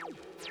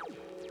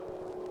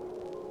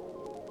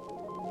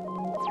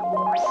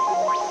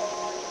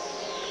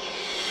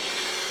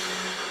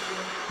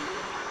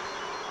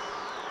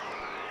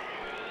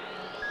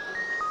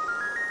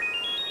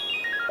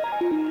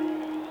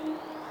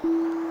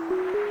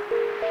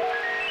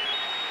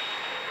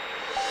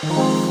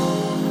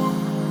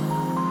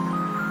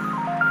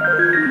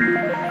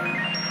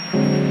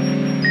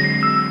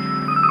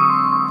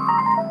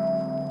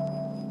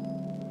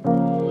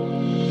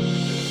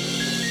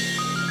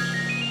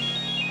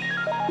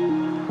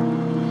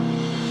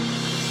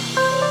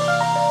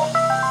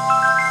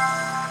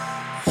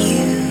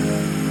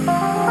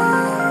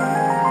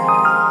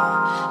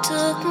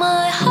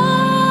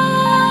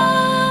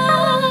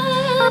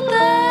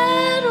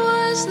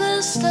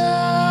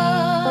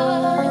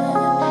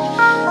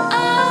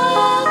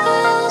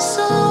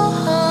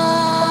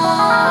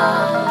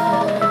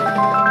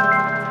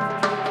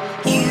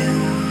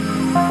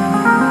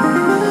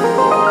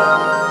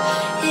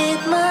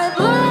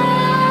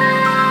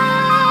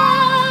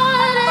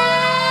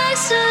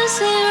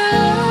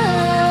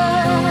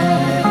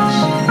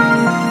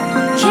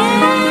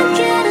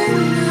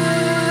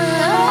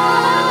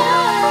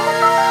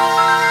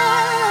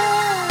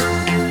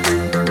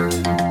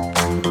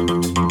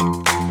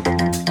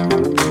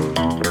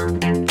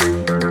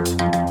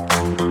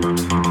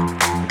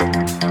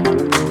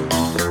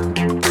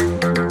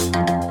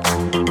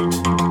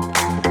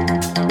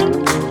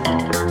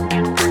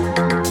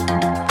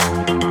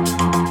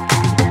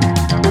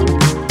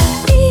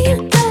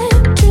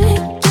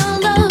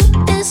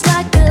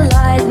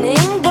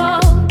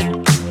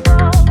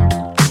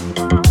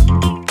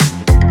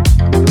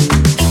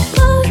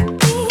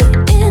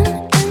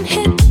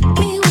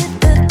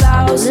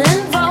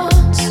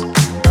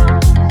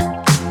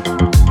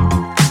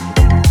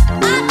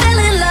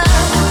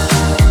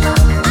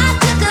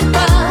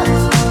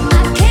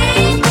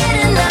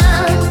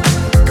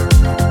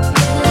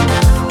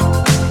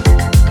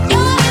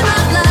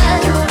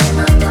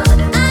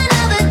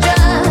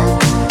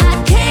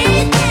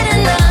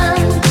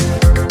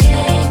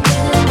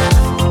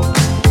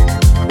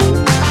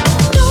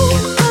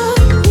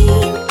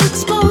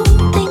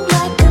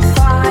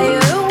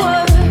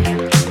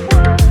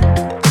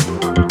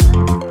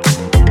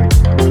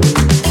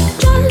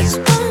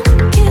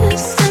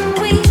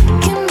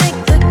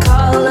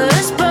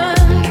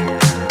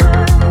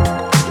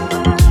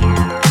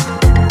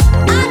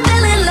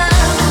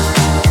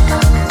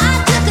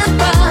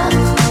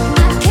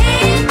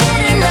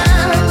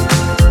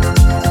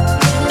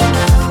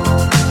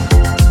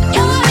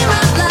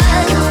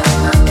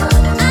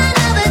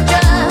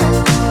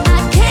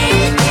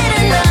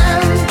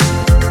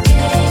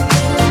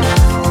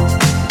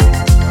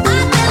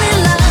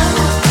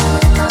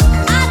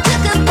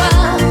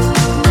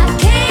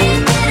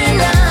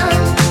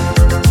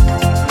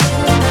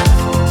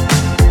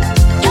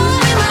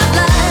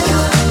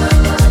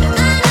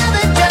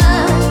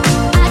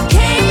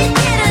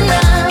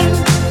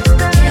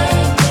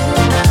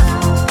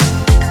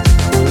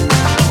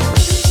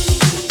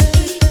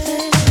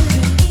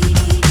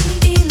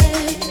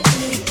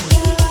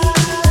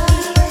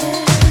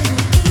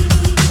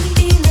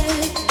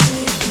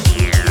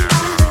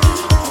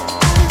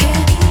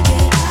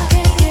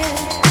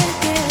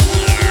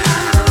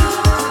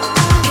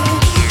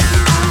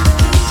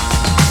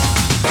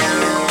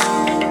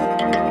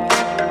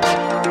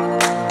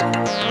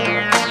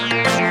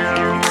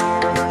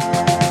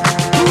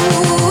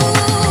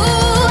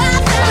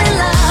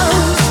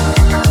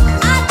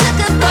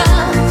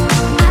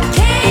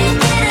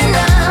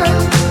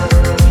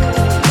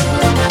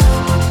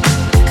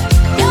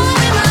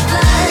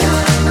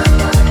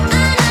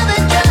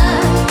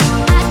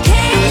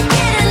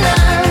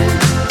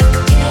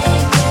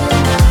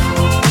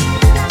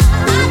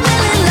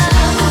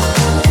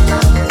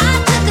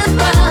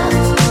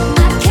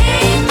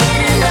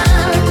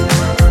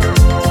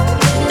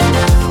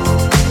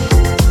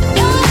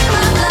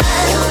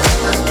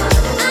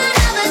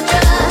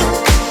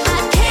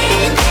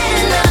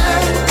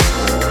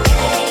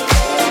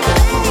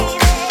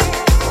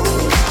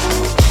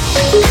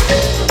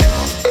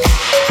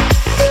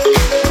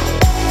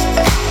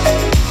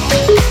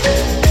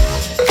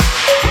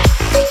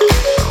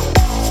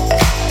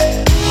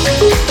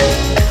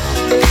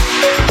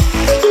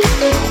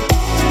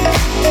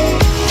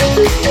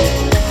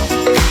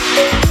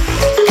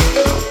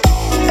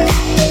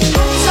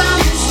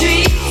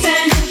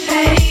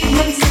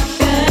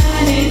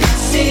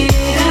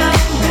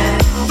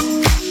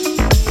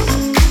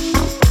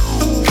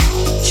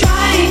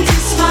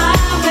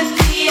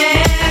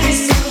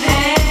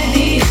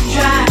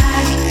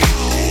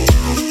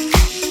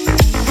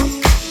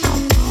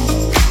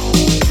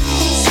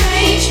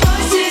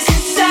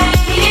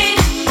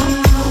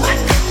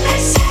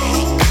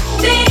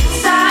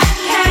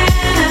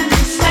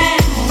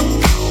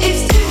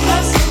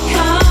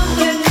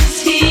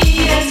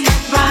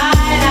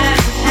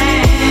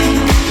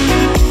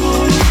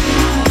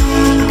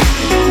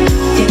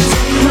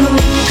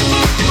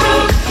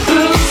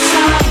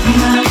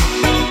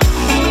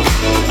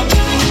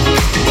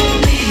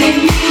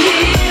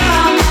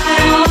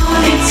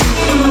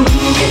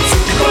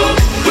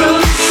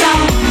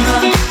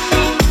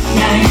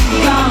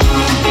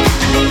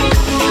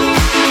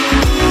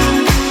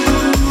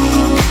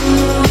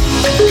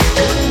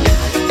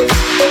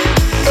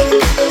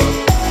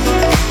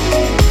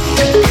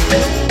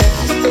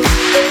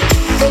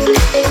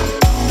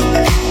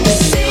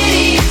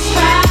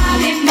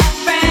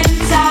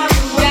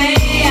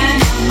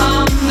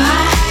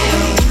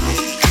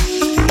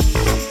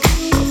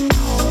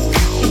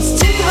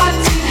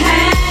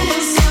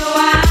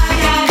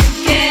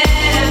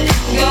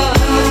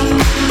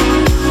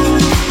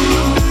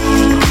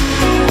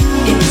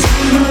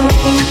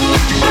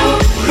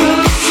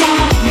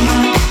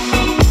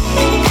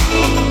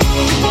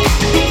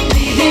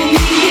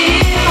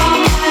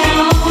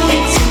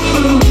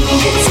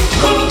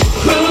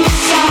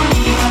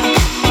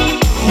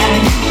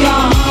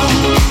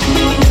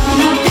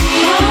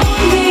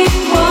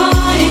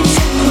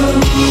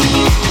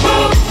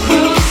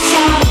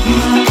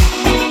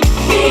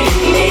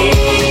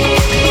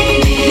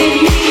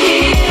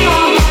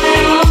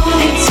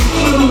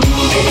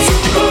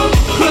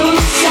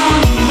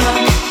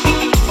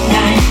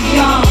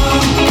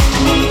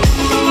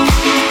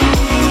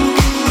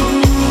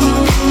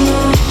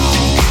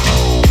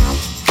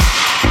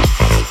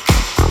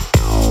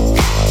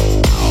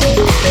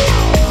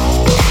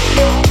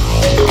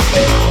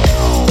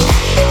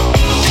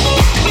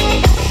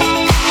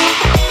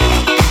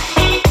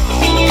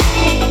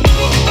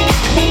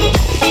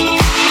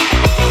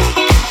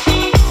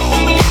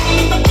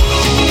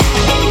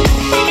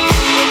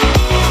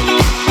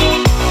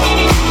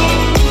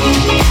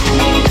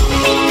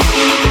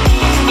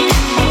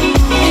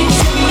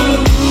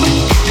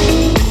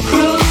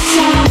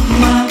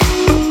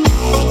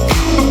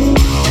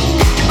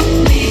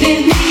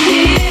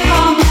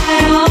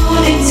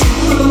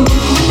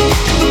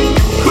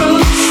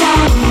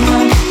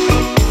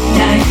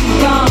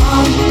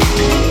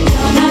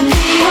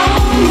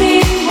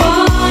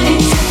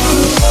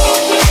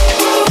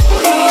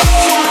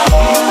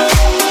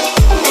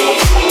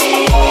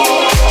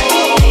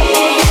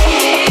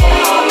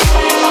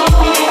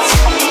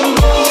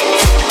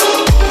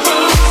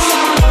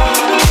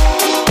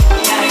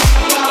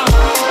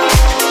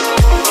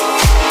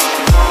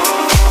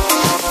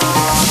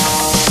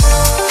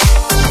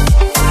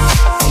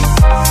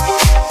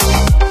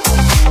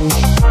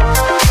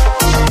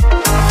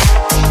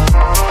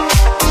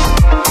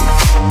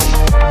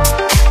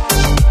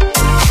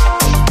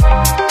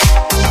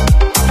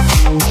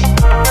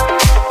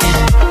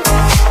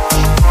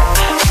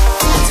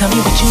Tell me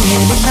what you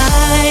really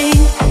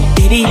like.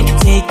 Baby, I can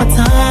take my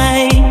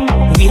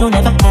time. We don't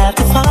ever have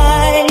to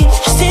fight.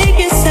 Just take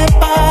it step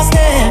by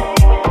step.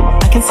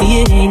 I can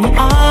see it in your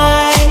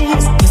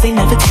eyes, 'cause they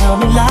never tell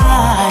me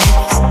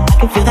lies. I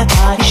can feel that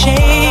body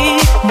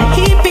shake, the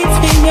heat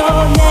between your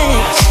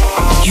legs.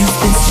 You've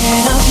been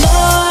scared of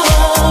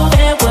love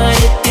and what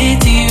it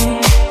did to you.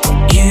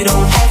 You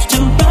don't have to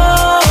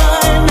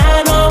run,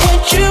 I know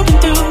what you've been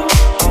through.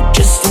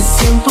 Just a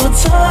simple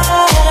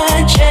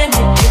touch and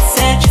it can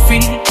set you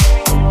free.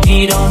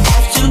 You don't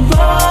have to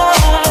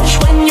rush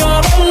when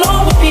you're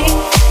alone with me.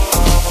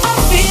 I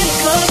feel it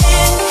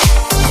coming,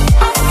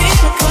 I feel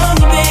it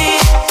coming,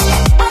 babe.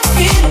 I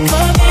feel it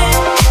coming,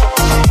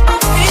 I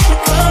feel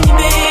it coming,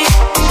 babe.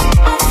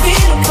 I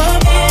feel it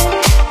coming,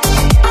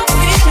 I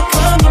feel it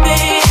coming,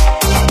 babe.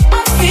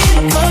 I feel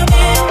it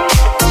coming,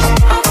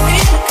 I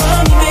feel it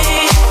coming,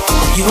 babe.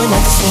 You and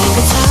I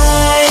single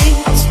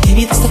times,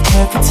 maybe that's the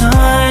perfect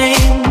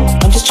time.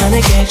 I'm just trying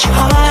to get you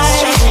high,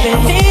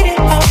 faded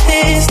off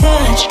this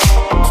touch.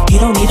 You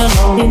don't need a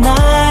lonely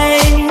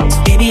night,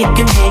 baby, I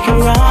can make it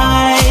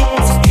right.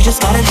 You just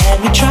gotta let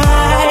me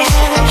try,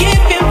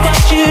 give you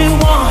what you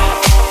want.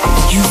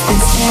 You've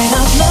been scared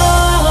of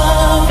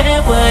love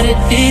and what it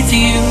did to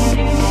you.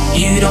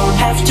 You don't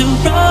have to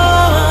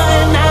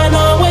run, I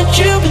know what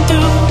you've been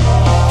through.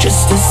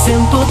 Just a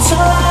simple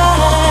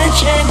touch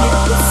and it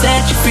will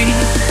set you free.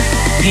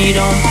 You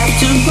don't have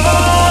to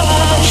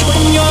rush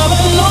when you're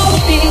alone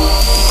with me.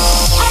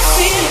 I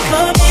feel it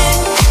coming,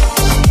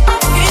 I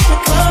feel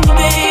it coming,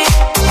 babe.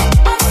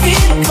 I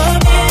feel it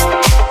coming,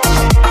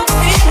 I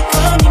feel it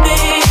coming,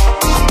 babe.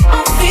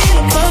 I feel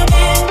it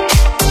coming,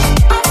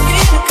 I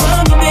feel it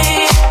coming,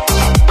 babe.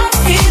 I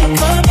feel it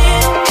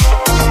coming,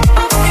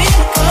 I feel it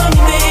coming,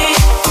 babe.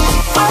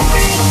 I feel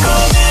it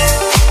coming,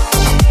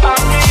 I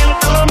feel it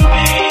coming,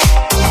 babe.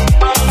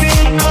 I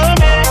feel it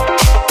coming,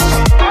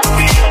 I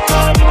feel it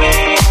coming,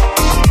 babe.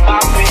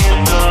 I feel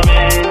it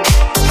coming,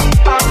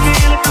 I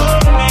feel it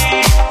coming,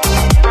 babe.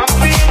 I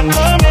feel it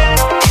coming,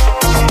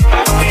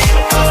 I feel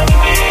it coming,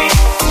 babe.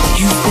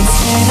 You've been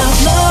scared of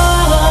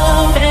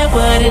love and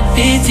what it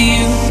did to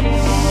you.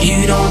 You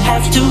don't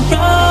have to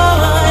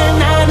run,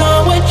 I know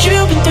what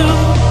you've been through.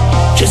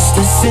 Just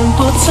a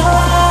simple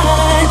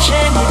touch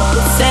and it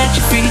will set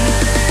you free.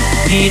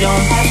 You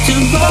don't have to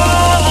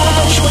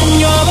rush when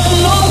you're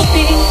alone with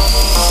me.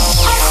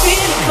 I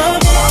feel it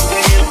coming, I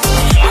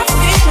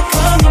feel it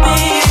coming,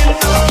 babe.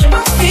 I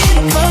feel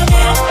it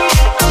coming,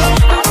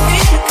 I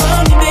feel it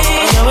coming,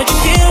 babe. I know what you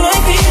feel, I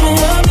feel it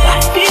coming.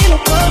 I feel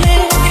it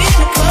coming, I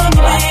feel it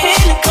coming, I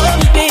feel it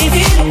coming,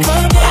 baby. I feel it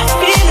coming, I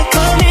feel it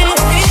coming, I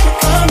feel it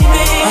coming,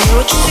 babe. I know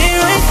what you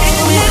feel, I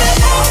feel it.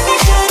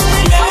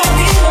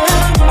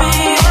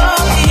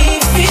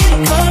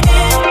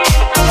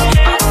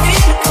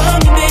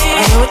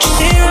 What you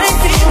feel, I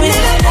feel it.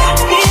 I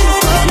feel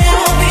it coming,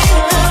 I feel it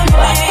coming,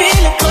 I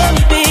feel it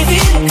coming, baby.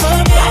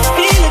 I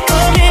feel it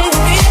coming, I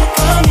feel it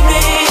coming,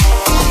 baby.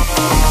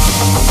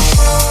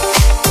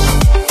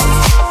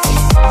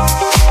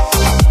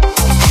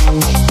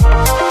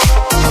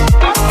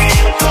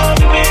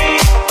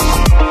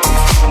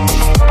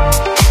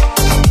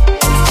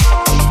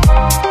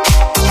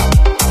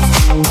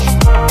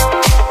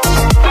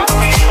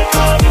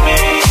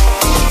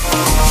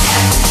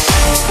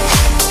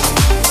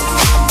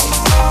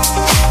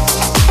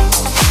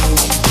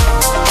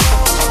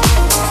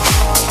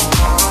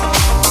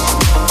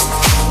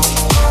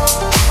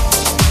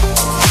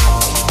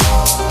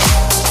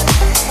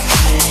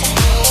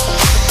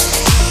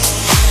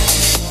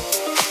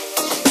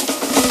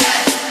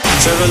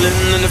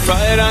 Traveling in the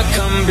fright I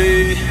can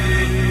be,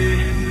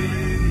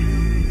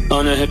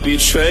 on a happy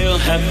trail,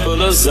 head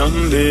full of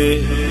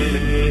zombies.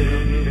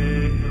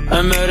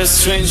 I met a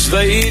strange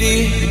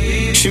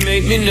lady, she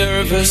made me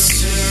nervous.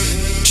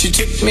 She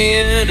took me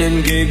in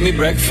and gave me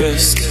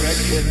breakfast.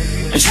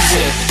 And she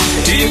said,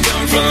 do you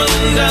come from a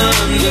land down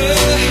under?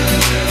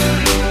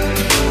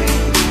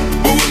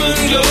 Woman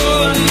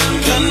glow and I'm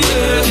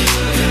thunder.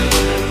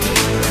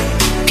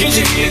 Can't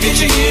you hear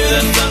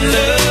the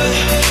thunder?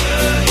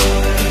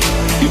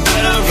 You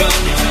better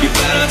run, you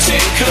better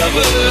take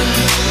cover.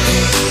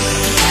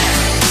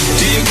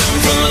 Do you come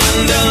from a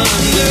land down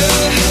under?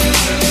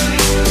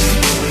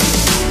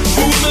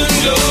 Woman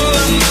glow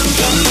and I'm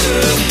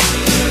thunder.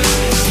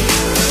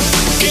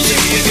 Can't you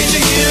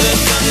hear the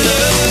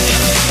thunder?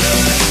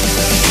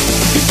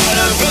 You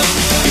better run,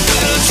 you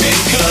better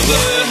take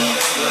cover.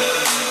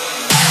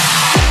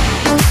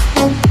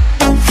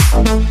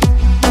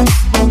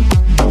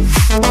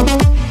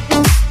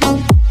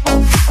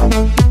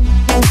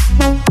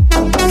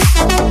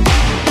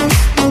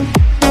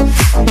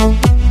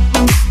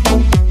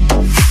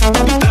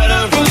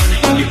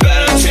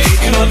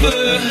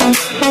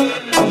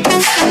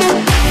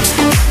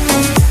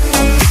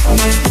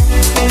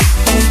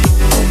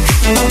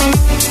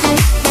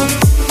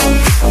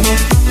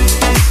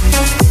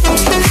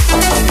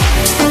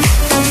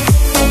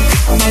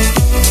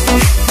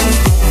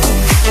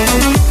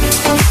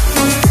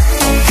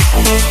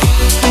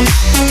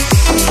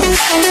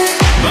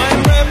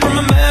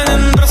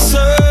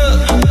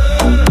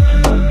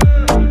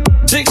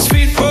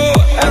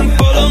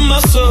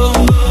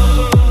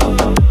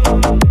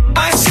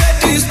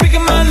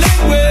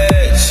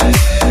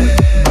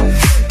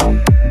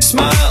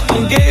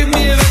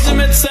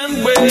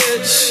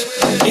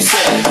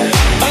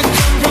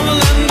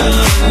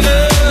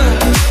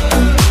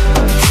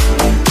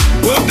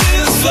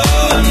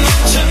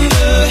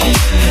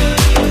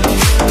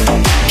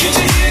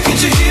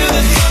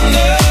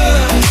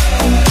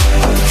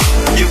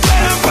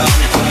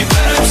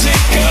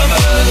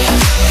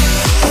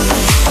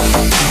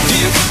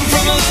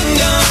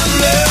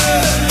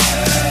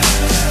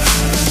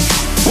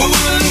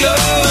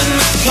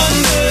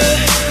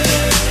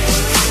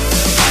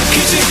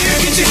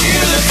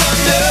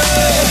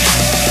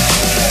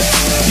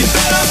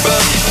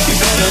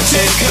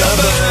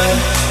 cover.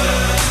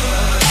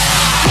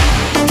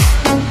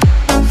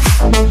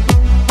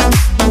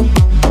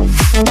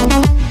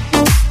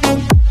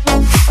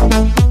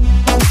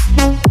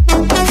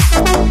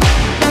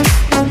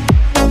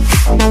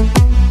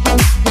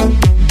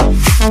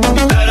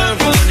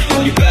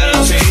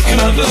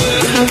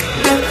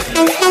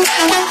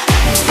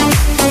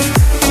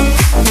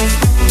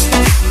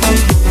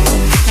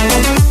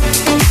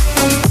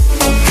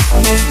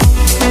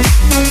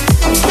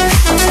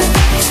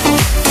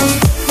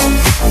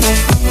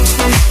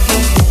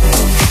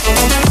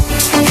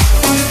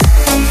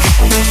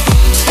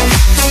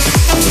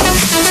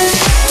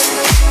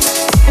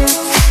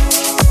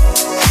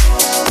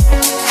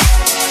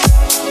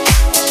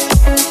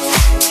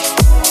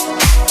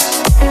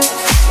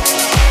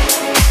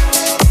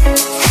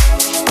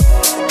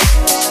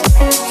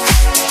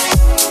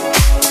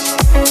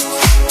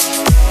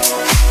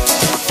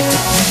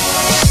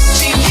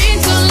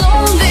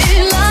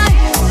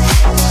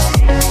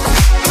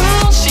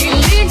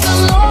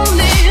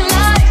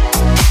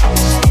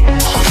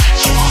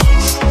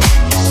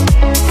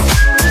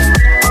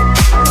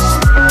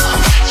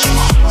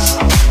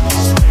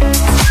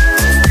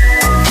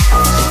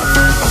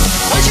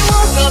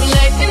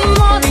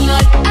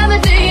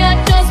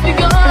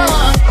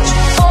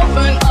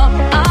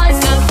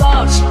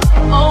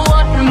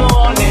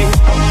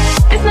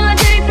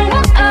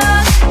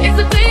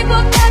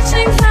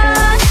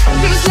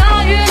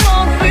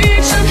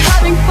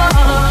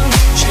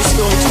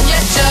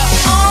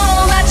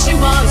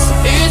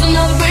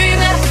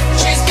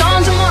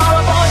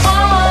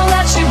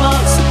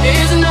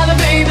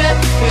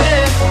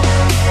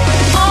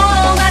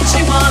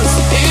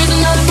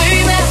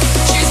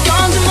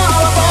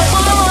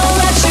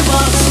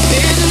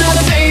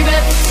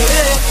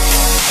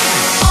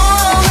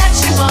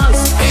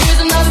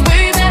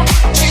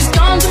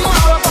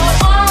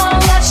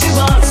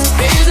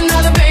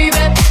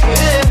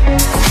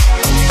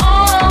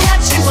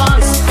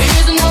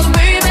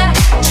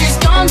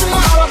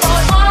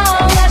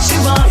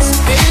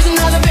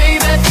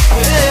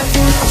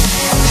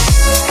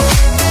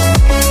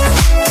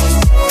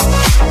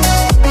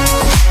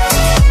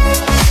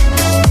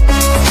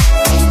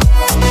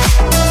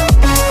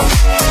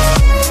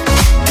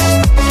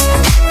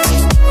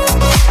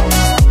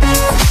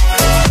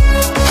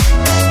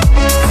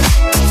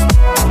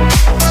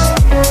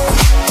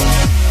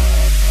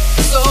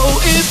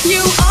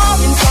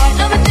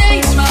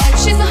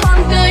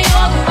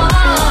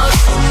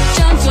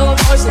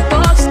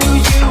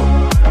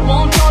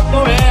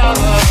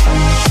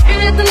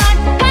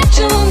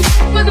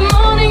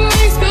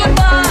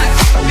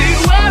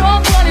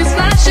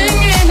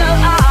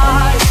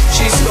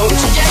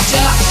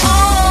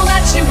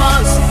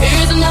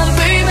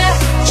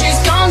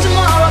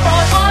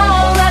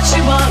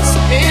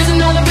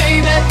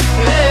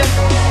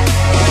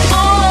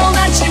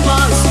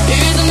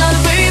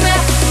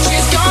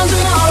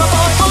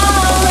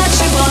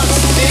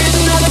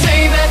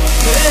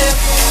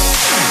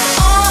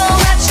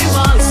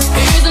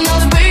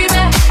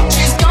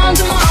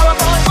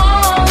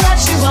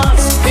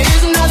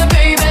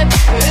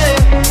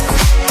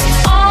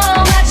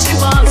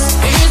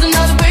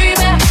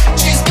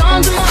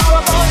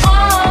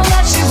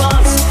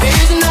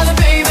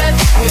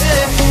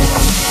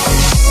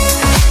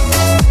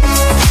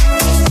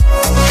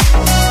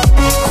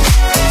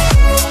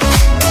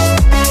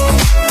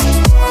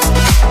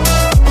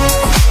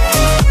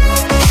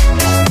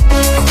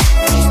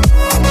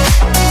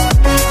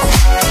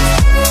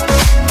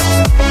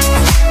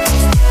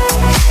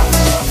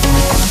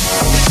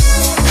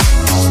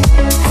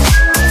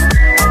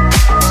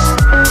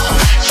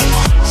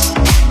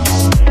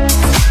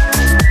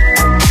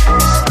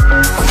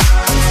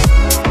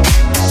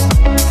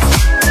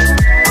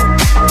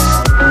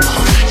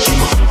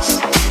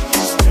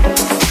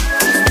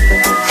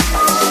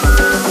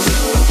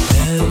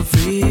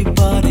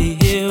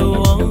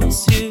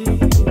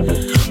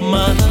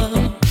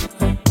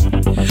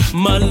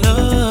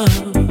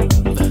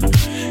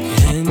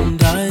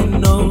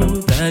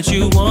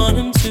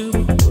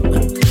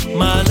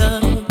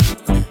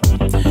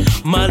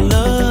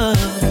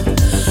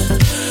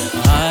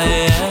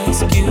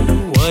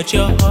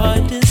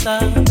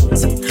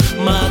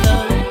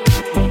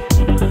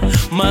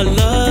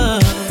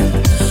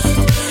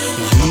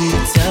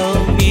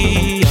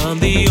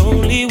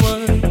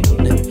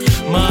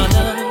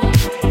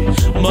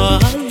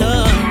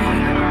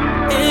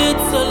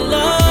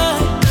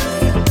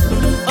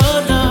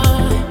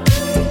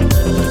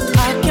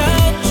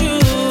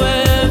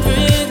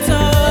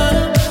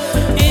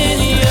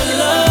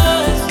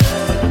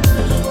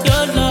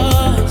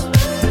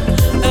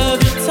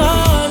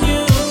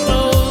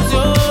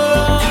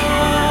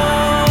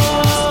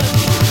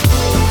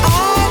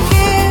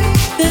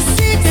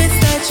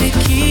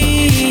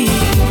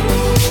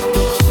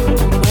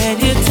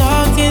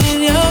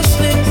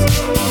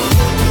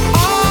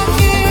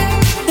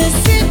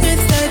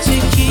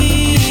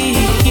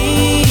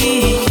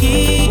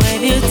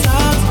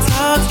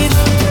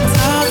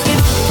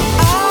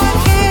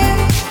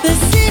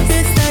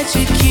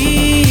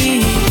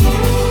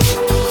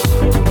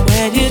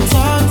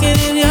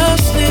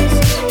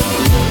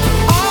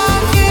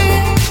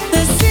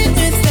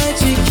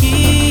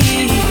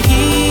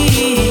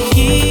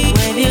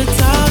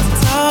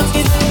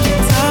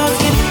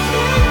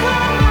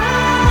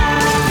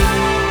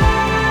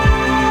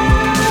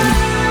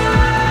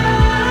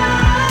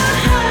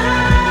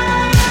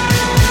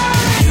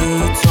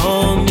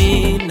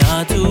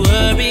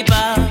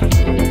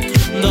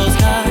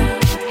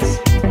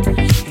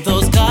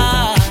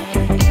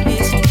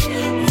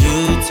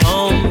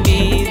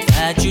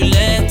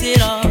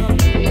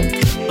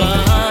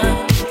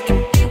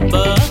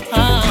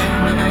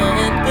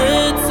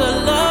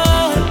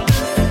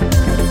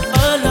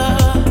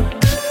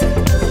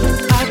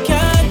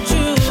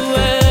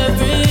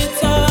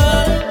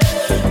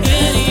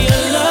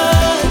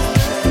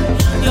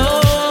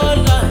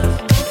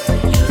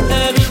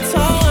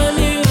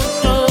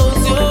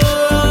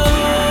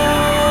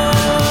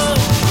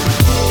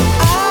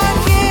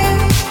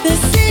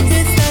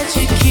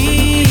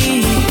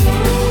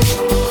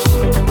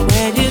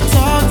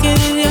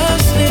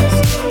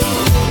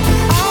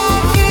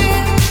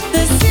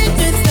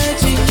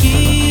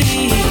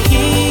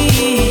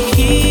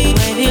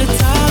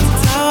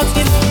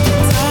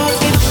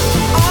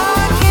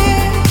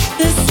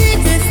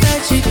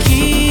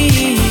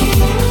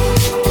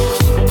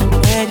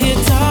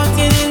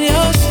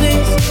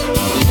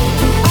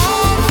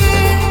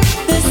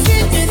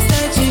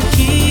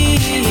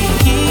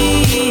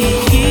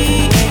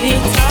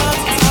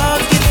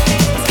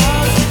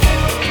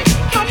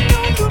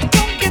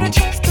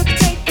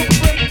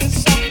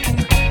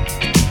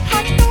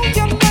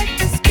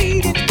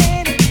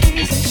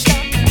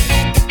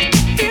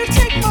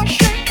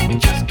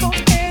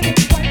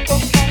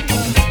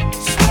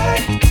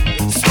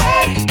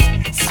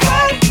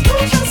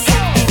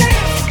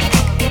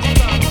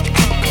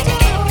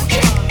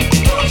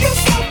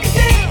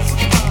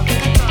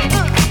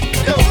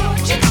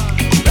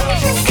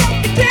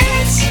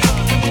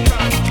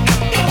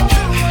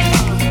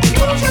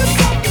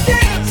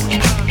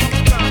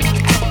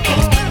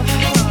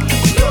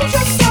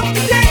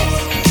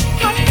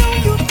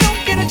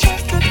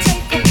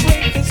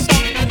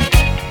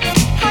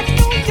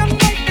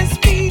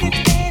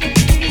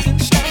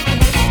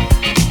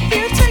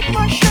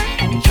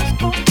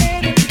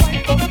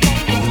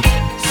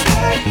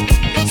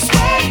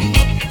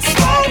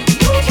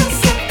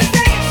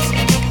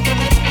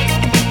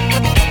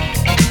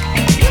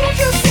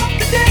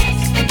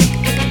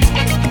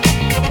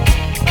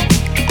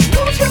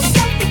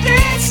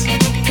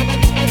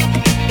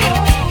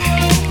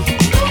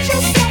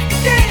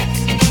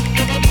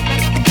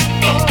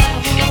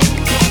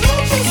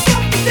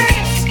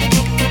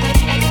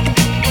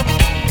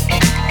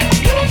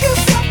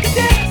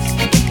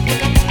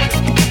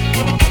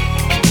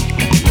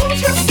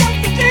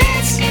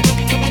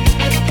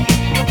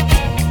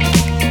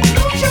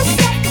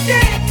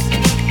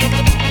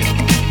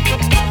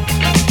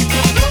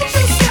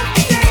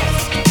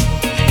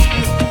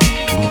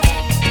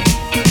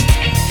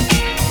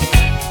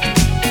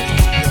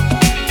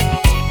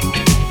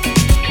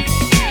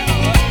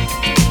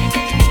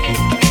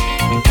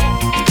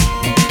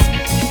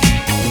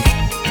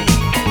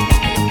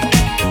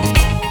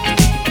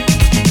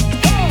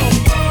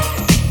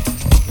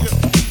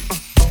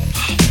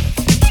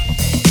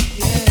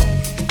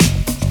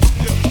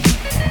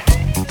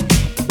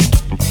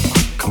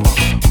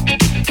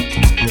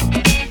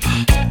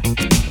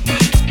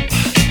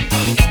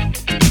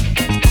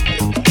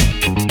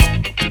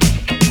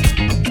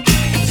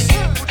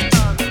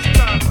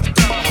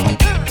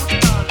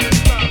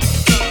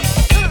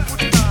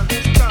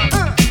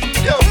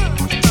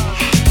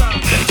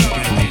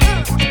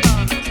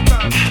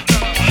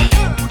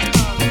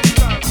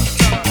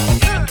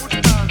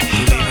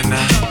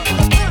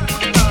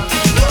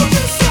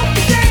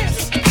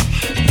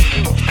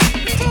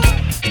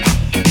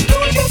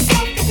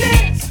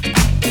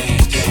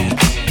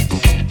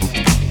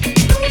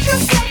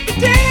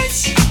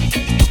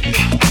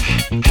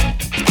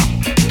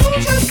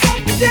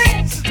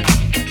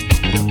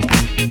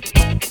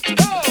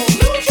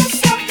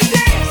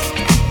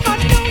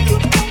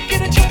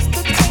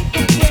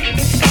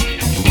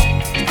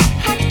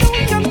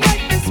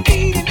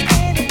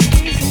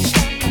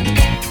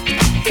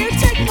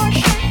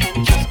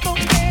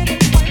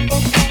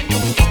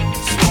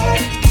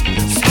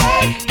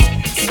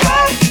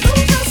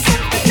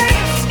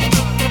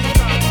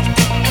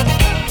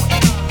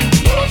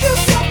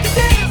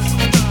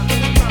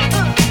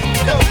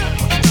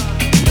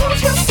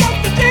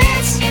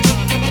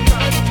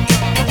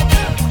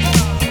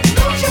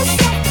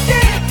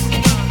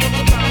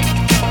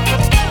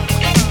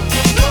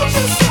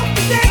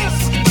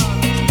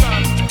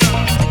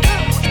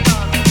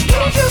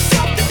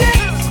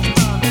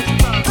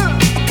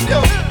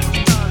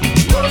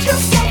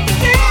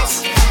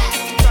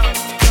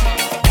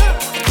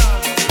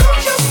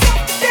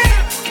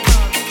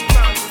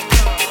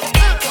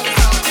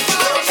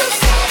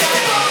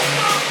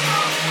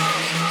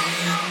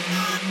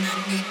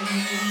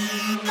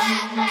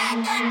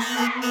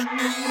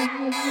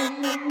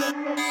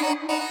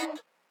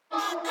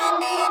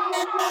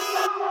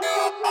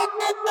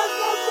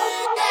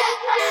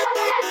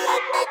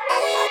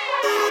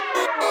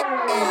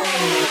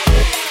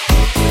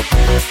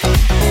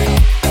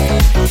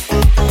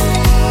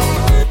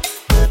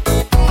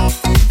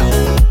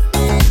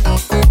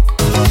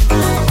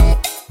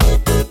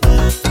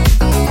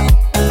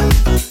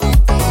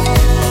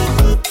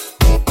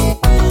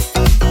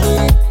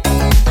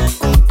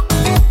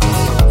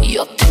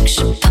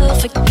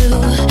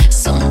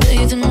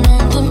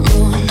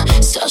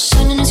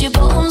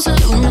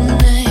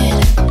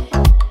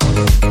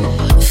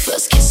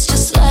 First kiss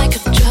just like a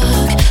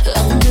drug,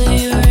 under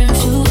your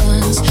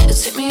influence. You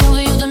take me away.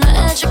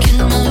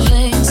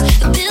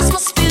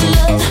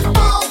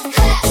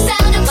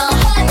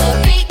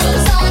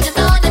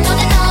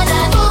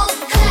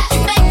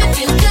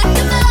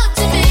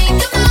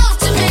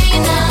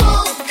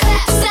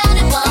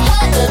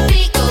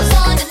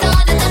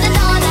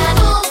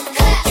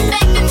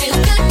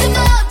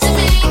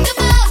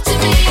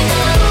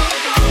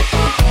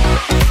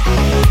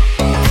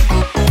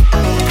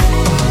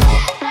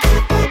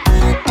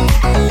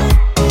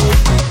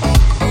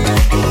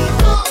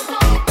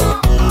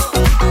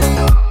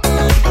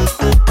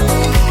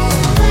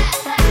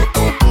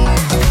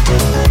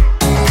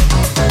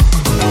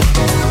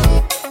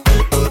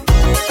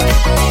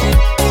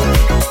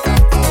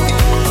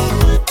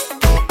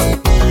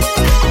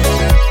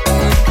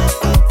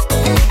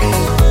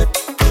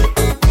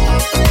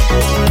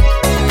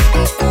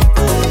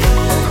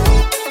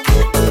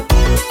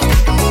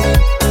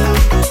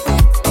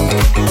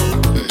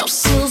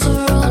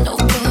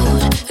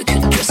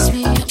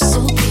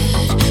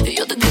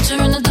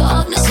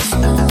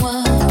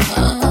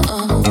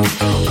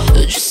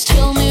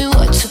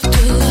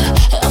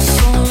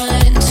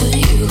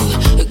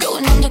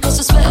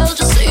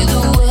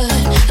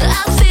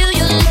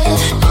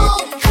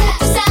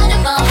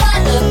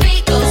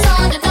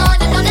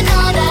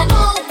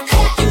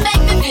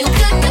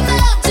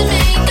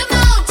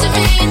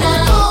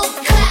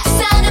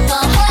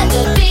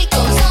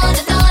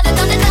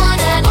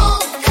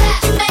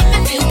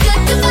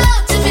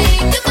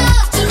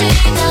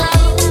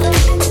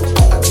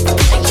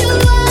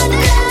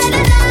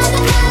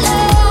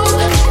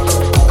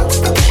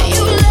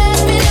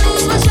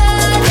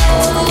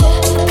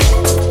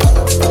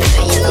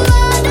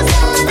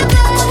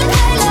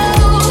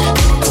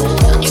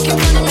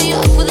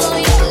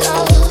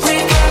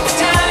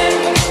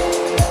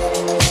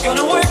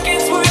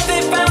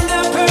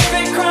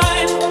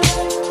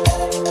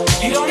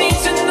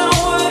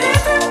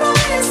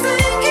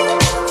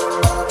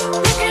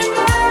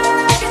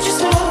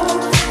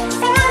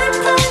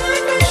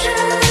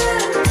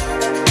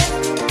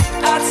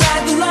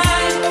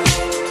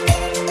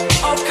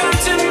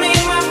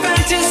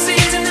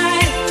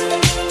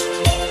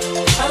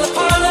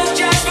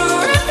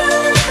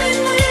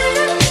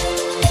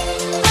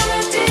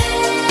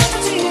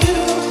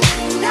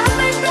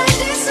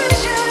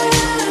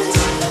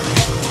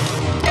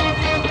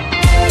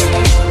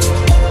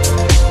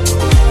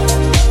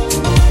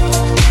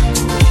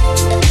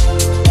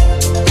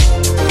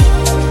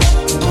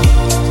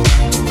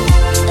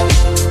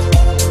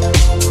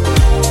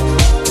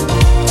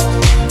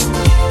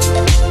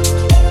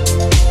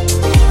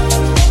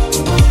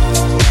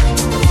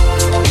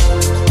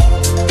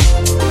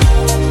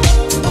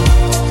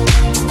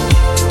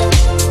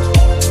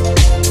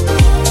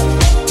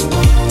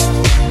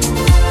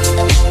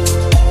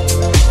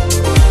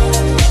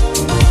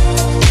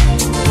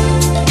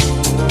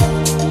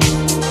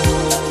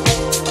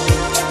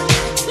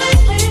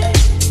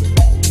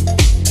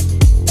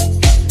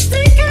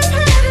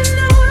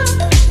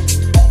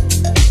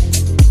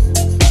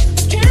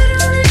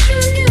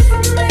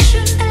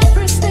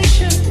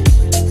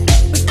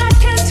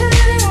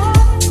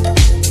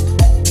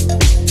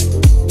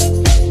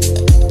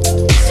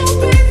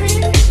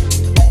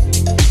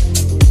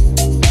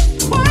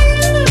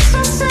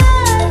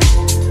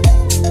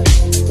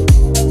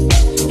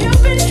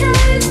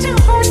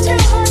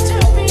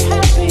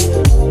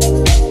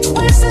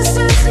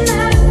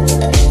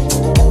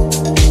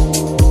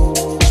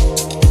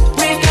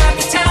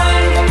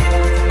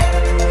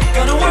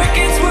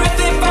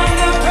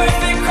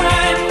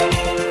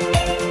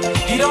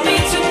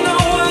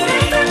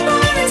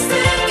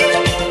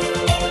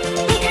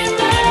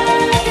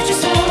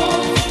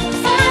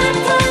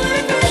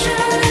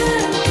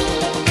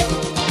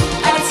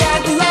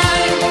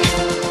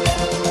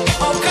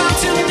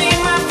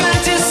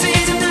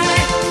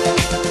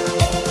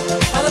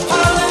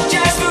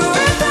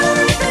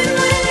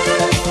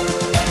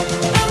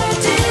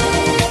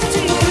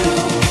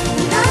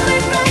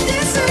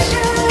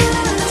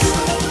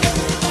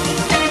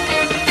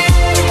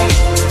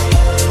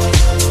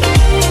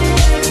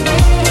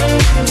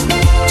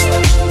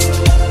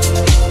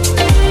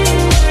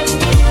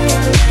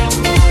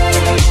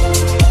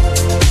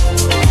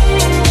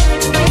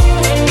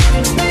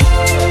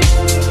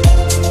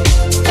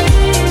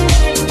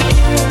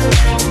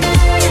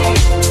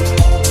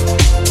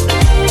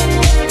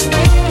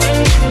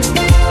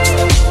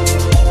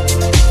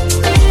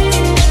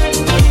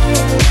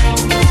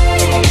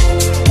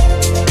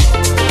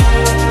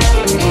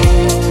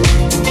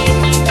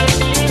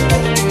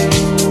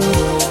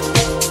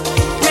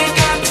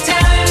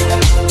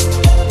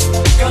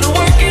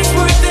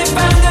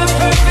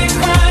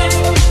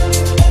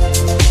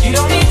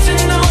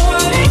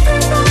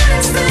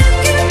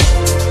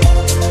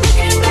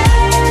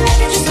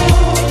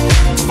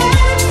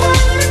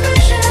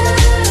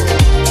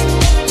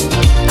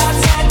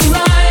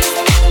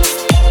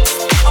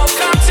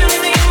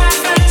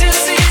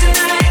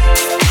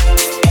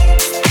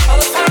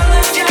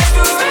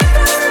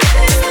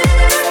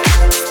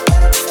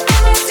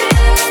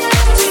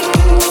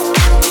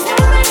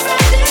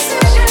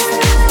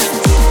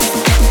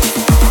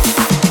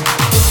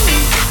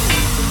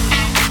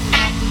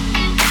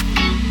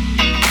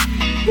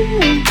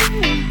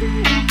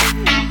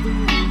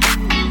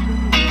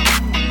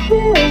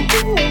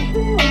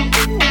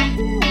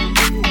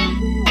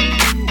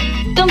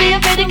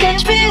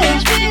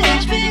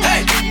 catch feels.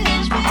 Hey.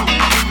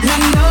 Not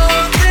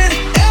nothing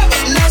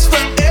ever lasts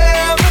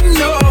forever,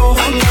 no.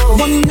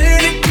 1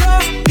 minute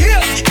you're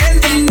here and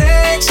the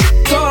next you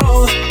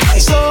go.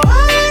 So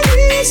I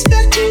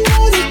respect you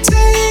wanna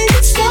take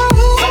it slow.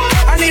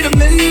 I need a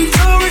minute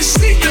to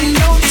receive the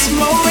know this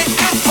moment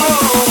at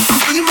all.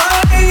 Do you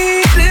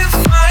mind if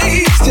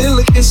I steal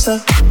a kiss? A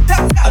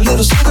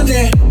little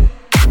souvenir.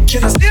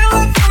 Can I steal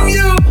it from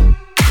you?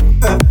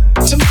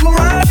 To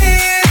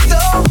memorize the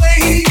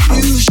way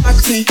you shock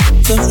me,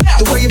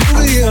 the way you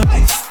move it here.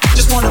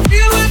 Just wanna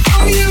feel it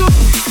from you.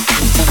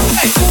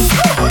 Hey.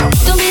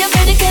 Don't be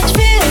afraid to catch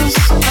feels.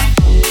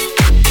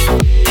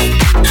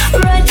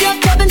 Ride your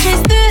cup and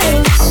chase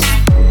thrills.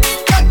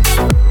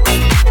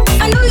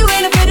 I know you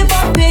ain't afraid to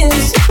pop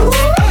pills.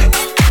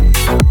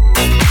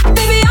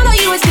 Baby, I know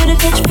you ain't scared to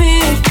catch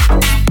feels.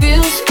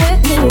 Feels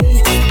with me.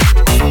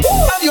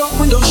 I'm your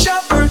window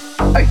shopper.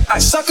 I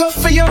sucker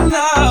for your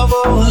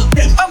novel.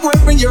 I'm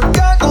wearing your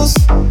goggles.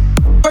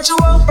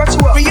 Virtual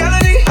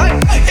reality.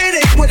 It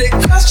ain't what it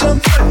cost you.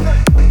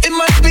 It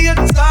might be $1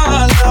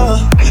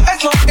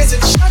 as long as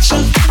it shocks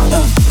you.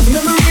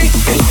 Memory,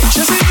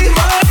 electricity,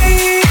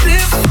 mind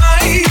if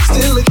I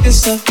still a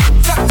kisser.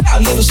 A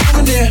little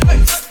souvenir.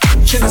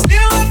 Can I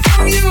steal it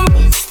from you?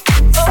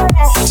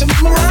 To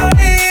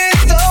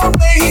memorize the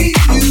way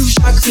you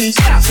shock me,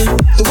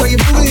 the way you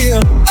move it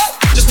here.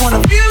 Just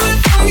wanna feel it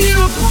from you.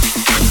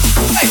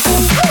 Hey.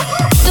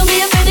 Don't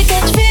be afraid to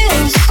catch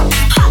feels.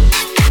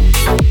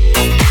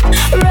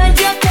 Ride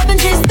your cup and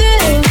chase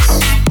thrills.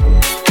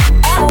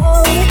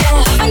 Oh,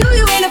 yeah. I know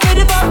you ain't afraid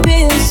to pop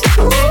pills.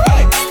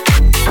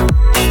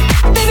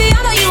 Baby, I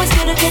know you ain't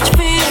scared to catch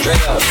feels.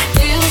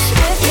 Feels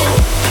with me.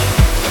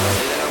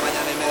 De la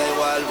mañana y me da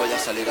igual, voy a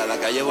salir a la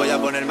calle, voy a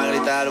ponerme a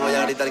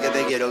gritar que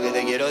te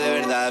quiero de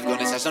verdad, con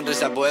esa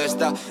sonrisa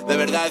puesta. De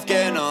verdad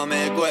que no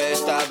me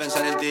cuesta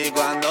pensar en ti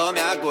cuando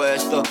me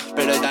acuesto,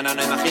 pero Aitana,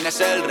 no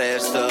imagines el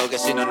resto, que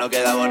si no, no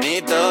queda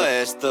bonito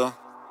esto.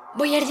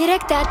 Voy a ir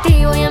directa a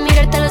ti, voy a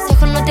mirarte a los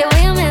ojos, no te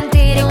voy a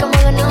mentir. Y como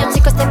dos niños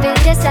chicos te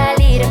pediré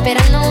salir,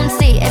 esperando un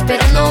sí,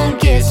 esperando un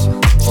kiss.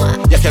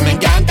 Y es que me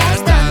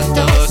encantas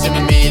tanto, si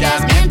me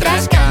miras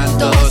mientras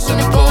canto, se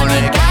me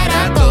pone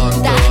cara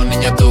tonta.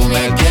 Niña, tú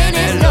me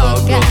tienes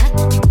loca.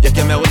 Y es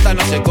que me gusta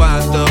no sé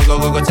cuánto,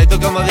 go conceito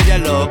como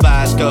dirían los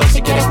vascos.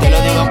 Si quieres te lo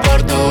digo en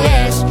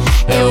portugués,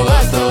 eu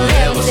gosto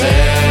de você.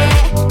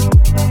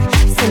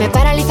 Se me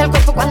paraliza el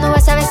cuerpo cuando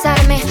vas a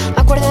besarme.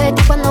 Me acuerdo de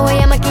ti cuando voy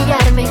a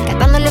maquillarme.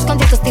 Cantando en los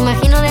conciertos te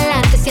imagino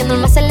delante, siendo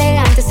el más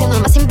elegante, siendo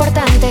el más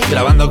importante.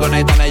 Grabando con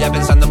Aitana ya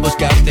pensando en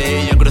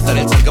buscarte, y yo en cruzar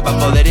el charco para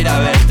poder ir a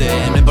verte.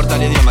 No importa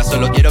el idioma,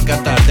 solo quiero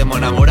cantarte.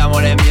 Mon amor,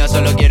 amor es mío,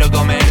 solo quiero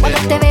comerte. Cuando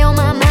te veo,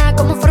 mamá,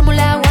 como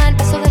Fórmula 1,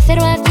 paso de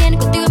 0 a 100,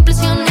 contigo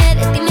implosioné.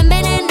 De ti me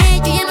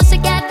envenené, yo ya no sé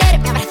qué hacer.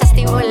 Me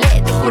abrazaste y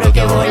volé, te juro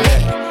que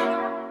volé.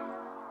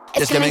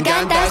 Es que me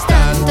encantas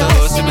tanto,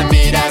 si me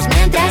miras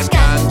mientras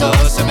canto,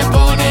 se me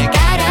pone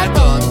cara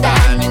tonta.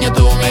 Niño,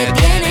 tú me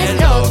tienes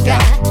loca.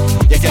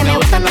 Y es que me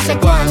gusta no sé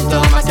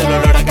cuánto, más que el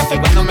olor a café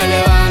cuando me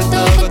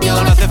levanto.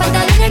 Contigo no hace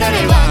falta dinero en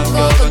el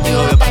banco,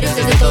 contigo veo París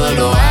desde todo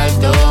lo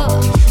alto.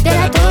 De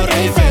la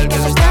Torre Eiffel, que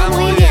eso está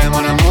muy bien,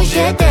 mon amour,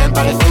 je t'aime,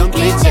 parece un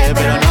cliché,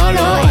 pero no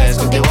lo es.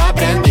 Contigo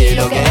aprendí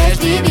lo que es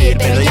vivir,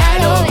 pero ya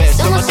lo ves,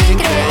 somos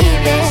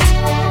increíbles.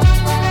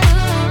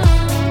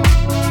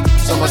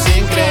 Somos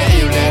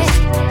increíbles.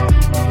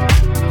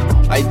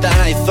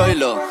 Aitana y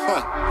Zoilo.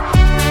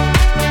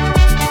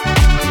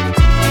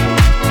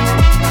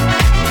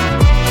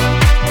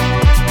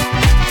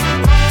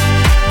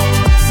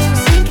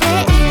 Somos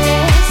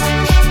increíbles,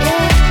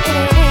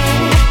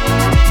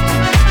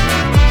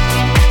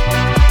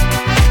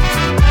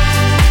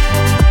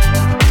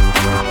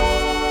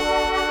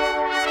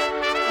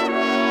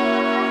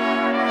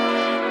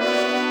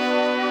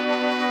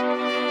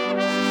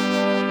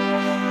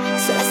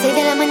 Son las 6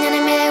 de la mañana y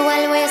me da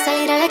igual, voy a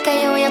salir a la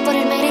calle, voy a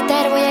ponerme a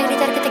gritar, voy a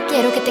gritar que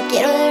te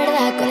quiero de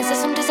verdad, con esa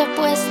sonrisa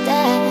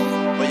puesta.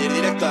 Voy a ir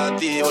directo a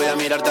ti, voy a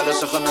mirarte a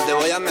los ojos, no te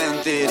voy a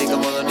mentir. Y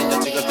como dos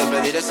niños chicos te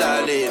pediré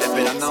salir,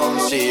 esperando un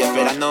sí,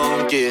 esperando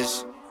un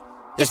kiss.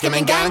 Y es que me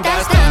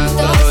encantas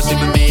tanto, si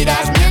me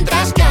miras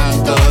mientras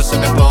canto, se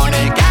me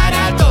pone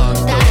cara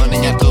tonta.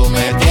 Niña, tú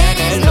me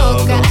tienes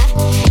loca.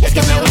 Y es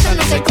que me gusta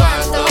no sé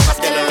cuánto, más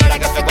que el olor a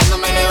café cuando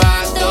me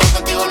levanto.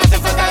 Contigo no hace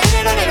falta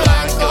dinero en el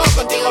banco,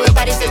 contigo veo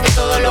París desde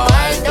todo lo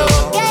alto.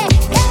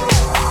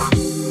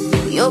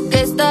 Yo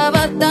que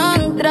estaba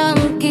tan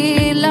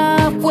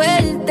tranquila, fue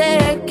el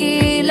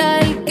tequila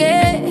el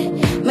que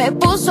me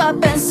puso a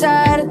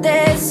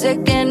pensarte.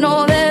 Sé que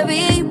no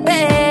debí,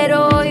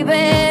 pero hoy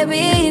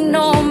bebí,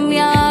 no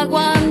me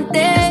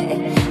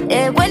aguanté.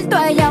 He vuelto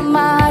a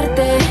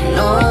llamarte.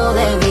 No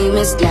debí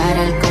mezclar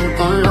alcohol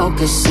con lo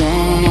que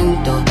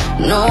siento.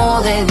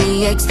 No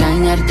debí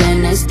extrañarte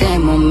en este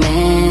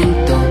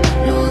momento.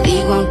 Lo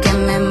digo aunque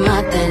me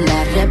mate el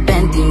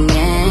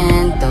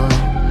arrepentimiento.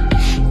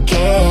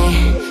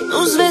 Que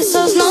tus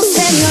besos no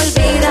se me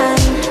olvidan.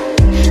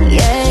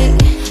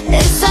 Yeah.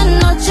 Esa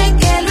noche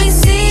que lo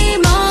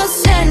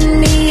hicimos en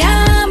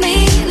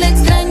Miami, la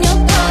extraño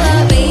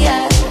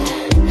todavía.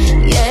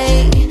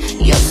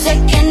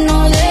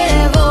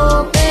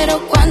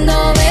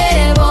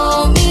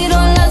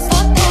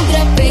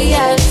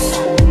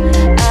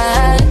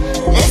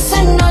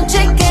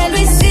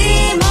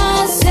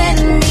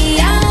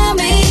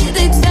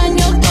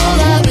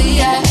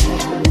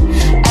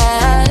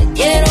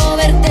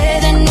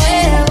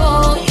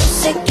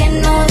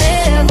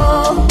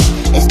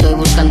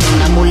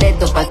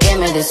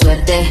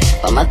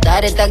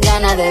 matar estas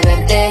ganas de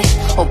verte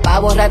o pa'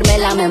 borrarme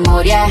la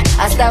memoria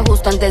hasta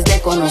justo antes de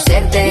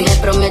conocerte. Me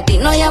prometí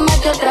no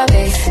llamarte otra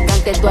vez,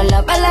 canté todas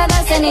las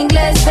baladas en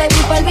inglés, baby,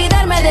 pa'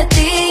 olvidarme de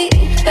ti,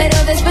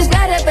 pero después me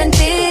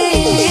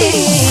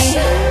arrepentí.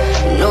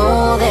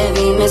 No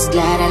debí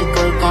mezclar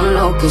alcohol con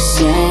lo que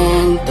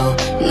siento,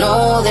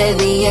 no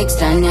debí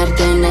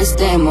extrañarte en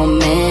este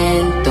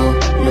momento.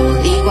 Lo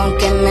digo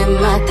aunque me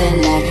mate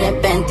el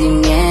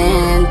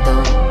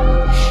arrepentimiento,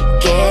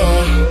 que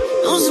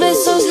tus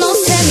besos no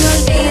se me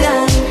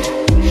olvidan,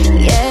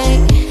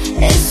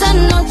 yeah. Esa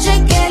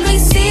noche que lo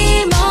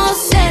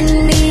hicimos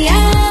en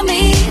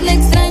Miami, le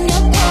extraño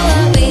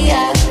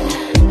todavía,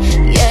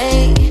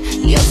 yeah.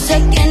 Yo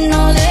sé que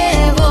no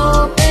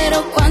debo,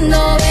 pero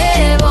cuando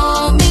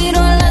bebo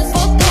miro las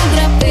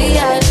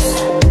fotografías,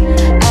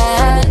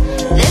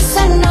 de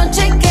esa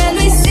noche que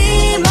lo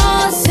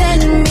hicimos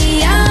en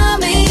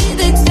Miami,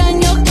 te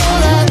extraño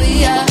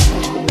todavía.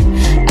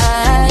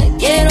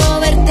 Quiero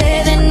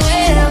verte de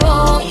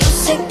nuevo, yo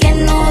sé que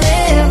no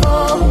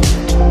debo,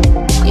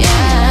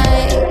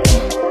 yeah.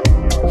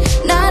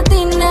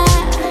 Latina,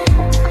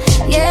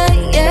 yeah,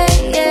 yeah,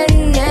 yeah,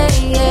 yeah,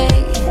 yeah.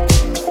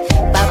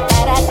 Pa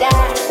para allá.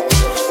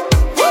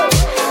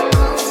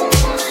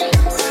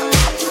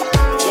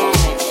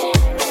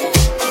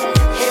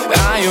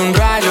 Hay un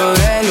rayo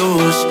de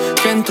luz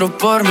que entró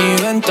por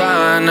mi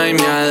ventana y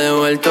me ha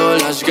devuelto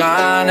las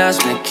ganas,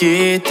 me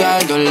quita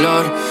el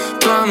dolor.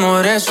 Tu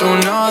amor es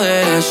uno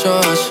de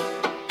esos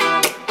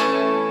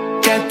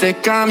que te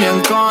cambian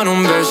con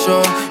un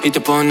beso y te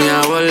pone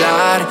a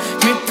volar.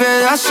 Mi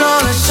pedazo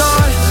de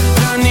sol,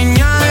 la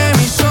niña de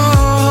mis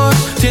ojos,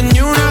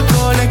 tiene una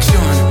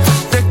colección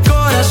de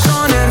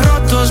corazones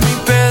rotos. Mi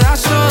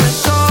pedazo de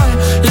sol,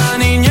 la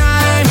niña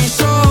de mis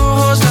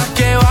ojos, la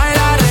que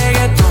baila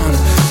reggaetón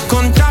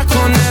con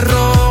tacones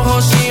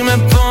rojos y me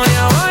pone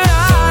a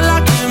volar.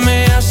 La que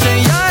me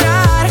hace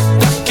llorar,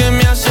 la que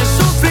me hace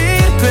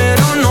sufrir,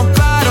 pero no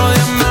paro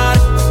de amar,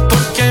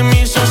 porque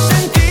me hizo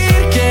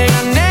sentir que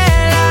gané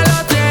la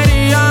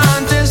lotería.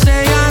 Antes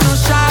de ella no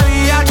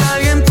sabía que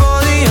alguien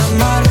podía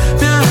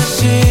amarme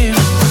así.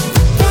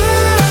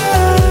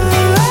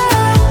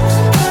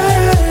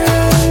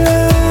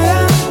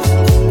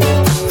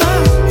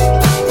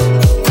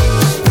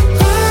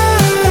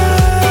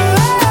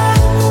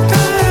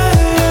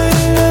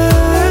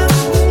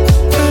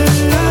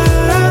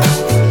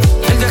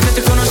 El día que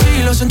te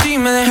conocí lo sentí,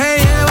 me dejé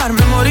llevar,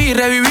 me morí,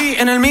 reviví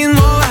en el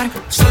mismo bar.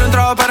 Solo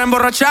entraba para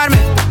emborracharme,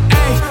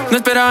 ey, no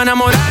esperaba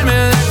enamorarme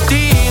de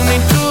ti, ni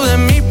tú de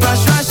mí,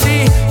 pasó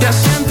así. Y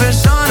así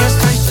empezó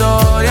nuestra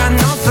historia,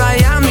 no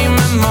falla mi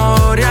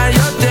memoria.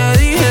 Yo te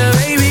dije,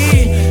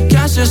 baby, ¿qué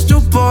haces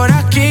tú por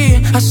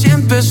aquí? Así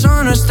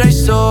empezó nuestra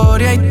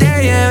historia y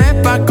te llevé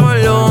pa'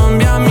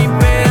 Colombia. Mi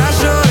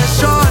pedazo de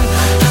sol,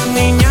 la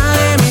niña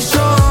de mis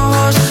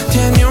ojos,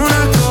 tiene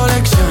una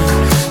colección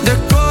de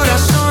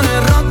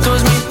corazones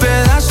rotos. Mi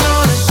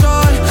pedazo de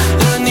sol,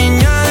 la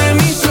niña de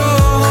mis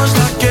ojos,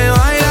 la que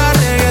baila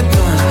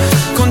reggaetón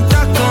con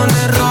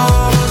tacones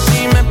rojos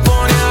y me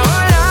pone a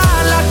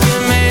volar. La que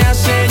me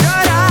hace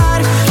llorar,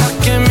 la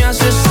que me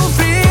hace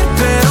sufrir,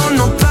 pero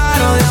no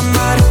paro de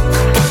amar,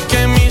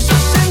 porque me hizo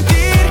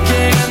sentir que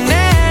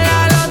gané la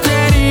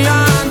lotería.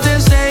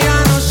 Antes de ella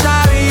no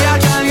sabía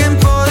que alguien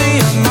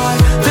podía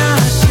amarme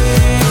así.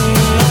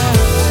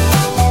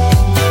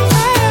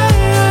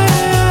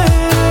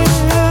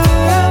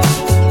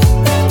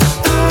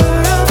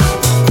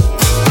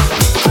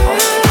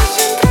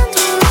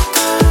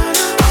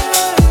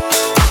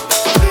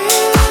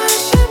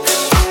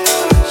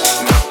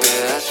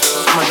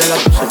 Más de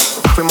las 12,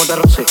 fuimos de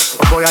roce.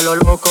 Voy a lo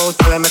loco,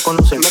 ustedes me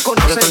conocen. Yo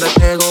donde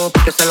llego,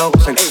 porque se lo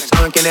gocen.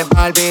 Saben quién es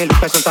Barbie,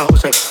 Lupe Santa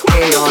José.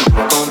 Y yo no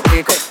me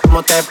complico,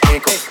 ¿cómo te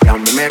explico? Que a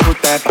mí me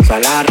gusta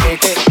pasarla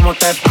rico. ¿Cómo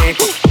te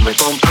explico? No me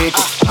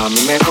complico, a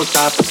mí me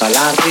gusta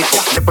pasarla rico.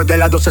 Después de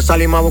las 12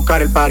 salimos a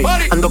buscar el party.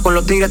 Ando con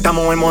los tigres,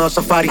 estamos en modo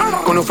safari.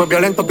 Con un fue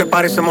violento que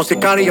parecemos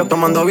sicarios.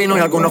 Tomando vino y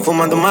algunos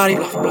fumando mari.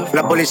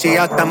 La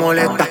policía está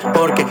molesta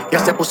porque ya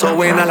se puso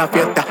buena la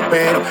fiesta.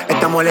 Pero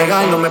estamos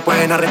legal, no me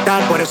pueden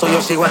arrestar. Por eso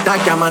yo sigo hasta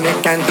que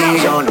amanezca en ti.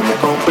 Yo no me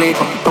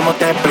complico, ¿cómo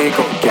te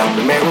explico? Que a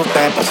mí me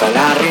gusta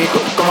pasarla rico.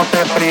 ¿Cómo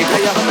te explico?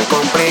 No me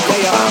complico,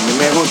 a mí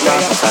me gusta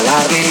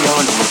pasarla rico.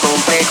 No me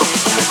complico,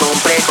 no me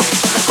complico,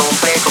 no me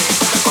complico,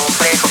 no me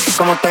complico.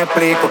 ¿Cómo te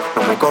explico?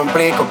 No me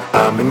complico,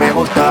 a mí me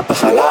gusta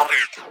pasarla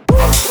rico.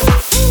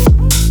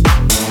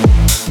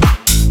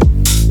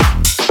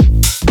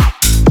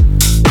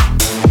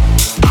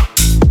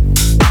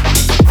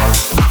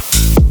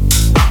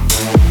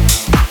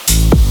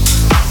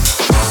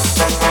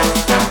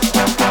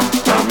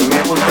 A mí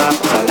me gusta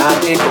pasarla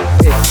rico.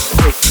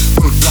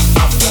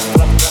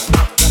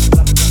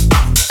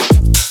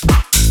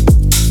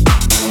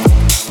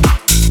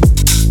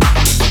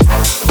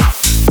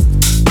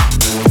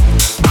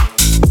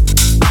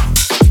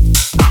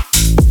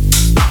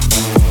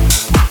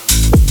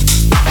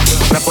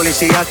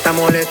 policía está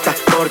molesta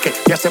porque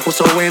ya se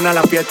puso buena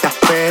la fiesta,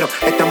 pero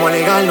estamos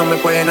legal, no me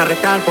pueden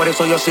arrestar, por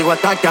eso yo sigo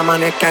hasta que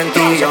amanezca en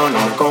ti. Yo no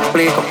me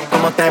complico,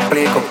 ¿cómo te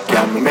explico? Que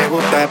a mí me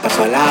gusta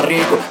pasarla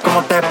rico.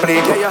 ¿Cómo te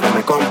explico? No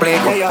me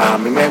complico, a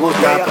mí me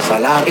gusta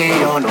pasarla rico.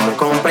 Yo no me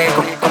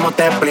complico, ¿cómo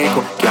te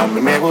explico? Que a mí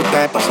me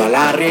gusta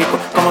pasarla rico.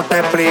 ¿Cómo te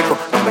explico?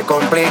 No me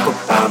complico,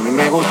 a mí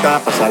me gusta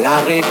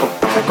pasarla rico.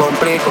 No me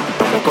complico,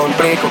 no me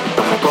complico,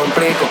 no me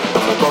complico,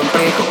 no me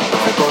complico, no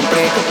me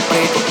complico,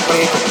 rico,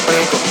 rico,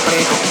 rico,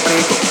 rico,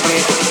 rico,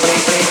 rico,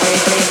 rico,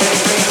 rico,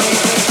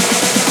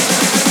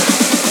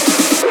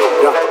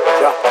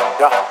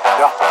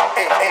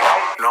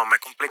 no me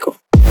complico.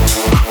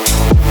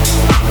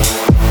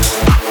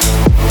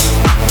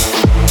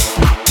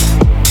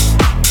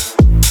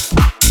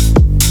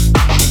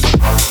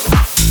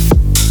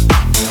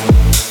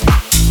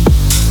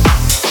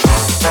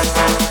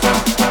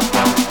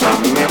 A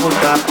mí me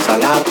gusta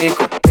pasarla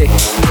rico.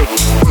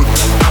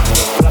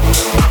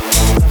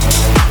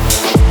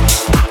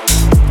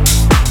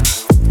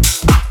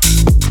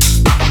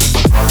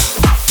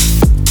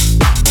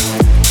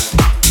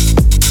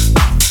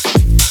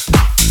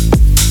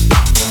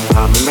 A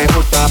mí me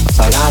gusta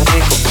pasarla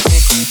rico.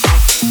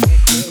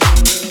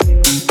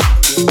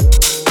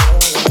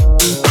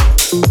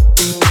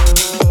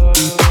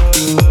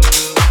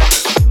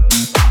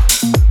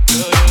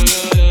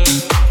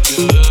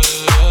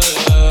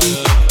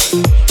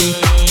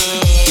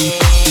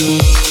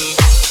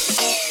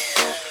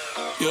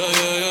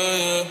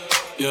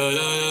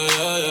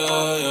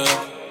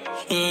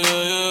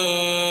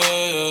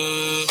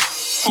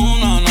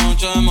 Una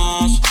noche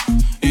más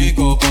y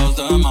copas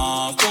de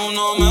más. Tú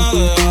no me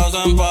dejas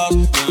en paz,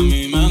 de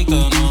mi mente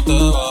no te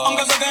vas.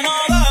 Aunque sé que no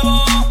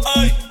debo,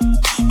 ey,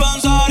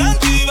 pensar en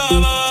ti,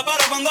 bebé,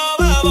 pero cuando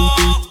bebo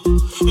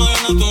me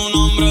viene tu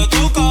nombre,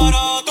 tu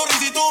cara, tu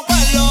risa y tu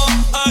pelo.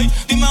 Ey,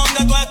 dime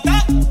dónde tú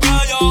estás, que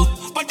yo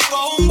por ti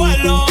cojo un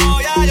vuelo.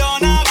 Ya yo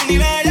nada ni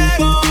le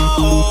llego,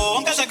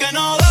 aunque sé que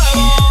no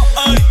debo,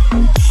 ey,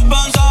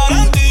 pensar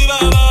en ti,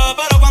 bebé,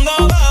 pero cuando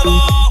bebo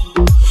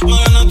me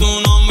viene tu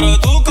nombre,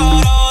 tu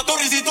cara, tu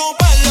risa y tu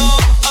pelo.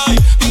 Ey,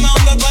 dime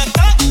dónde tú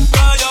estás,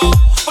 que yo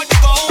por ti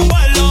cojo un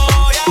vuelo.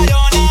 Ya yo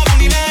nada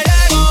ni le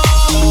llego.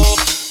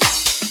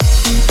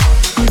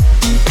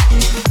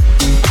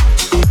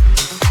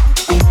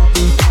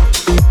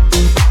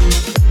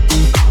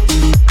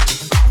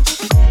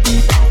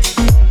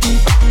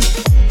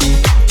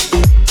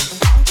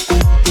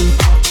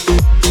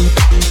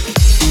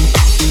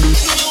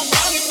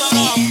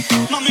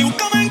 Mami,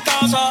 búscame en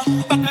casa,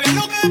 pa' que veas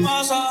lo que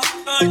pasa.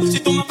 Ey, si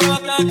tú me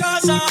pruebas de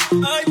casa,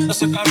 ey,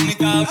 ese carro ni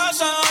te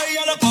abraza. Y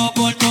yo le puedo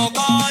por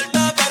tocarte,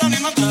 pero ni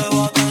me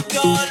atrevo a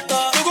testearte.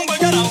 Tú con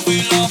cualquiera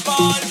filo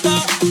aparte,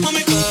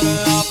 mami, tú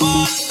eres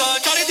aparte.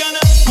 Chari tiene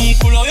un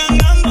culo bien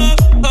grande,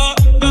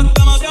 es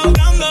demasiado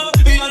grande.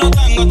 Y yo lo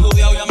tengo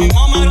estudiado, ya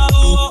mismo me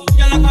gradúo.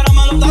 Y en la cara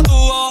me lo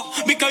tatúo.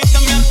 Vi que viste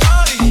mi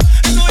story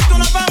y subiste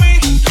una pa' mí.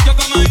 Yo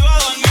que me iba a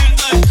dormir,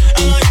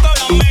 en la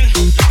historia 1000.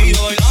 Y yo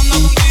bailando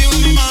contigo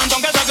en mi mente,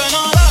 aunque sé que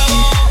no debo,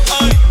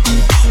 ey,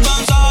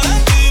 pensar en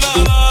ti,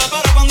 bebé,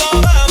 pero cuando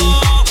bebo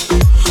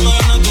me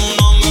viene tu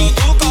nombre,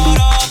 tu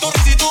cara, tu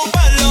risa y tu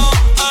pelo.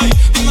 Ey,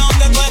 dime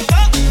dónde tú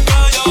estás, que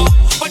yo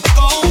por ti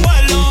cojo un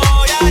vuelo.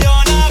 Ya yo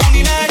nada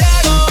ni le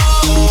llego.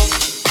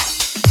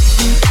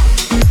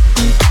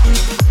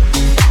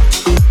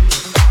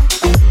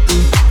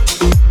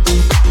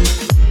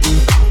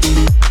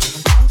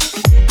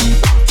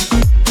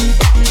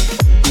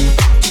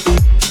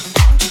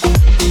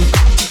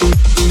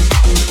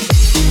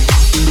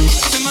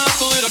 Si me das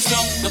tu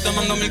dirección, yo te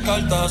mando 1000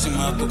 cartas. Si me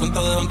das tu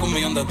cuenta de banco,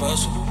 1.000.000 de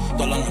pesos.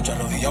 Toda la noche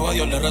arrodillado a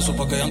Dios le rezo,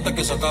 porque antes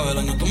que se acabe el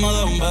año tú me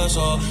des un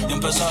beso y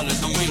empezar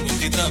el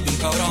 2023 bien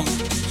cabrón.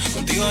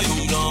 Contigo hay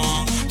un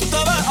blon. Tú te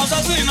ves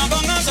asesina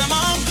con ese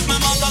man, me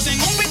matas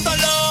sin un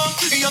pistolón.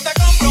 Y yo te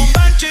compro un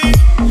Benchi,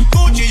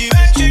 Gucci y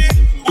Benchi,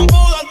 un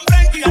poodle, un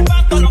Frenkie, el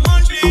pato, los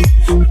Monchi.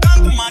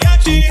 Canto un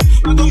mariachi,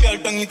 me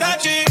convierto en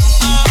Itachi.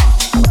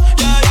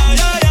 Yeah, yeah,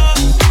 yeah, yeah.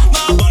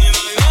 Bad Bunny,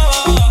 baby,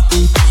 baba.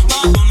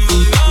 Bad Bunny,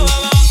 baby,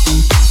 baba.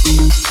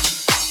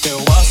 Que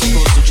voy a hacer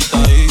con su chita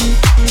ahí,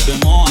 de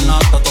moa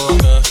nata todo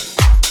que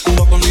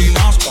toco ni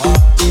masca,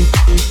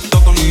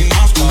 toco ni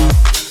masca.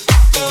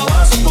 Que voy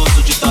a hacer con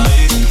su chita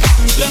ahí,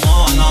 de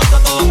moa nata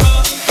todo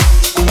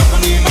que toco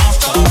ni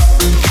masca,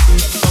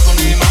 toco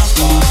ni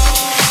masca.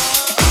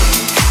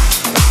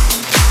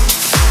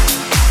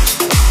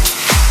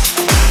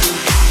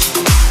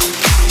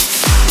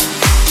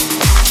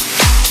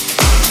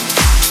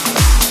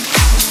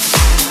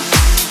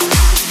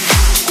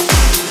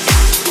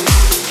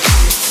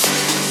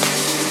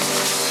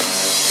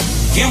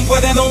 ¿Quién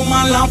puede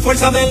domar la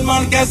fuerza del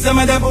mal que se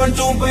mete por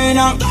tu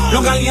pena?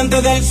 Lo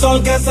caliente del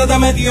sol que se te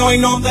metió y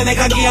no te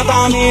deja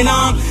quieta,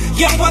 nena.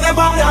 ¿Quién puede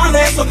parar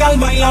eso que al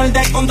bailar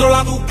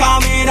descontrola tus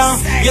caderas?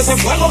 Y ese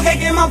fuego que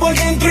quema por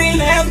dentro y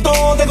lento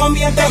te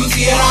convierte en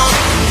piedra.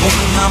 Con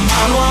una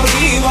mano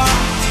arriba,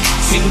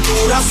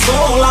 cintura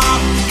sola,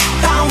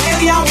 da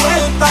media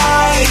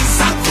vuelta y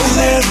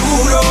sacude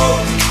duro.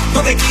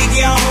 No te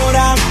quites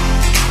ahora,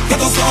 que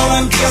esto solo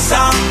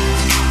empieza.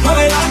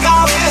 Mueve la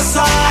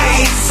cabeza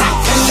y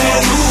sáquenle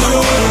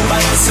duro.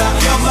 Balanza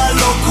llama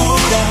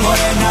locura.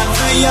 Morena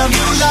bella a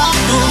mi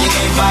lado.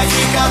 Ninguém vai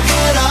ficar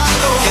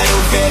parado. Quero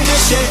ver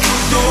mexer com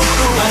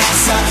duro.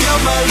 Balança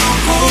llama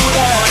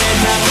loucura.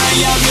 Morena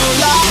bella a mi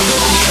lado.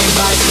 Ninguém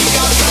vai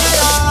ficar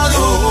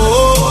parado.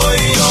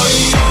 Oi, oi,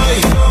 oi.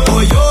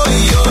 Oi, oi,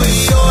 oi,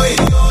 oi.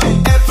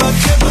 É pra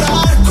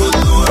quebrar com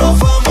duro.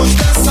 Vamos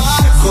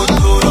dançar com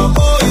duro.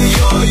 Oi,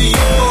 oi,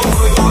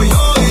 oi. Oi,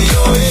 oi,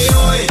 oi,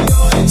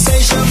 oi.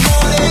 Seja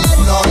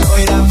moreno,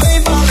 loira, vem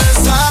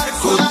balançar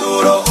com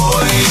duro.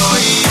 Oi,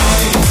 oi,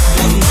 oi.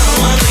 Mão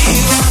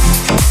arriba,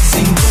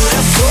 cintura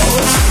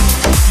sola.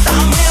 Da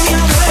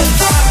media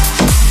vuelta,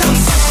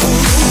 danza con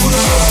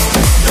duro.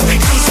 No te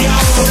canses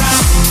ahora,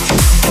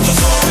 esto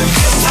solo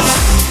empieza.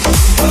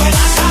 Mueve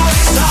la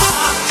cabeza,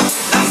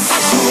 danza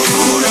con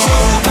duro.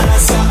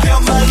 Balanza é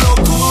uma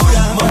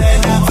loucura.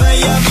 Morena,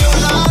 vem a meu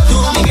lado.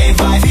 Ninguém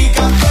vai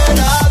ficar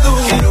parado.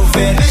 Quero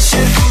ver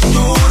mexer com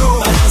duro.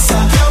 Balança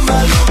é uma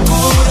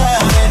loucura.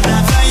 Morena,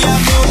 vem a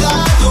meu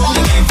lado.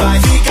 Ninguém vai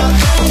ficar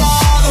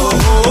parado.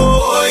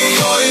 Oi,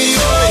 oi,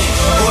 oi.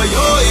 Oi,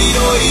 oi,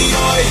 oi,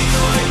 oi.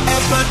 É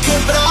pra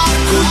quebrar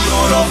com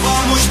duro.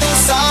 Vamos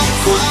dançar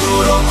com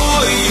duro.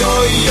 Oi,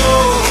 oi,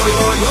 oi.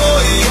 Oi,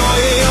 oi,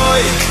 oi,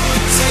 oi.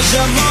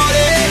 Seja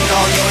morena,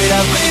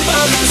 loira, vem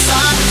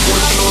balançar com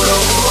duro.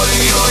 Oi,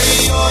 oi,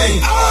 oi.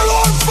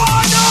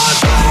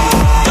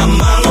 La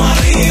mano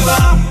arriba,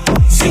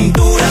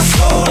 cintura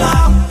sola.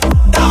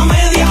 Da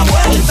media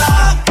vuelta,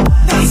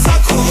 danza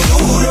con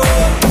duro.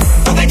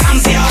 No te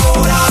canses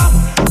ahora,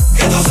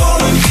 que esto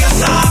solo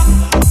empieza.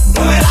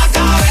 Mueve la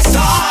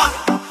cabeza,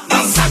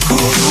 danza con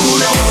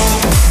duro.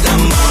 La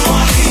mano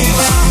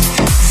arriba,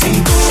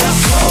 cintura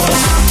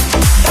sola.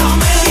 Da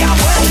media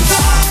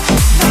vuelta,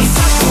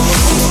 danza con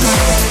duro.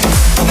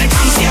 No te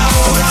canses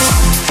ahora,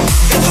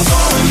 que esto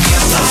solo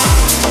empieza.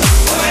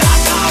 Mueve la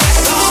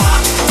cabeza,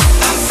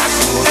 danza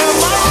con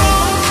duro.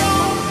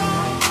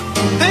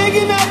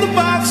 Thinking out the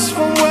box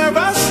from where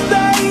I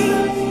stay.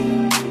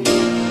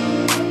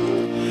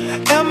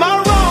 Am I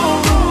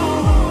wrong?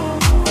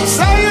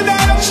 Saying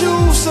that I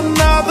choose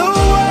another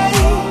way.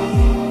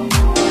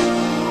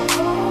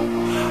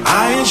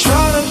 I ain't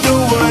trying to do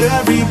what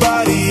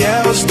everybody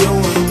else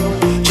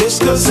doing,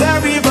 just cause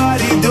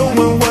everybody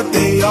doing what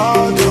they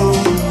all do.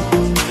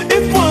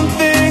 If one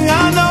thing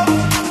I know,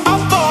 I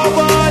fall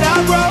but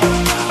I grow.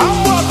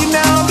 I'm walking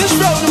down this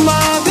road of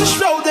mine, this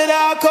road that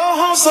I call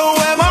home. So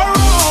am I wrong?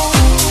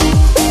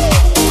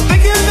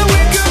 Thinking that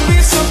we could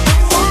be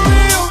something for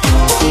real.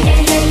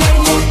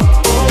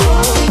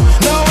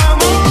 No, am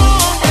I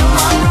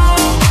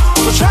wrong?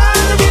 For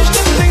trying to reach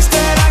the things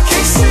that I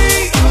can't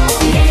see.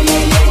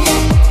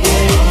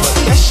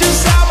 That's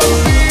just how I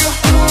feel.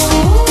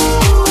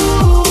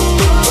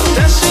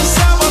 That's just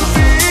how I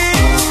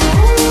feel.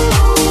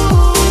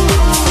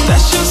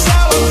 That's just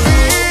how I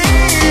feel.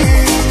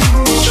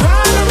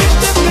 Trying to reach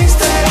the things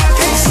that I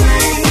can't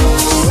see.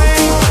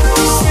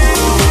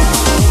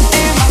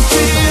 Am I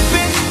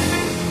tripping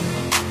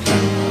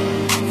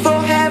for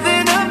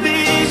having a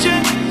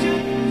vision?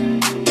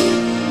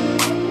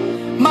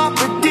 My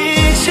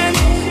prediction,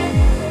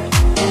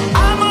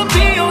 I'ma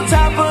be on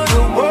top of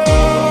the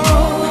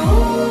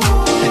world.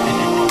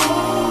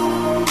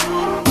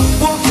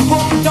 Walk the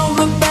walk, don't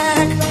look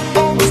back.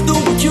 Always do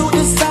what you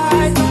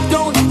decide.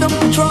 Don't let them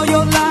control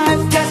your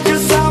life. That's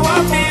just how I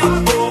feel.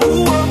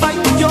 Oh, fight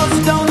for yours,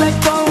 don't let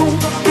go.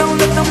 Don't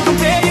let them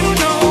compare you,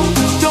 no.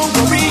 Don't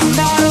worry, you're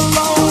not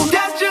alone.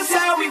 That's just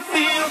how we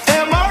feel.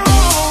 Am I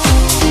wrong?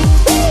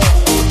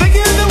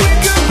 Thinking that we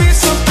could be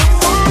something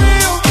for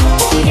real.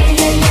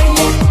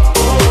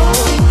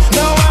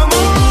 No, am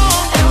I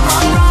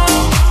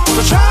wrong?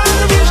 For trying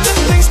to reach the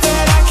things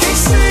that I can't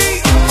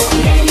see.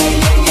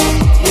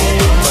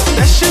 But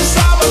that's just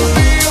how I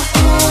feel.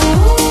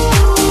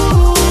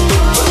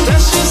 But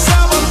that's just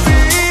how I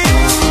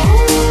feel.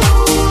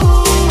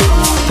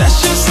 That's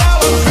just how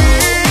I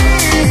feel.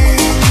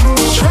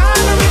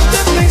 Trying to reach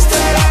the things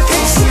that I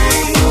can't see.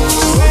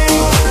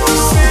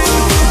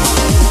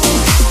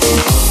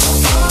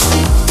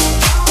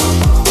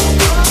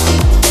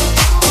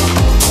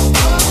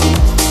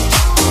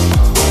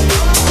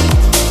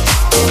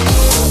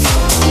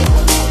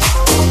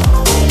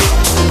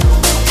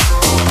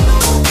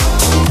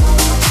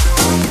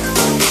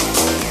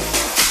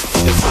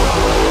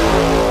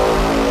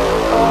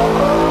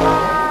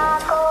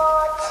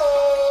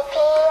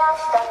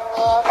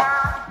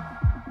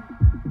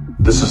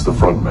 This is the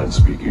frontman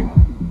speaking.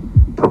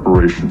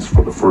 Preparations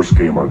for the first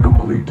game are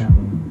complete.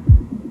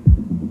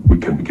 We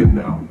can begin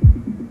now.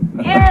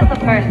 Here is the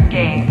first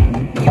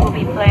game. You will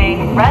be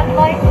playing red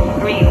light,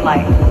 green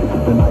light.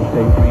 Then I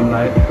say green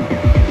light.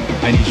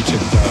 I need you to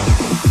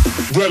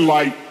Red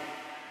light.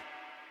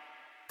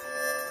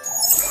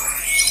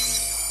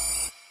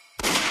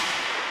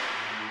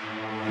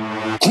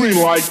 Green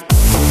light.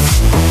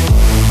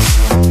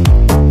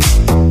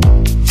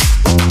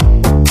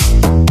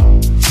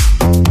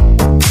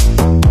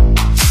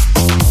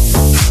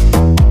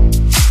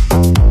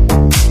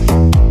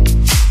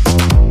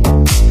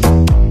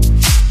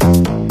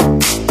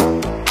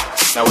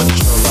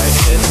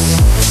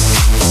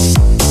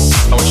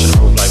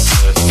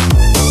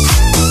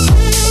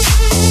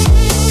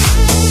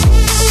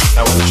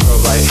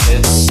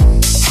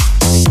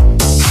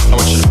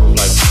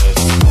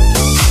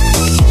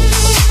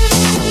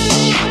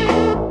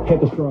 Hit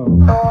the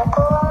strobe.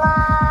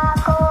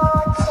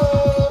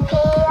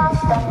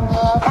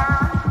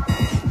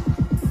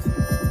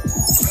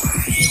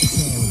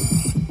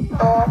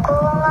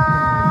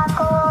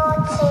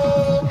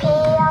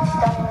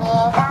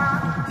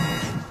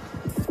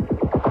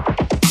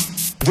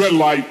 Red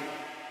light.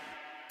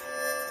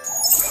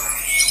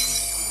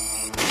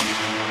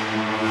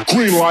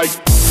 Green light.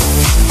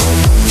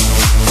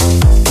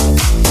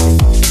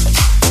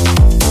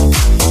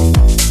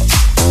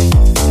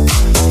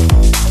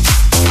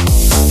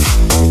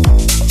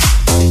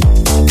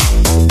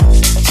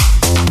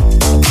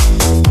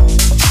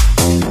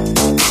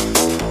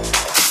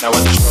 Now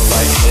when the strobe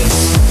light hits,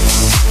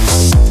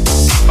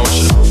 I want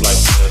you to move like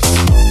this.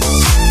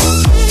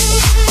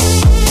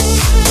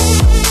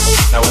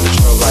 Now when the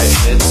strobe light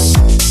hits,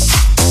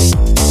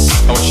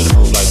 I want you to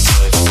move like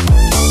this.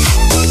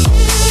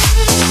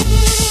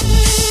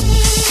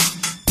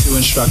 2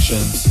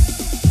 instructions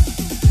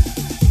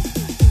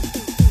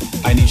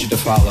I need you to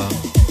follow.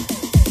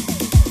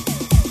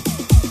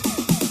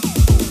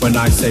 When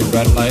I say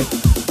red light,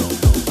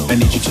 I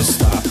need you to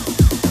stop.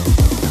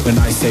 When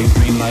I say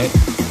green light,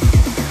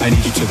 I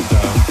need you to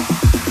go.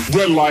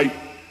 Red light.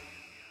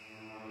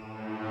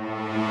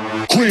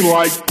 Green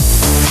light.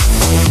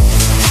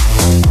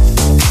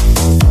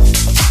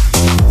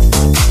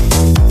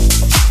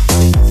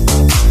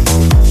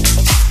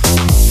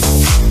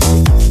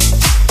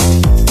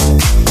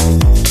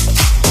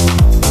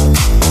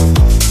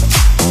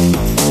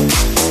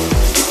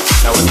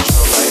 Now when the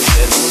strobe light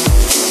hits,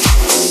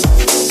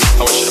 I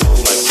want you to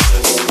move like this.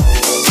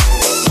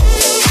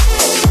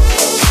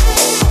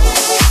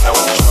 Now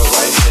when the strobe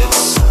light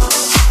hits,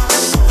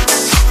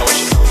 I want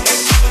you to move like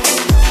this.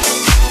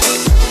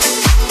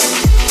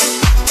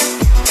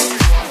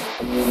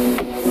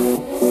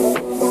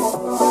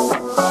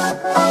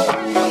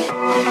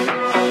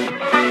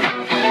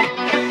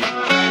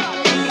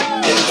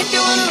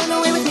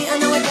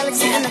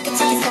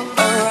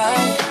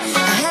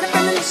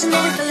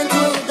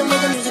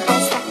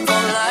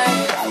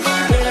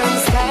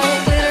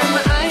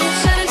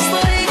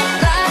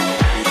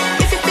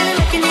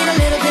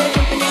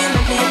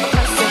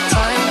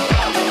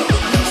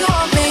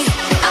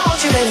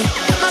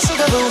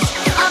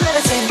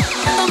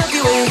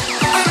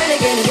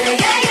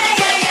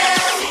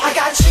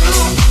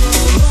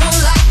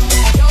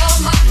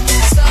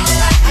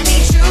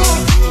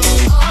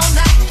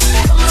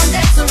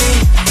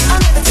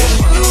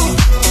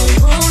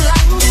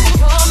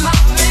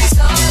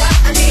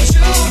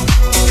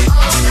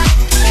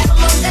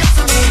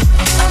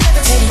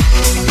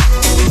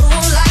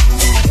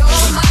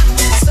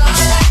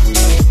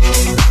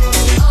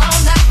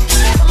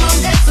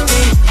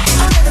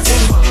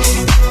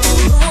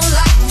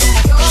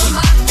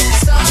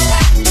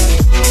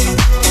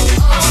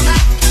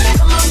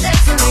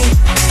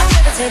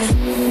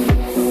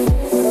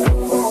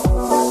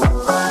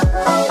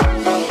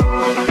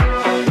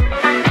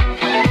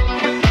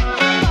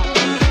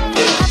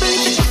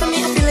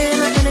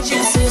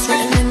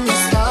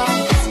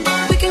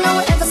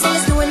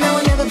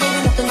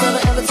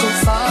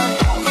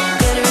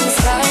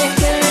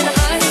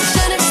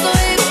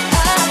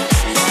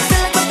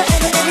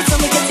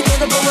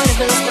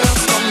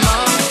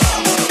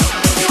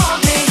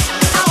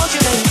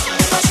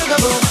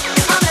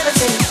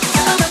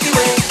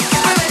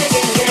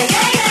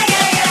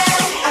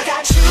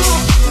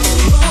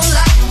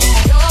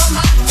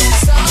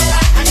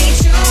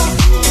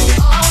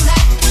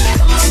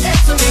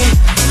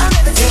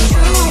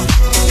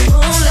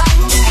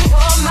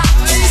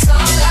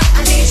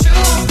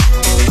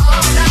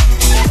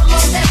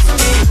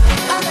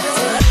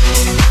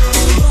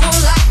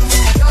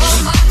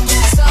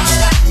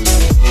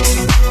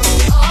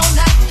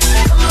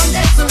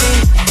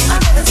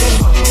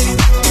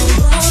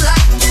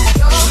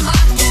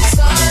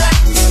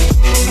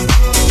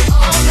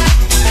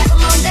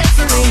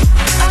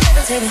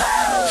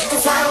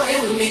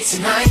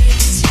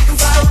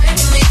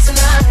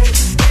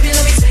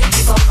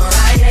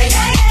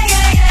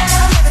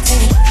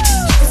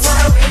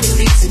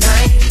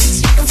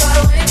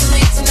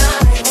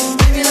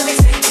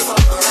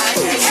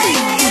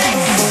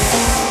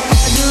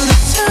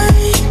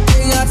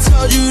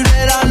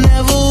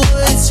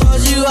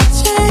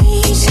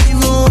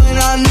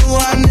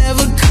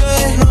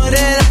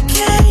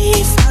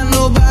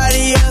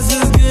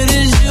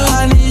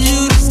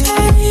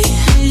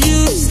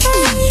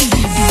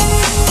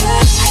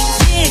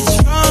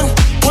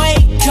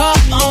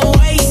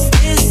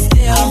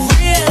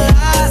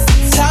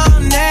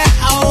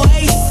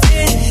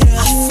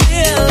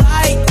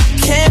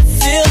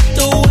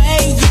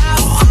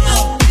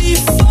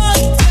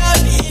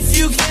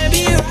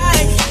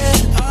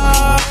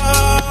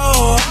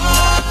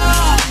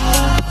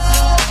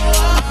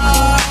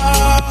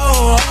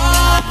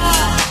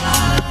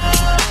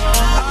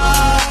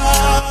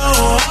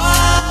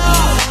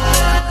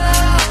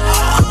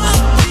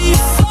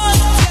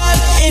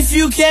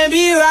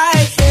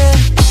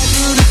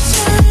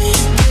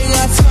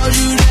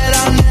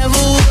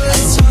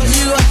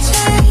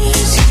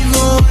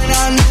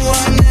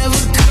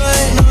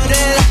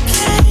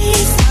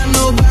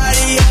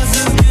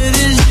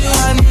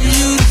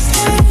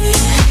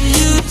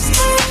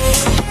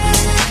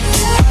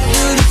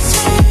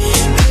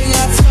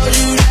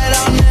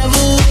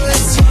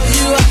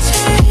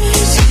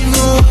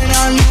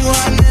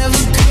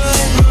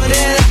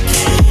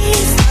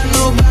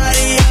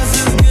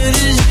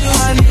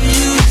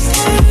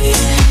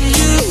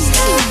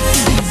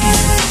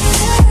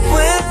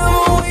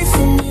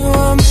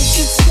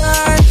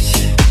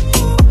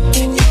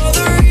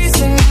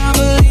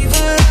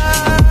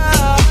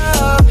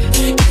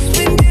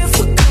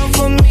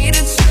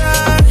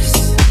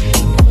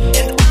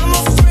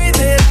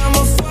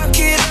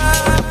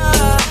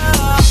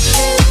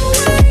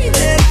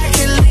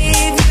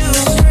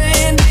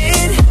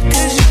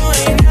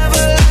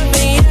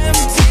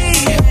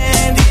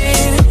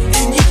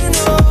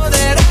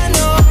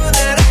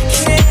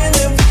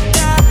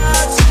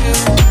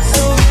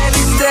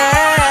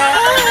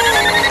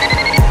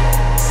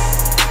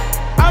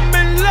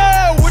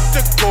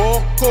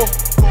 coco.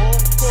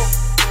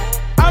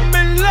 I'm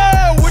in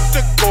love with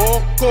the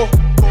coco.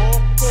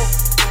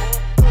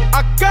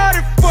 I got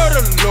it for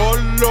the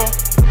Lolo.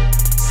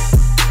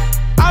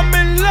 I'm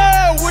in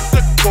love with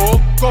the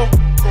coco.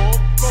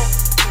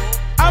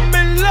 I'm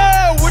in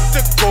love with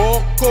the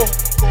coco.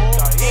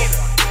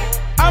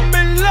 I'm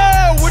in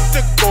love with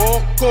the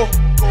coco.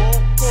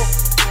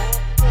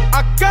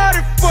 I got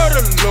it for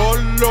the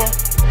Lolo.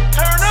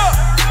 Turn up.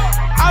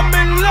 I'm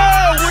in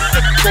love with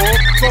the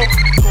coco.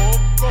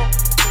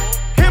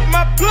 Hit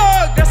my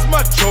plug, that's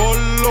my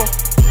cholo.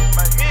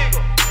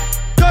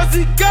 Cause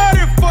he got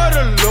it for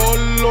the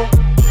Lolo.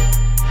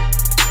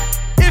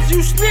 If you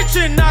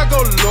snitchin', I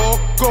go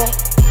loco.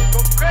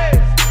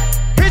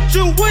 Hit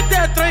you with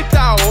that 38.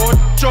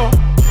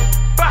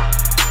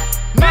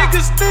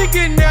 Niggas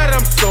thinking that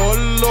I'm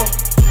solo.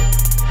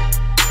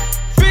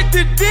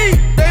 50 deep,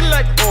 they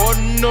like, oh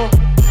no.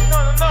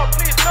 No,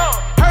 please no.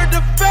 Heard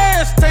the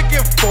fans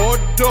taking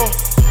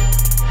photos.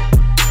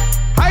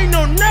 I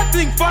know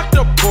nothing but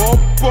the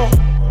popo.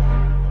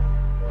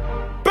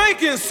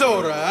 Baking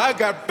soda, I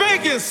got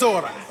baking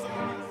soda.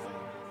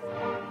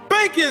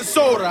 Baking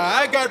soda,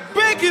 I got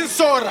baking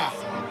soda.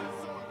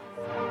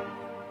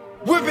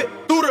 Whip it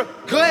through the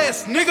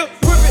glass, nigga.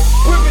 Whip it,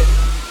 whip it,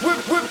 whip,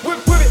 whip,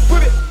 whip, whip it,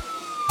 whip it.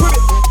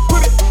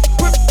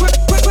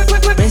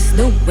 Wrist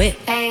new whip,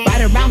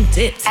 right around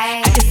dips.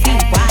 I can see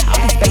why all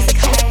these basic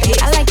hoes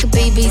pick. I like a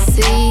BBC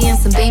and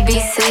some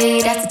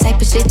BBC. That's the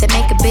type of shit that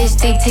make a bitch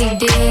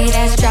DTD.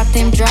 That's drop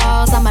them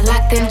draws, I'ma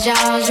lock them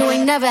jaws. You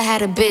ain't never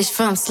had a bitch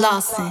from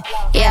Slauson.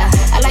 Yeah,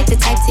 I like the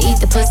type to eat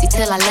the pussy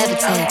till I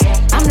levitate.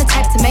 I'm the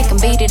type to make them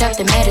beat it up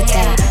to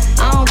meditate.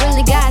 I don't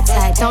really got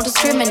type, don't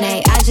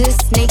discriminate. I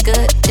just sneak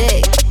a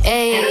dick.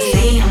 Ayy.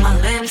 Hennessy on my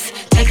lips,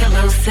 take a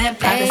little sip.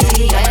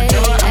 Privacy on the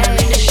door, I'ma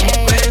make the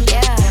shit grip.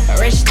 A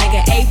rich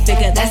nigga,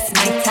 8-figure, that's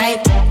my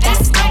type.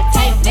 That's my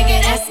type,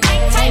 nigga, that's my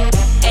type.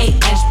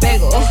 8-inch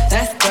bagel,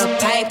 that's the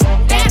pipe.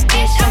 Bad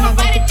bitch, I'ma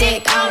ride the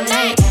dick all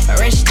night.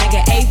 A rich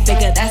nigga,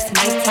 8-figure, that's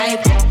my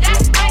type.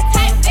 That's my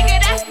type,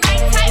 nigga, that's my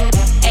type.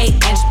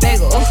 8-inch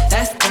bagel,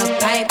 that's the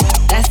pipe.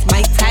 That's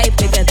my type,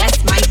 nigga, that's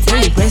my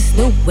type. Wrist,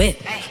 new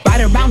whip,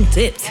 right around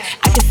dips.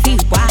 I can see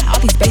why all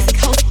these basic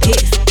hoes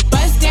pissed.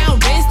 Bust down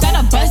wrist, not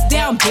a bust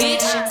down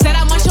bitch. Said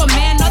I want your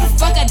man, no the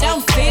fuck I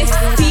don't fist.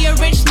 See a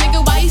rich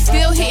nigga, why you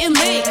still hitting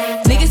lick?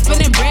 Nigga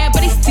spinning bread,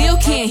 but he still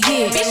can't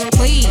hit. Bitch,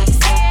 please.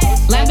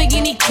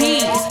 Lamborghini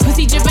keys,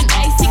 pussy dripping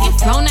ice, he get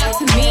flown out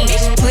to me.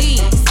 Bitch,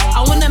 please.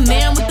 I want a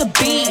man with the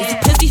bees,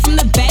 pussy from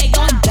the bag,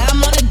 going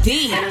dumb on the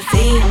D.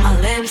 Hennessy on my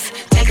lips,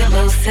 take a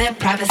little sip.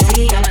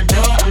 Privacy on the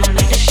door, I'ma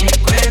make the shit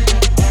grip.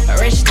 A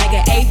rich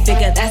nigga,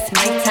 8-figure, that's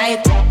my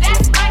type.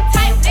 That's my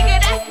type, nigga,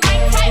 that's my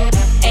type.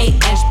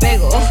 8-inch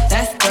bagel,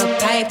 that's the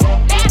pipe.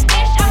 Bad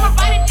bitch, I'ma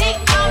ride a dick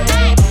all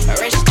night. A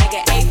rich nigga,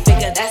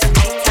 8-figure, that's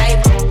my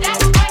type.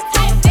 That's my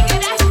type, nigga,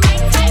 that's my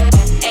type.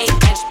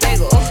 8-inch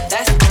bagel,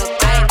 that's the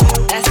pipe.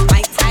 That's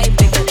my type,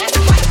 nigga, that's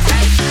my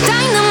type.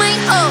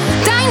 Dynamite, oh,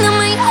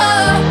 dynamite,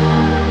 oh.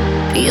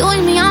 You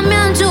and me are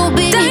meant to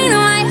be.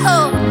 Dynamite,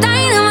 oh,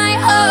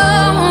 dynamite,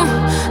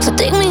 oh. So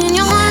take me in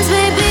your arms,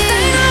 baby.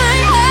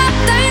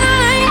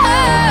 Dynamite,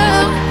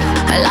 oh.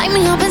 I like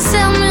me up and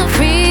set me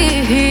free.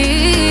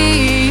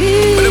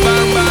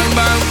 Bang, bang,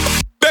 bang.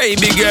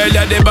 Baby girl,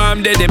 you're the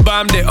bomb,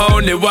 the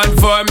only one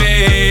for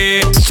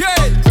me.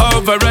 Straight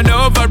over and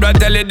over, I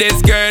tell you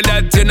this girl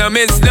that you no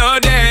miss no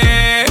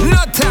day.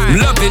 No time.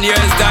 Loving your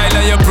style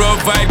and your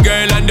profile,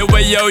 girl, and the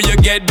way yo you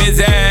get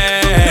busy.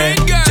 Hey,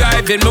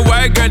 driving me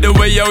wild, girl, the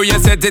way yo you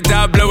set it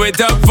up, blow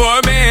it up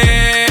for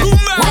me.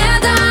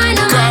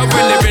 Cause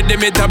when the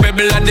rhythm it a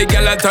bubble and the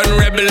girl a turn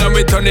rebel and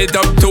we turn it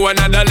up to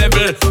another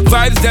level.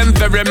 Vibes them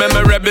very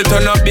memorable,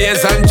 turn up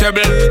bass and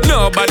treble.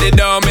 Nobody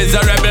down is a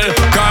rebel.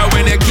 Cause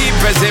when you keep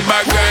pressing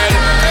back, girl,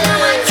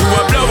 you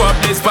will blow up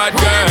this spot,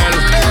 girl.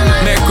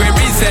 Make we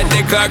reset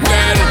the clock,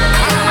 girl.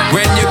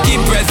 When you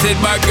keep pressing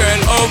back,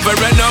 girl, over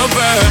and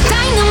over.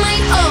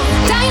 Dynamite, oh,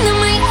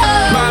 dynamite,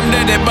 oh. Bam,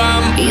 daddy,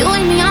 bam. You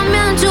and me are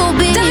meant to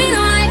be.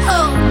 Dynamite,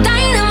 oh,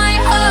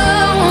 dynamite,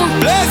 oh.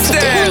 Bless so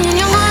them. take me in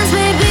your arms,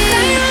 baby.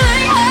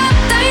 Dynamite, oh,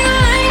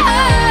 dynamite,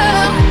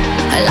 oh.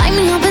 I like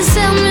me up and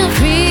set me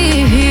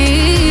free.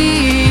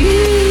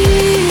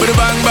 Put a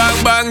bang, bang,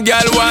 bang,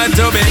 girl want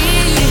to be.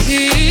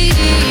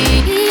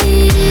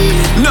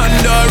 None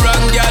no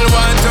wrong, girl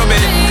want to be.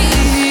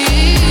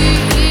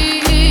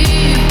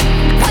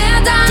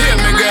 Hear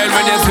me, girl,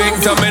 when you swing,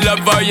 so me love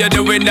how you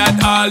doing that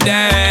all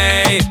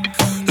day.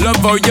 Love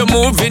how you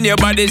moving your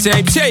body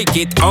shape, shake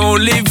it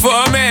only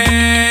for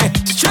me.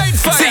 Straight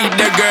fire. See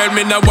the girl,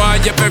 me no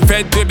want you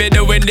perfect, we be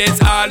doing this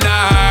all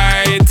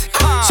night.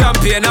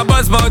 Champagne and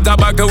buzz mouth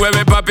tobacco where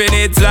we popping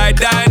it like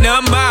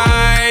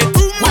dynamite.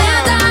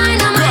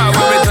 Cause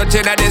when we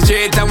touching at the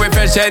street and we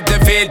fresh at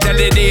the feet, tell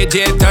the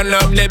DJ turn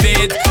up the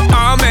beat.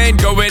 Our man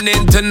going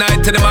in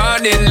tonight to the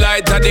morning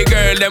light, and the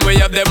girl then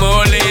we have them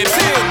all lips.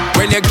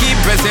 When you keep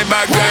pressing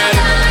back, girl,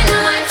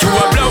 you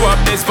will blow up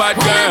this spot,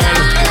 girl.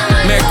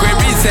 Make we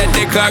reset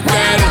the clock,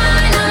 girl.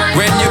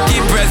 When you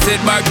keep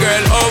pressing back,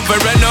 girl, over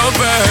and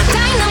over.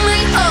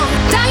 Dynamite, oh,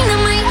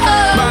 dynamite,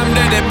 oh.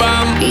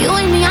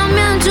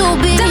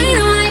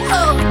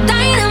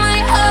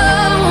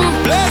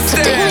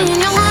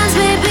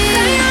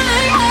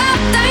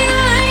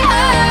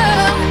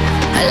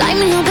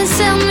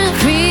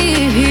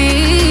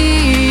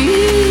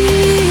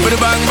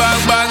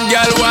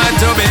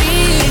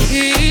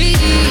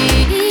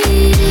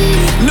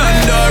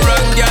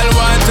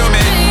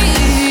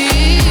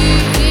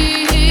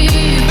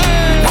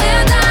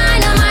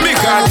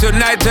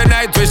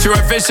 for sure,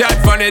 for shot.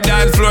 Funny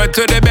dance floor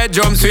to the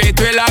bedroom, sweet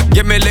we lock.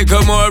 Give me a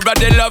little more of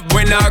the love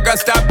when I got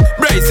stop.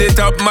 Brace it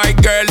up, my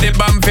girl, the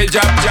bump fi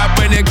drop, drop.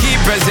 When you keep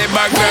pressing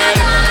back, girl,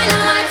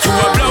 you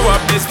will blow up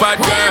this spot,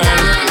 girl.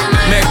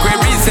 Make we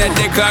reset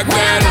the clock,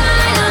 girl.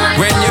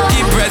 When you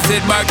keep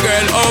pressing back,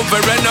 girl, over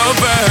and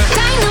over.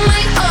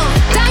 Dynamite, oh,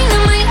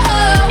 dynamite,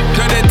 oh.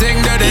 Do the thing,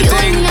 do the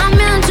thing. You and me are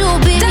meant to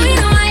be.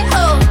 Dynamite,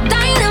 oh,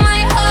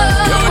 dynamite,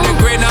 oh. You're the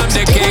queen, I'm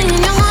the king.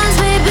 In your arms,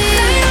 baby.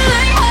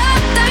 Dynamite,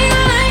 oh,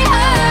 dynamite,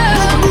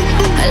 oh.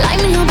 Light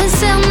me up and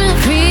set me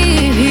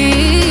free.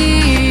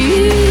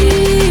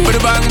 Put a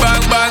bang,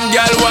 bang, bang,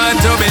 girl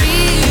want to be.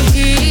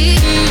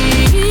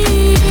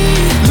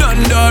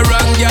 None do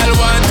wrong, girl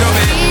want to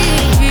be.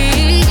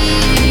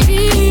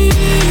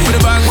 Put a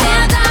bang,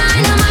 bang.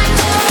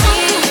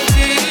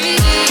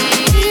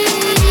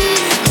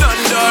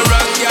 None do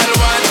wrong, girl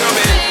want to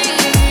be.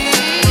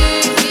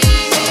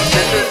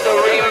 This is the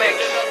remix.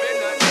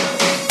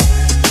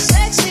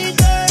 Sexy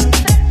girl,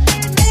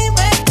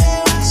 dime qué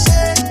va a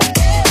hacer.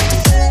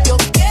 Yo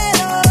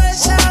quiero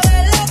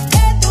saber lo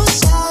que tú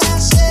sabes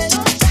hacer.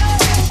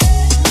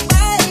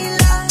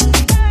 Baila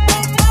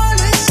como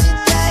lo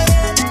hiciste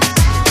ayer.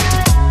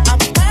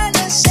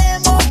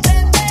 Amanecemos,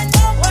 prende,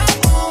 nos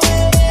vamos a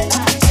beber.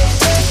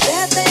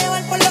 Déjate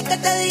llevar por lo que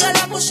te diga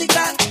la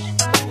música.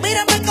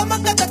 Mírame como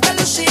que te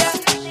lucía.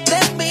 Te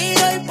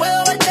miro y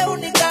puedo verte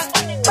única.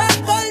 Pa'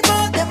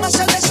 polvo,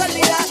 demasiado de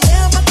salida.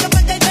 Déjame que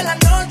me caiga la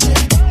noche.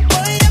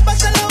 Voy a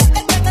pasar la boca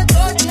en el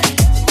coche.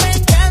 Me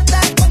encanta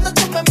cuando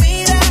tú me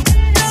miras.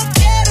 No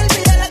quiero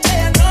olvidar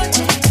aquella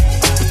noche.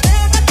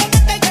 Déjame que me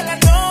caiga la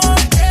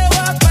noche. Voy a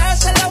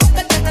pasar la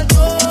boca en el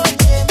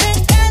coche. Me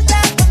encanta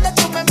cuando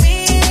tú me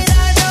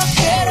miras. No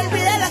quiero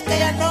olvidar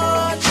aquella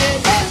noche.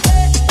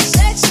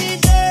 Sexy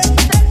girl,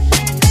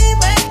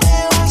 dime qué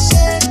va a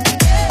hacer.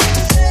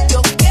 Yo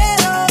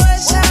quiero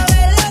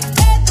saber lo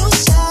que tú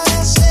sabes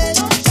hacer.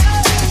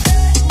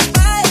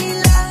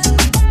 Baila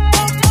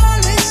como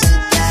lo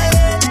hiciste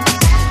ayer.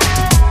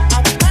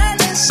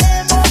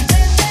 Amanecemos,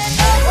 prende,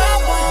 nos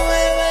vamos a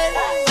beber.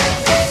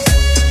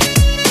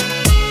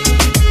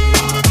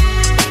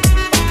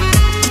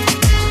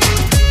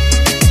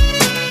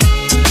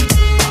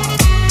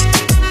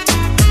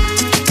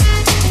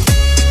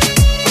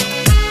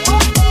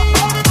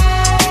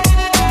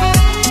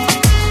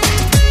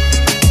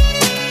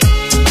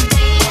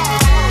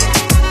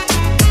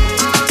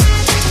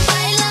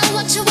 Baila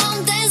what you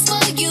want, dance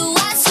for you. I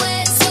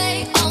swear,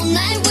 sway all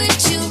night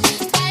with you.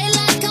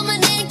 Baila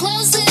coming in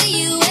close to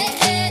you.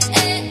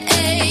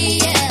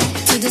 Yeah.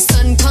 Till the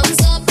sun comes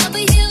up, I'll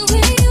be here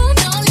with you.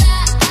 No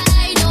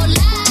lie, no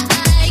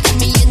lie. Got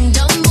me in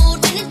the mood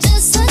when it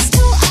just us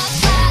two. I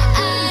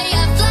fly,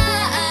 yeah.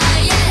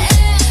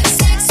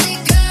 Sexy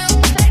girl,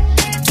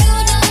 you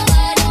know I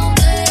don't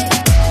play.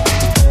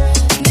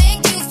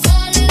 Make you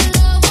fall in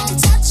love, won't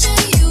touch you,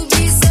 you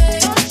be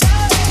safe.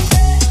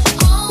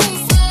 On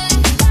fire,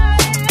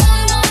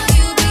 boy, won't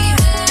you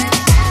behave?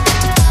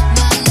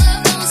 My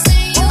love don't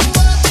say you up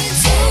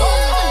into a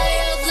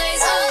higher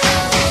place.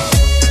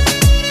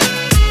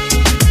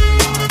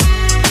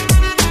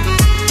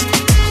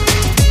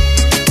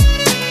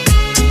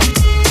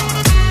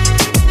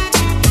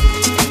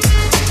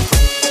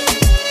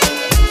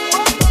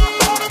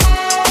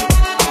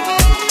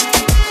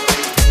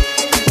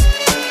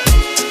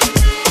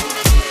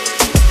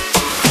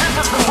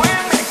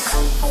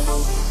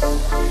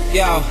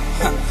 Yo,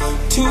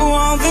 to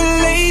all the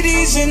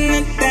ladies in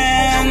the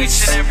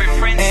dance.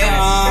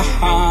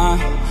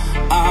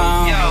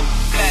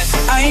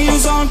 I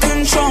lose all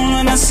control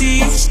when I see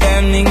you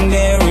standing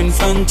there in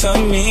front of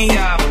me.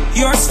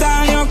 Your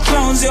style, your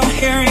clothes, your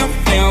hair, your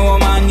flair,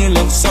 woman, you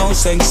look so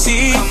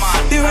sexy.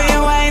 The way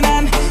you whine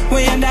and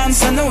way you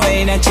dance and the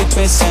way that you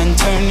twist and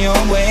turn your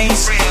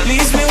waist.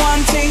 Leaves me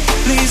wanting,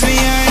 leaves me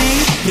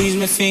yearning, leaves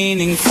me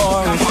feeling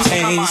for a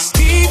taste.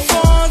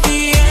 Before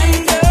the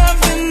end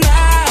of the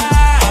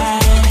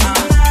night,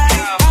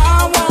 I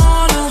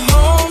wanna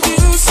hold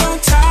you so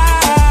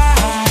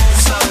tight.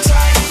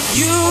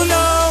 You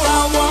know I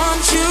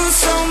want you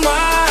so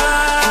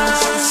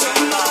much,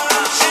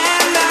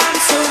 and I'm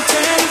so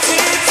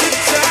tempted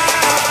to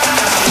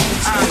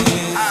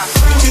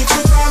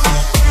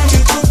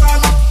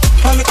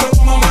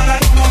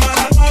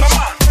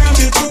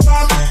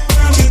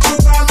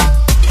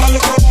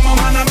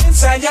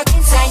inside your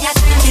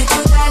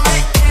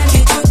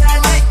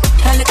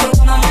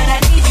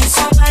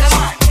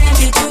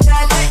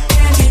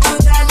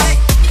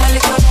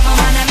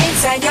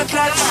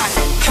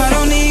I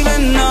don't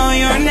even know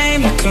your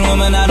name, little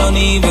woman, I don't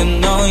even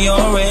know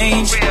your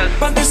age.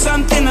 But there's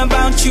something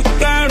about you,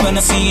 girl, when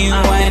I see you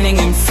whining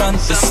in front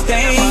of the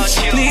stage.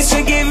 Please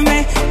forgive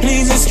me,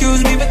 please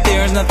excuse me, but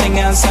there's nothing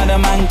else that a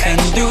man can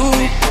do.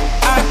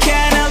 I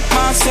can't help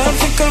myself,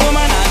 little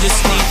woman, I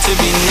just need to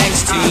be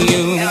next to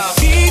you.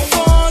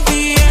 Before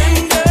the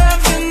end of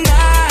the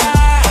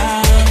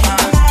night,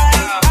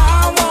 I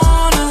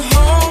wanna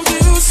hold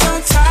you so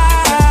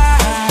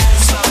tight.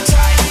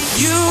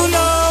 You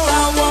know I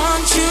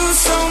want you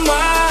so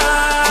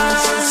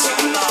much,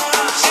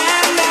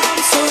 and I'm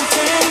so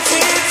tempted.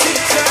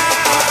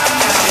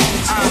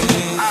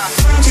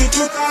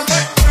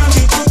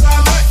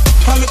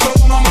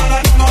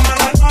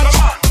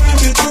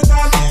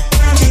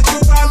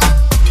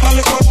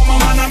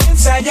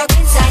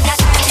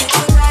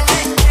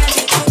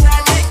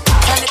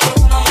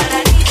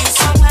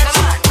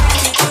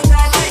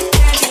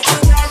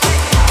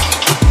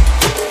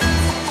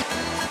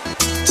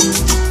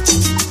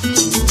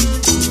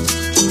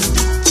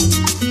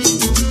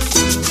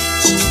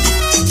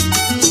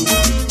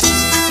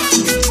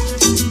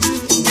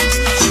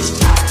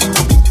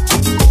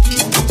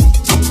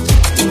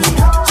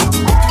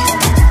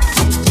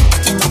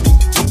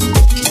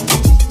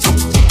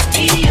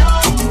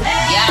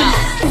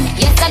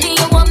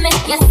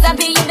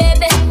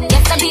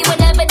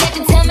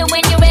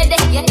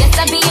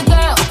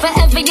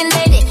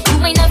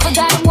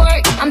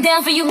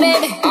 down for you,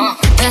 baby.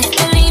 Best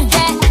believe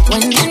that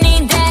when you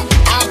need that,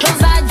 I'll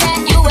provide that.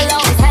 You will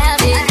always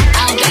have it.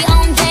 I'll be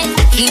on deck,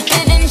 keep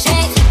it in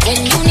check. When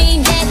you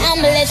need that,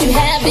 I'ma let you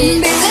have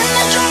it. Bass in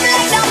the drum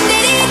like some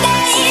diddy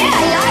day.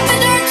 I like the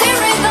dirty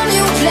rhythm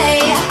you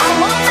play. I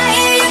wanna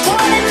hear you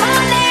calling my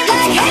name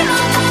like hey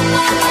mama,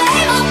 mama,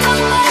 hey mama,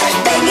 mama.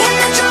 Bang in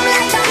the drum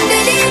like some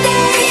diddy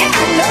day.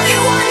 I know you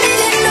want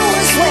it in the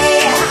worst way.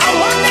 I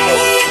wanna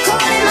hear you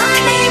calling my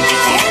name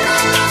like hey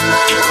mama,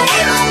 mama,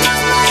 hey mama,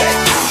 mama.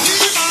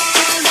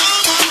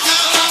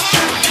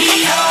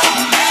 Be your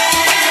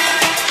man.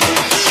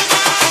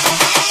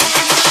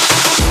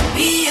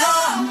 Be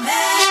your man.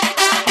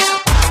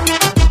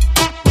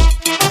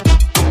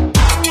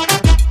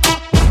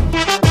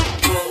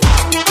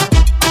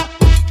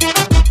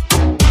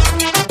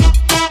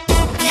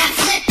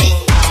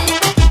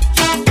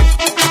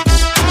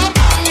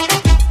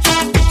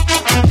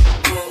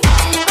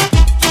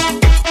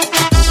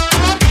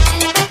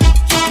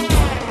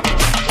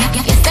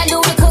 Yes, I do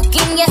the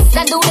cooking, yes,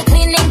 I do the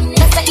cleaning.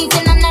 Plus I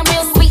eating, I'm not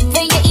real sweet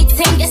till you're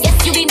eating. Yes, yes,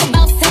 you be the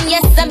boss and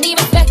yes, I be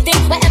respecting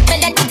whatever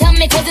that you tell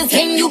me, cause it's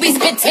game you be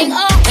spitting.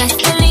 Oh, best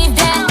believe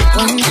that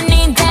when you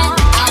need that,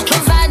 I'll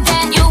provide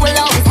that. You will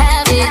always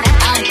have it.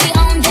 I'll be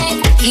on deck,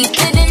 keep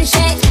it in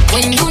check.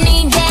 When you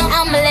need that,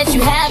 I'ma let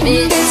you have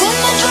it. Bass in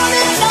the drum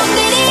like some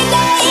diddy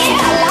day.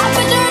 I like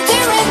the dirty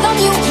rhythm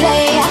you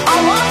play. I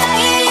wanna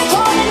hear you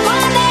calling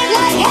my name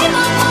like hey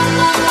mama,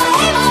 mama,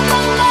 hey mama,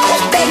 mama.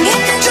 Bang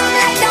in the drum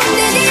like some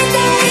diddy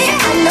day.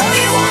 I know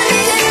you want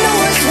it in the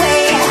worst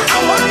way. I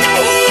wanna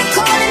hear you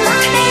calling my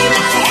name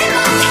like hey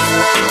mama,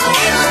 mama,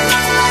 hey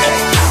mama,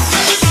 mama.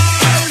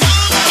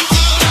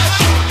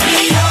 Be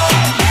your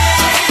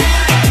man.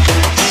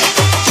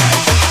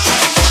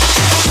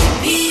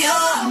 Be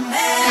your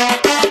man.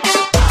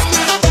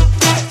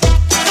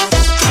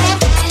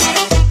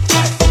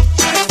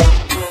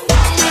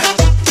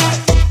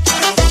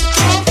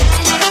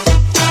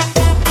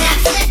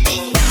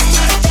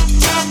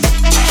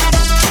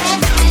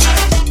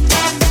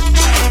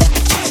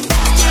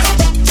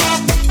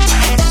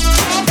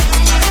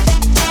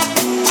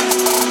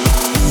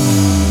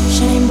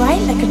 Shine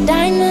bright like a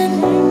diamond.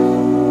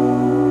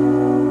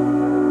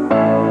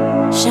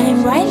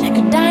 Shine bright like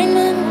a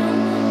diamond.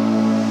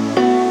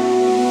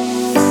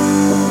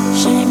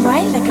 Shine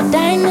bright like a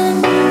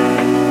diamond.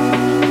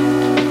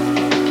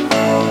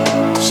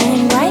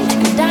 Shine bright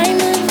like a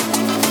diamond.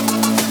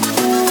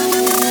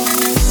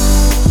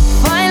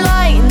 Fine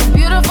light in the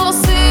beautiful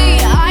sea.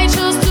 I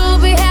choose to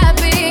be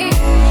happy.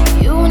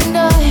 You and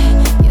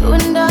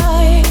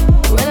I,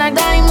 we're like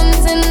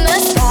diamonds in the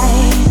sky.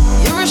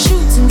 You're a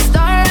shooting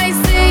star, I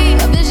see,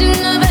 a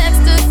vision of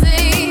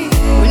ecstasy.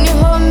 When you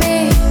hold me,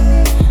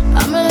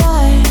 I'm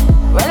alive.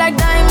 We're like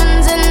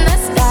diamonds in the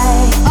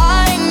sky.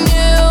 I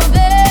knew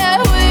that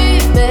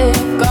we'd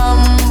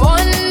become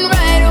one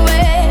right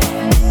away.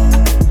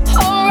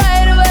 Oh,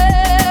 right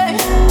away.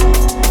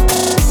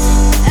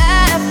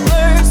 At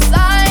first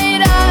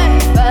sight, I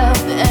felt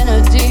the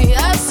energy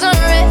of sun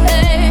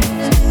rays.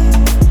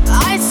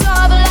 I saw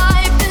the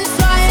life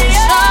inside you.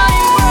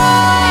 Shine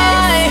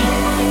bright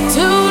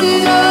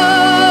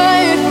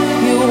tonight.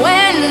 You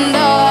and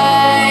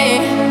I,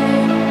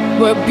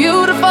 we're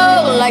beautiful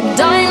like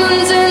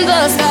diamonds in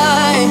the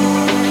sky.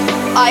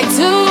 Eye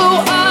to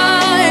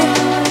eye,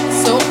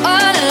 so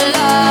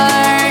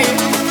alive.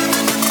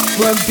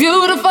 We're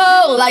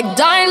beautiful like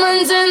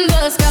diamonds in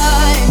the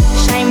sky.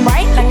 Shine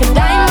bright like a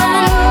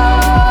diamond.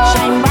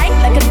 Shine bright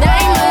like a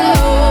diamond.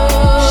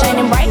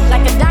 Shining bright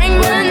like a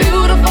diamond. We're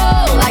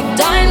beautiful like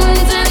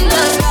diamonds in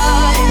the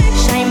sky.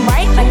 Shine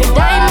bright like a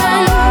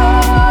diamond.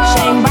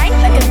 Shine bright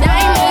like a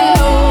diamond.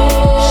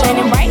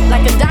 Shining bright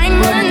like a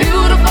diamond. We're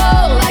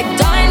beautiful like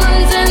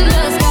diamonds in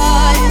the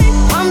sky.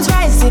 Palms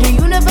rise to the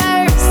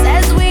universe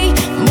as we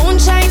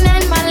moonshine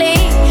and Mali.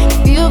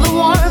 Feel the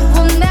warmth,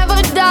 we'll never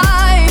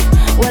die.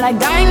 We're like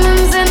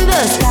diamonds in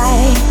the sky.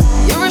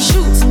 You're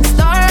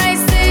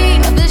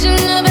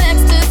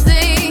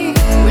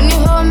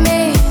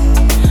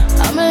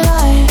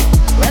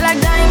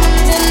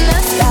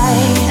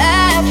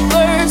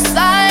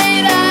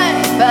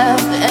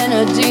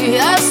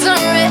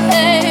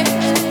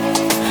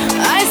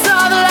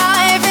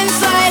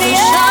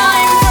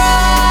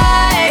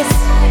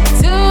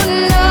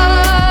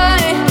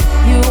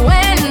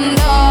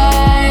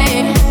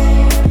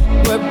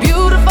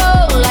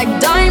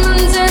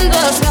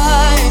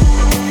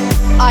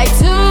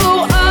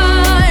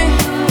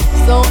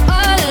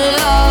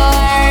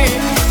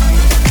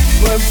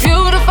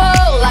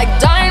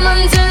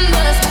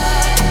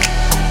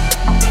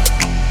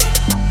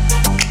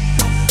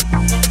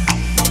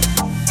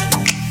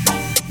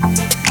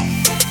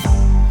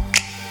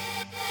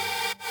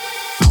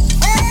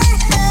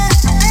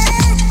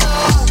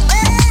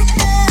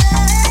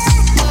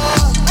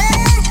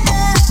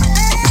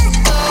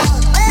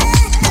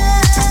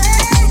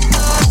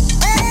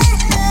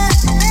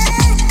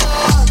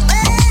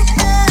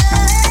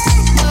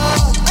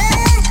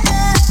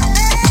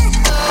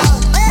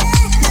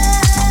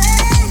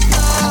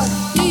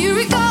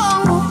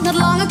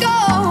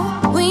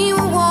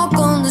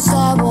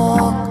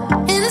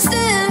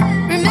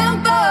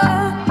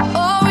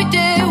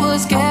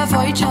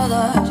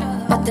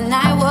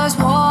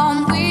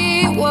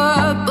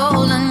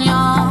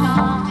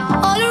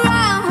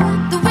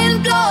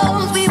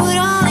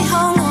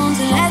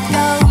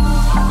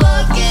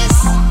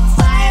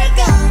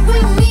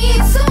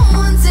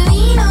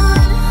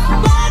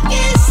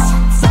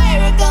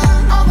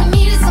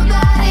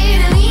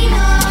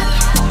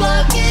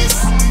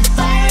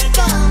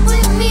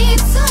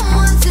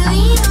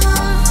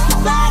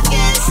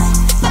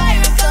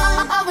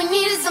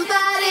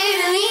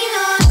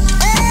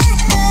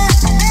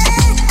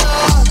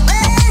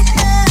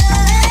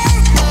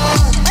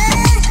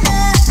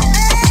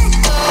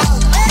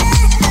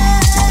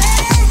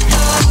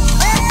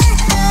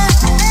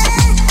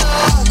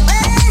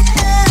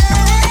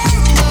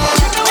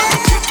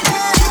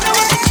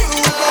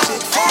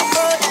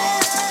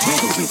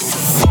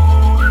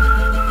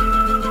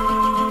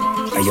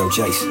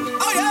Jason.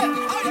 Oh yeah.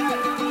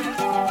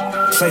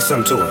 Say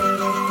something to her.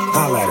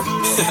 Holla at her.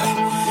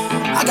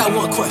 I got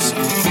one question.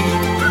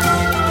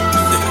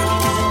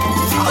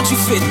 How'd you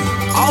fit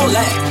all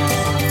that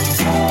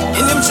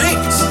in them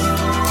jeans?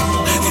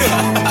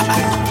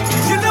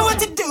 You know what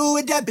to do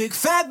with that big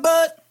fat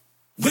butt.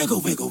 Wiggle,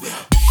 wiggle, wiggle.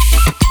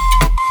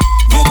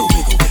 Wiggle,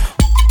 wiggle, wiggle.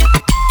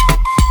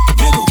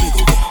 Wiggle,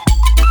 wiggle, wiggle.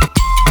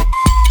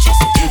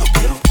 Just a little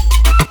bit.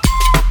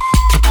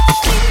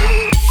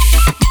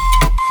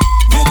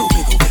 Wiggle,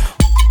 wiggle, wiggle.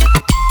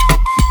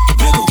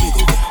 Wiggle,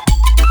 wiggle, wiggle.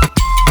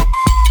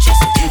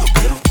 Just a little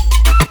bit.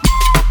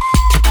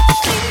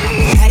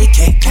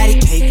 Patty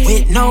cake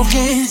with no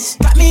hands.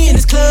 Got me in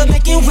this club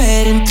making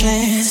wedding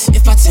plans.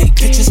 If I take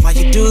pictures while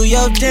you do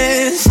your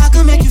dance, I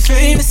can make you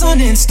famous on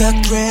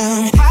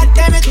Instagram. Hot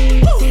damn it,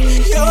 woo.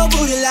 Your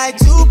booty like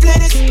 2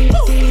 planets.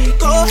 Woo.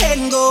 Go ahead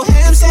and go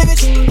ham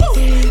sandwich. Woo.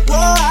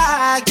 Whoa,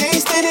 I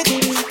can't stand it.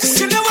 Cause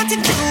you know what to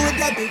do with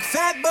that big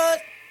fat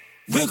butt.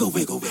 Wiggle,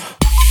 wiggle, wiggle.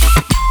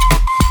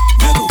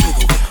 Wiggle,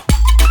 wiggle, wiggle.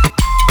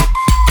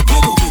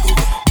 Wiggle, wiggle,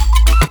 wiggle.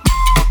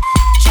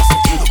 Just a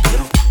little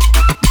bit.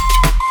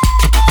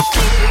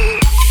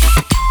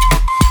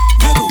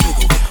 Wiggle,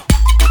 wiggle, wiggle.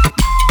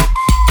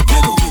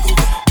 Wiggle, wiggle,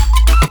 wiggle.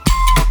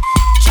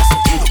 Just a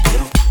little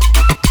bit.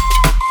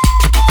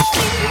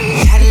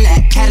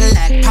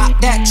 Cadillac, pop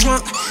that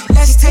trunk.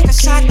 Let's take a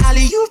shot,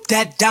 alley-oop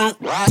that dunk.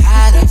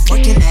 Tired of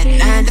working at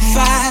 9 to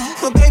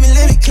 5. Well, baby,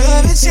 let me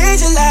come and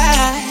change your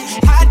life.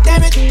 Hot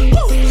damn it,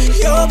 woo.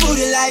 Your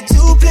booty like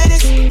 2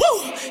 planets. Woo.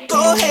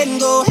 Go ahead and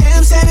go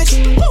ham sandwich.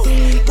 Woo.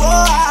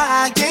 Whoa,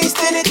 I can't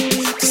stand it.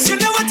 Cause you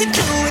know what to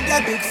do with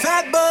that big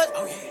fat butt.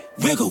 Oh,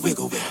 yeah. Wiggle,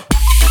 wiggle, wiggle.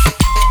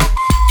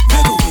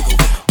 Wiggle, wiggle,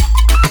 wiggle.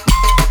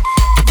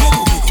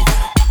 Wiggle, wiggle, wiggle.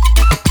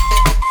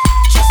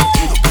 Just a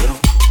little bit.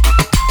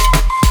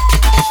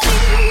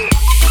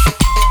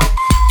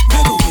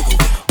 Wiggle, wiggle,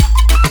 wiggle.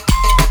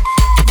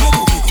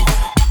 Wiggle, wiggle, wiggle.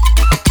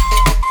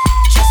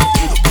 Just a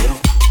little bit.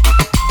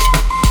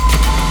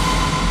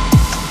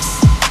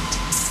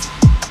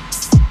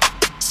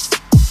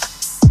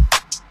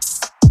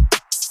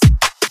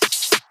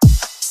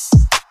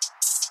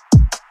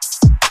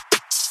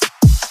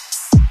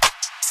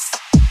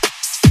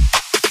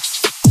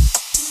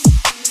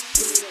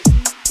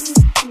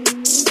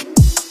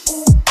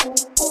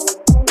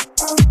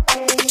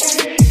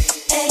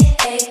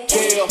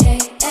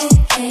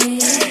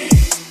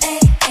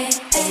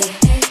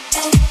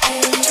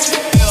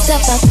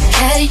 Step up,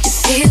 how did you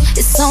feel?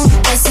 It's on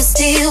us to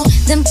steal.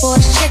 Them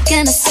boys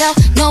checking us out,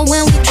 know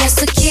when we dress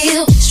to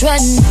kill.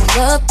 Strutting the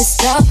club, it's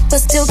dark, but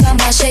still got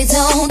my shades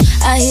on.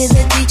 I hear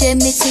the DJ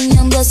mixing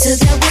young bloods to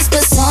their whisper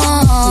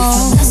song. We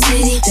from the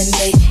city, then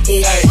make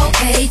it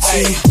okay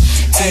too.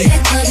 Turn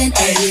that club and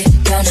edit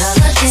round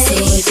holiday. So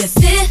if you're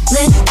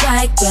feeling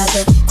right, grab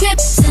the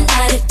grips and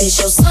light it. It's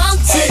your song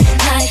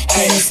tonight,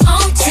 and it's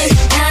on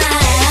tonight.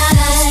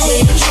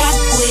 With it, drop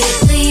with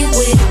it, lean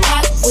with it,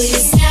 rock with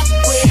it, snap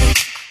with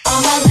it. All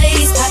my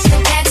ladies pop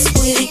your backs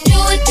with it. Do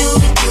it, do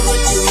it, do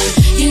it, do it.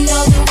 You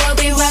know the world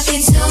be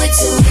rocking to it,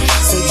 to it.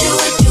 So do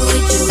it, do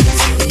it, do it,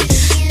 do it.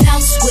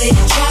 Bounce with it,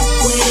 drop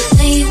with it,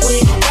 lean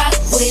with it, rock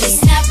with it,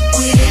 snap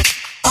with it.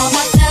 All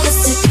my fellas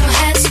tip your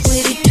hats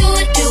with it. Do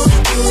it, do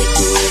it, do it,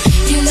 do it.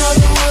 You know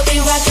the world be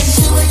rocking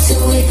to it, to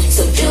it.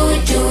 So do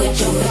it, do it,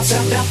 do it.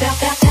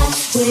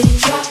 Bounce with it,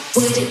 drop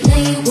with it,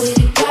 lean with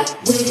it, rock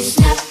with it,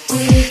 snap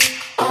with it.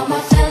 All my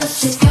fellas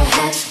tip your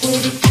hats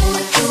with it. Do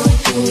it, do it,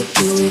 do it,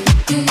 do it.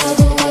 You know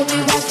the world be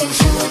rocking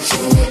to it,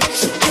 to it.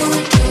 So do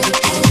it, do it, do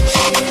it.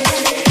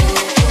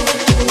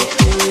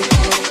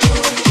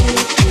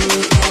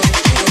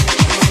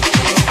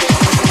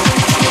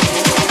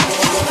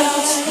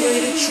 Bounce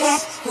with it, drop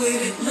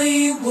with it,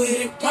 lean with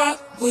it, rock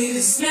with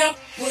it, snap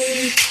with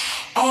it.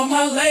 All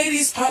my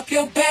ladies pop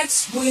your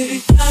backs with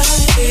it.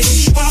 With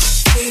it, drop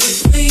with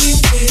it, lean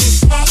with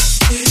it, rock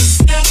with it,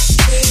 snap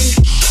with it.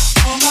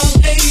 All my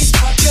ladies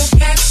pop your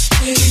backs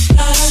with it.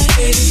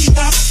 With it,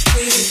 drop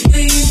with it,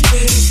 lean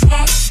with it,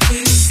 rock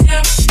with it,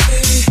 snap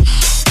with it.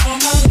 All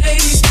my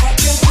ladies pop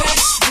your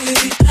backs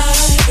with it.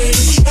 With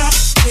it, drop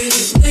with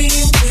it, lean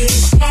with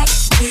it, rock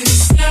with it,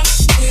 snap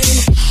with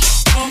it.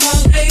 All my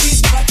ladies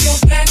pop your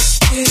backs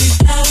with it.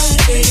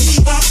 With it,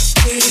 drop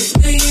with it,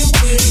 lean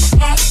with it,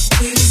 rock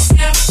with it,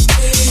 snap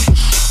with it.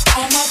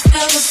 All my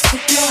fellas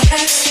put your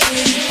hands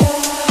with it.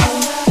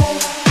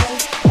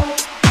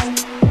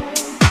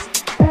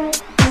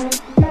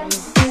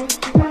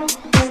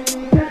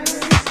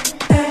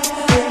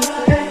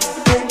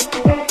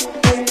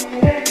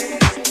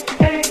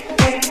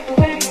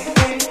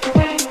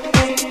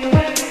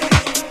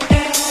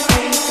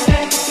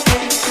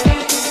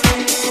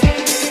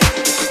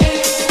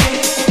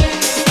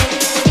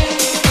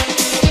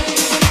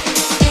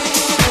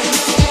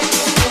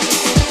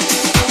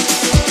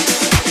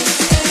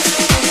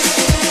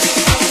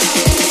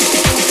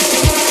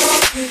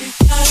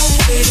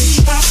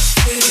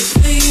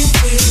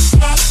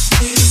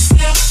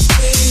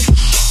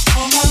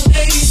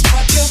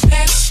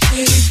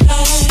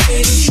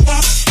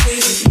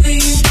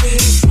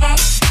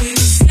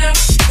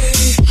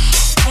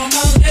 All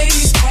my ladies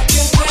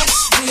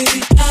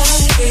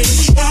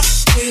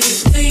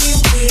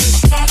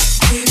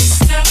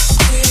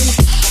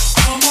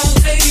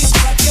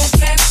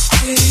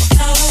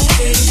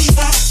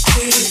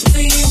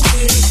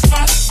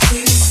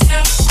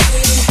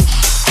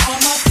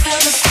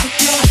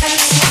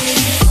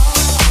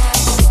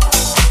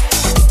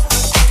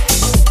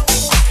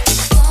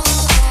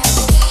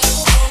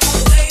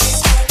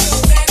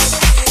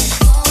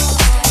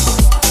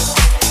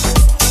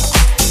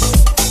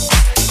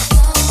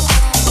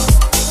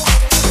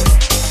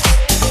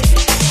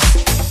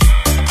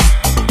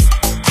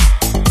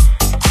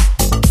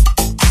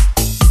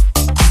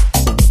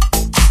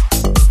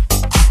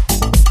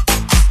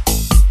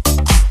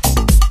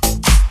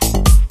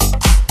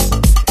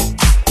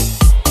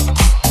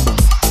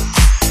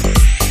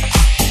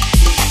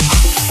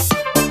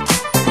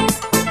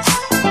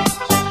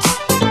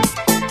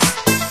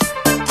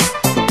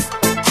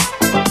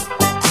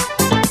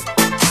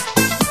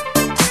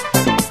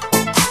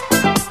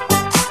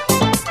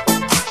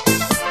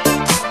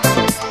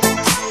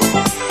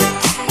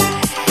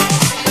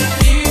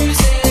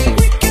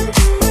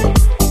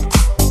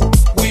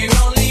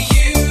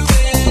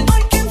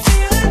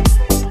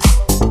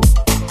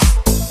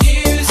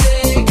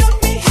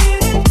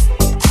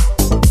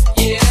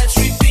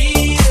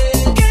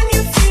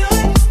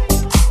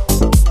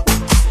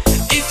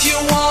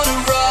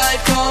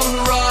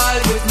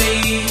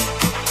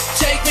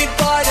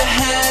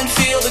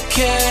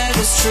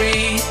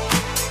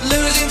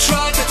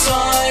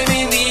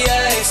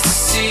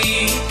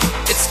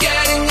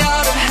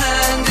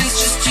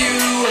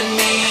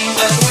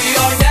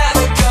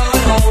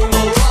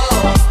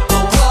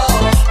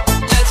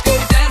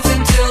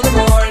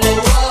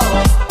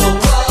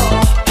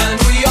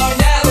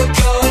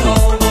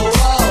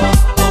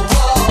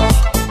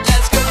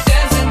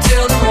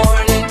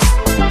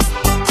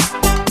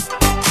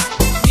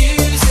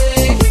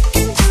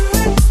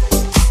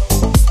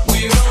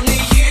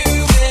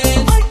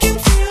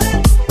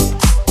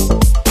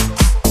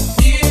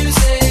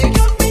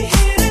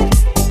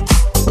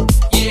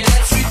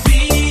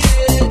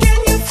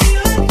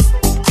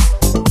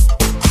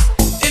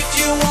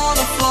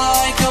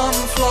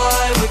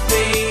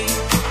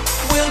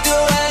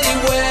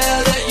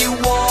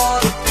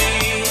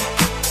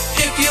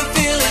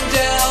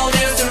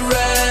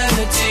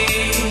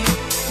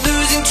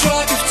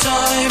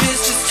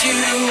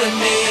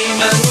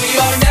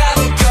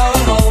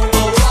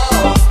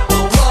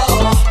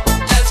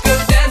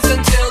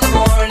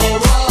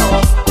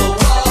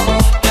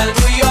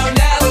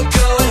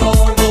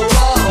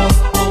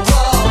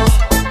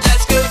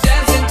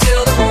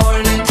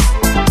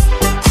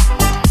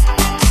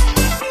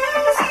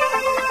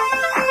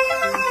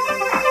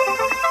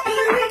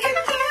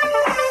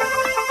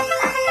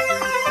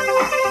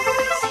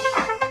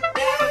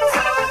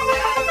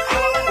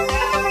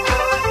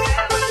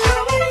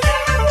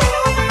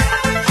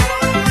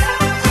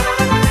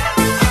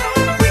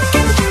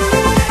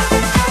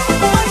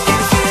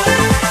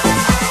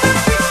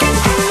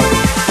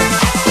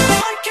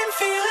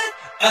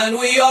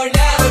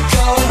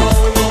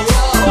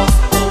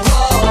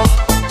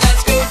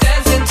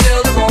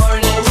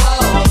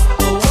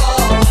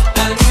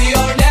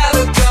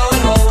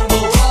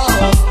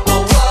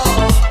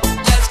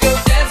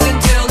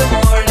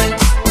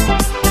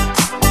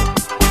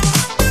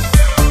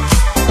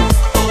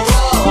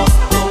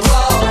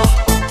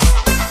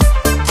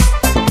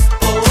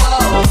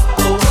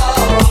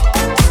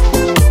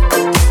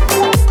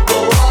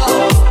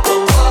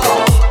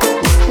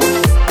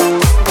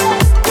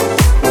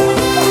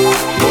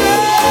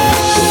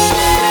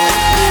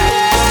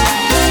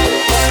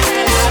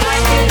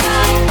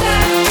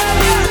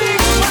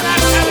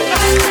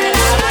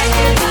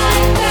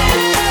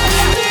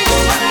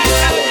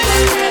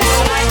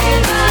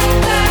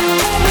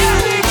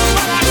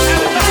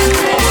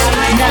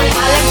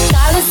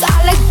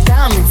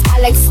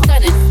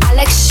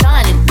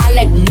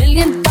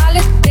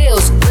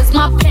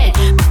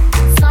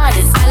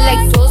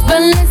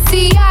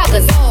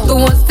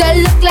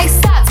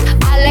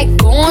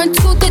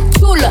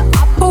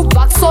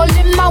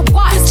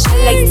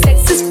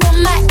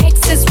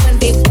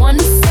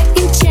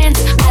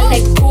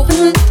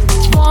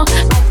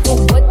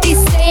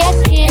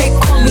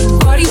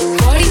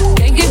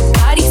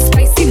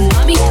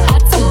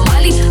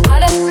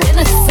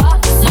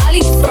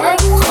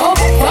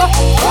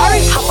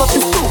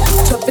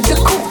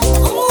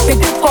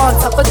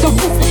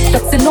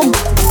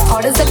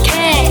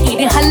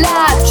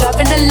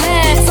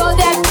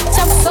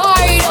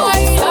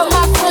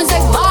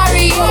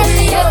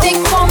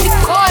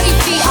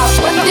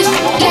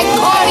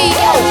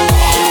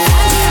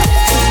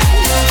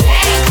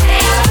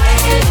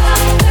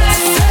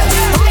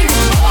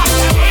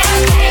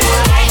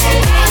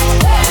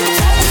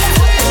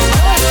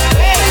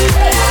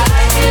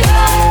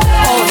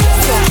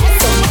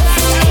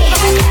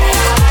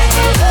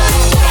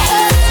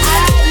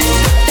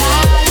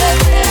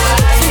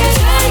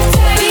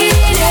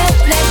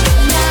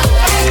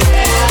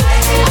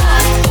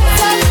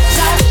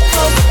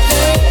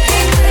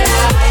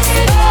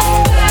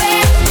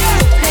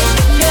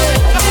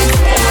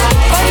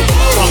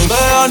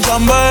chambean,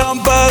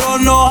 chambean, pero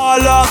no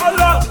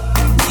jalan.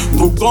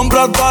 Tú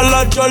compras todas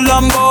las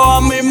Lambo,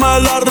 a mí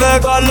me las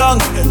regalan.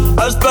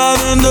 I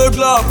spend in the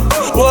club,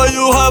 what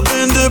you have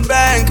in the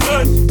bank.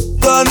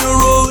 The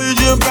new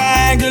religion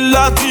bank, el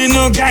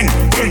latino gang.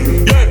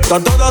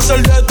 Están todas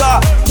cerqueta,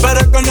 pero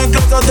es que en el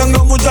closet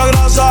tengo mucha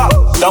grasa.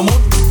 La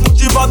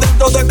muchipa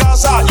dentro de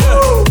casa,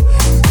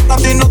 A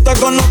ti no te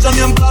conocen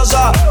ni en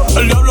plaza.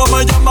 El diablo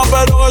me llama,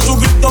 pero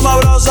Jesucristo me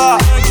abraza.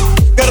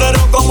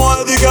 Guerrero como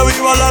Eddie, que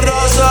viva la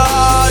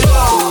raza,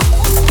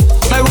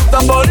 Me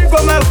gustan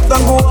boricuas, me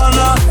gustan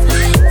cubanas.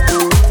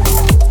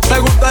 Me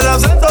gusta el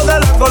acento de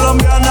la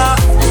colombiana.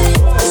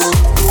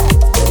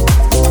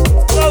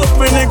 La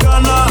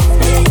dominicana.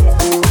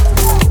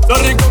 Lo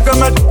rico que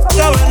me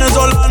la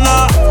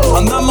venezolana.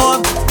 Andamos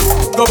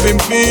a pim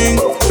pim.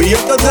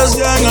 Billetes de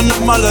 100 en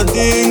el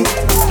maletín.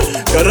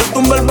 Que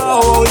retumbe el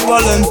bajo y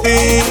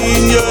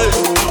Valentín,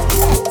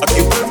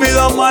 Aquí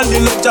prohibida mal,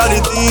 dile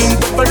charitín.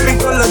 Que el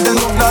pico le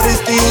tengo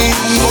claritín.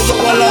 Gozo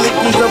para la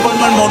disco y se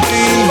forma el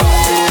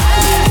motín.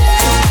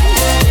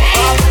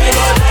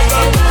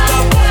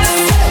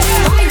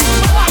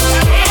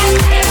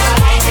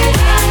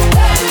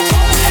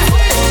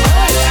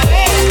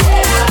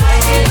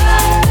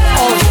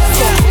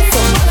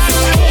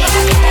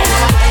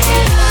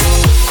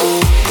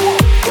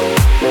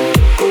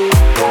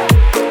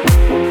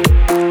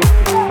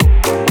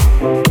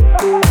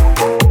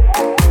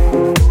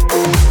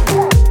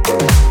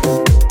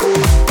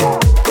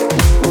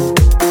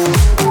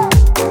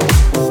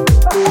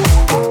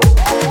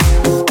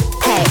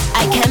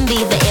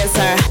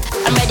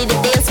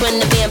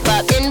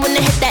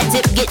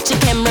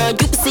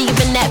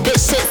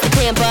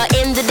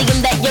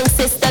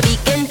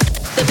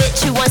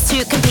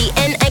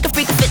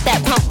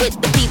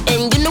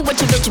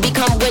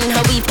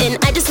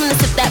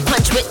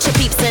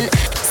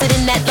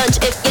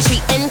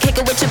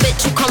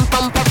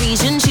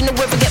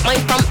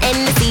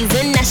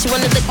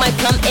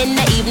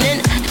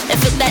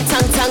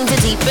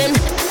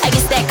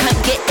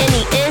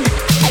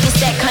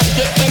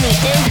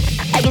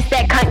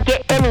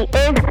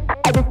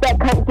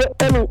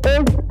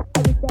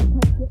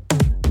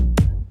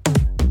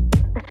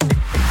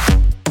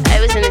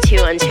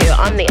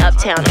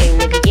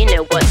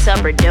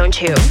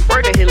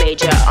 Word of who made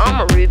ya?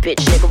 I'm a rude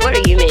bitch, nigga. What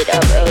are you made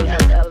up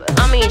of?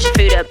 I'ma eat your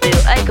food up, boo.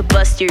 I could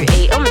bust your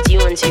 8. I'ma do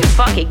one too.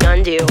 Fuck it,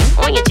 gun do.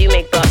 When you do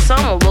make bucks,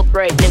 I'ma look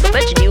right, nigga.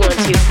 Bet you do want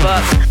to.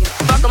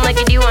 Fuck 'em like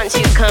you do want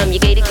to. Come, you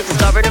gated, get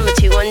discovered. I'm a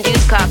 2-1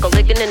 deuce. Cock a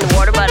lickin' in the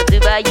water by the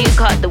blue bayou.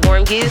 Caught the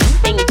warm goose.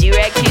 And you do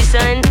rag too,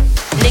 son.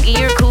 Nigga,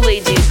 you're a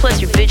Kool-Aid dude. Plus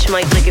your bitch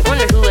might lick it.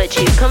 Wonder who let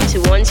you come to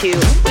 1-2.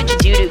 What you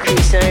do to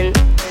crew, son?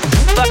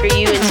 Fuck are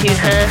you into,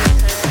 huh?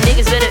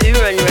 Niggas better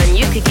run.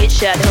 You could get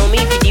shot,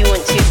 homie, if you do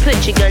want to.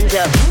 Put your guns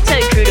up, tell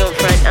your crew don't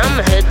front. I'm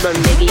a hoodlum,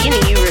 nigga, you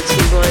know you were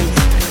 2-1s.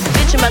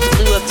 Bitch, I'm about to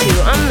blue up too.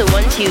 I'm the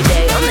 1-2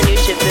 day. I'm the new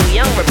ship, boo,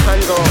 young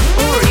Rapunzel.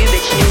 Who are you,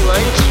 bitch, new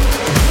lunch?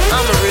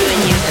 I'ma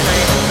ruin you,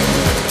 cunt.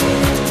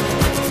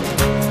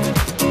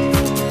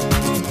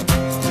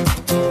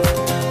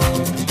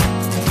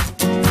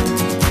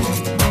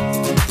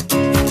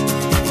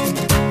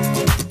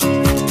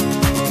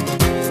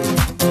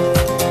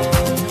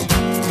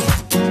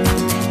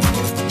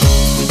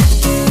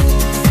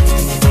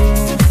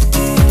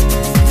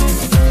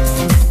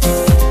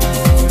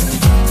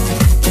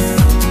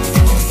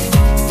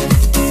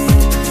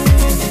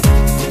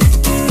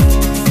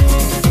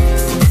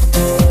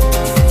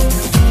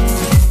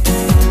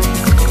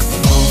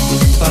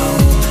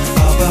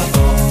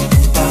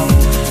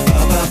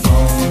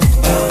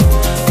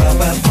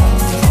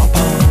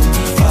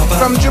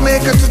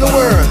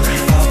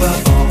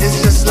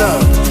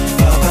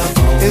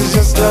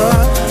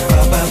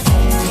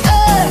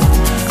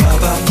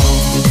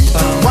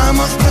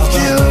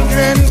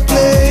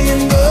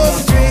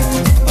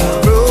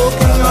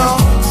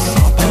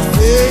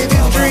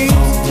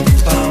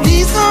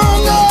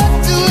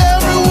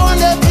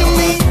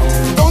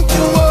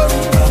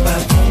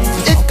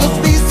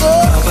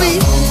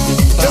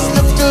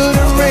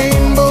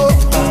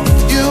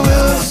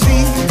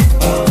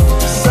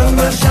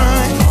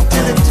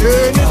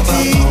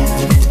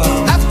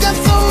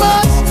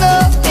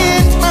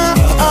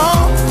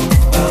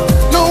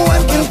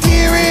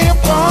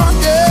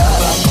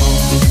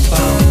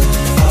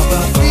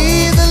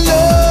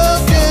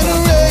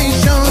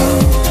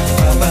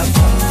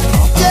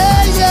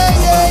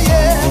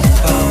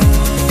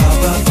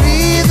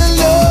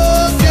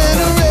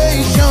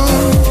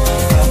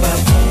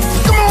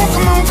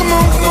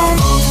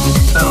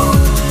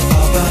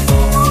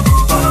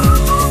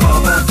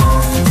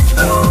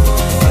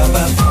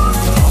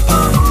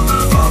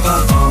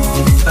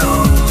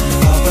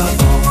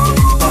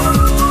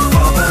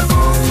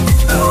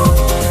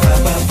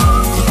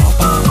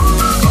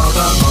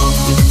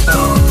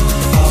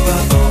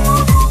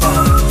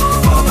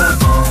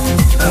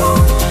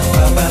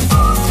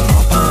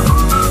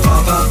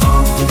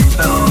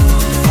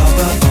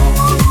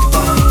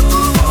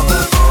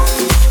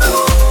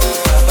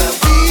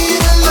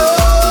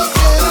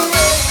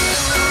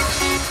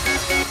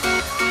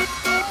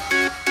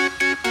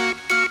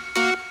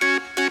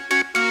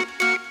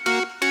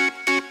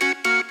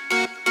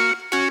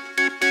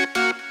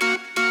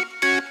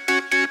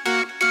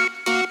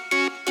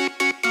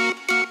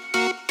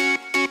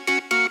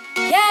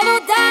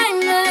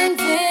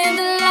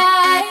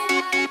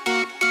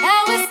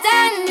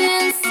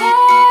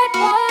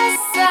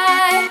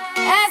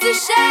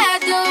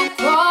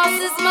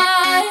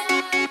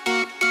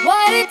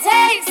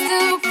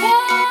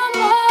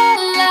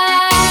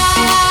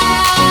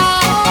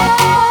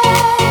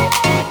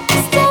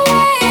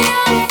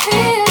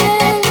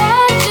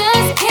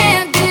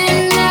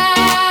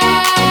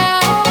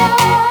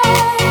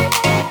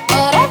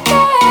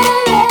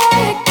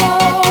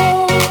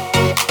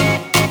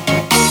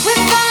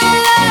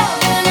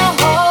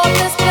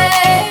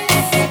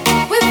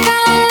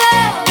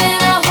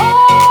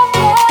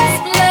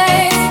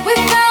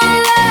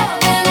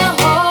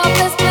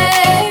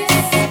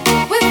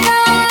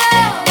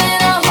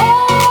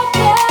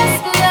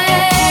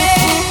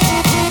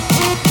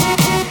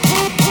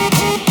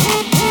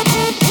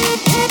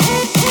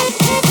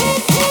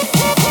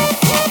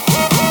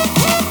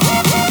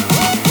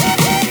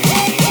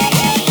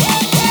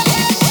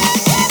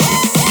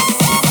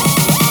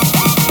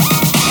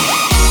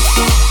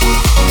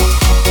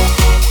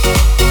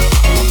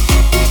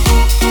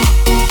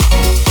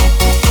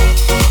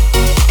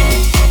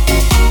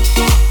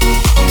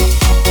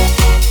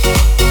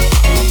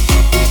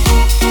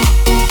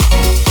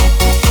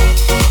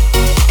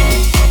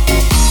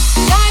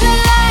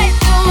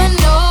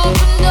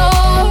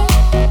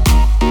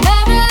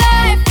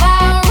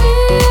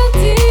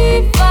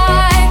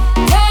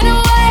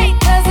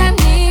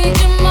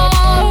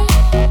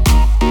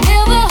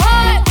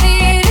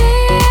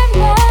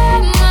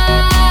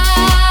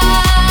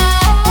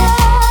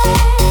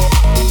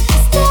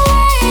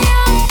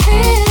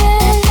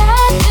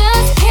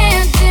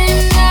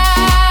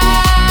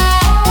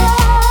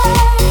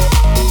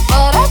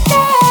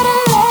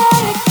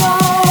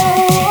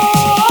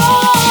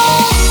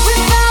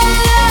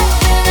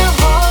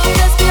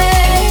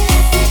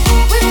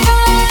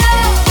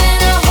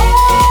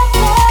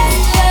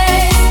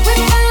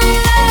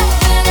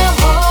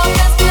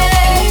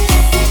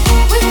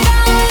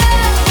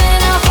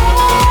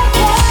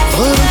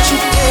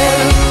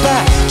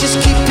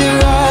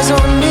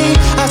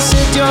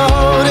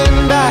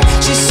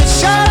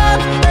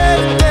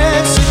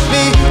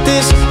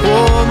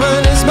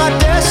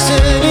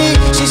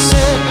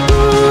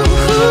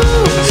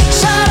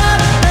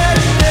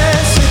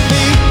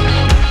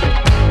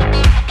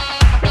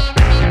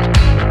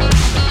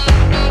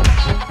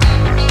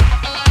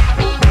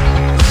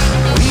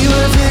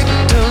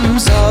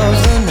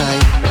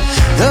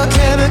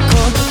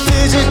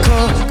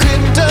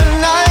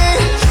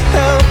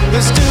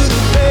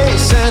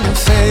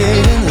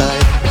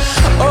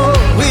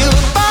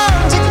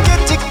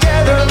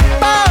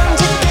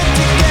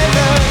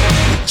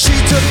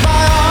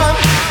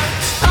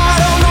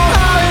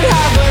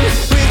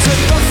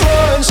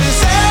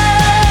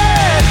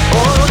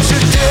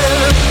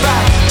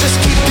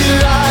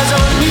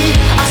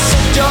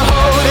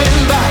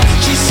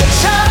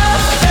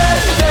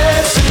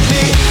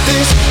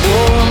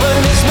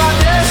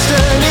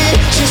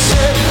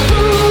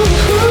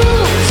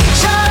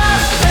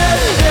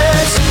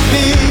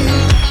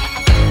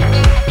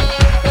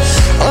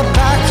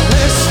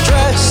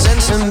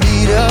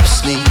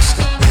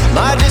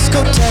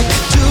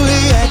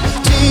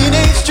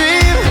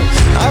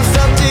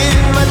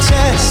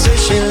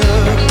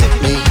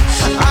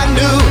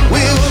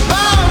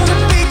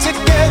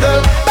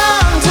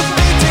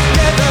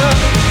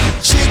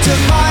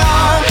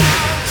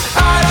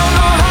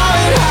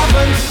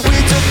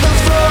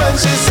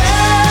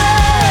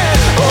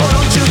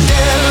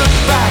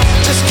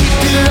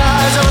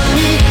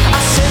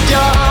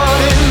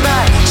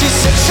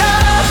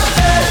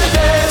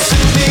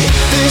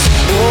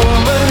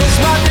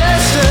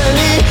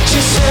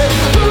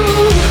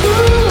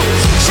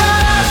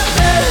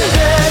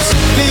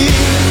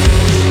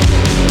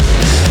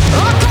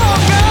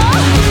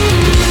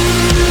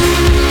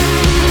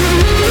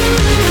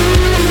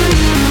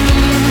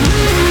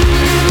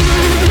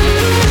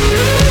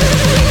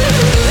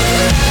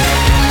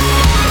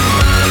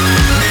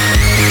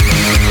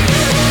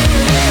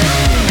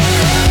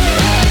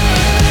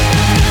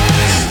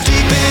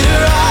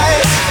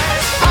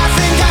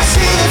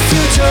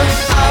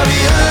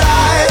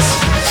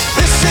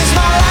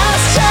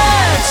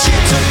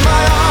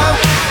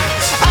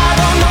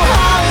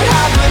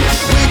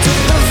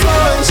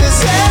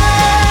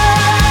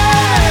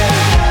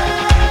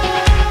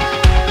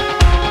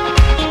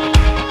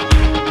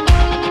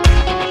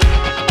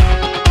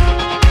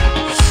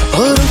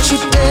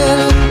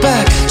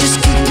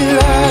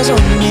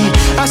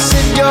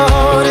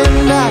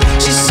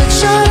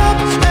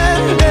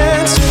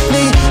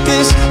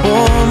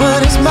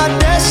 woman is my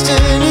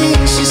destiny.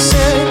 She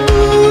said,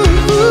 ooh,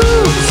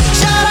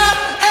 shut up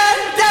and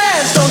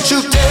dance. Don't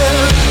you dare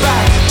look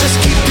back, just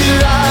keep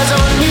your eyes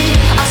on me.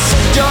 I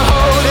said you're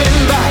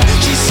holding back.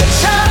 She said,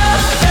 shut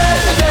up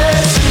and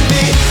dance with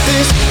me.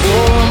 This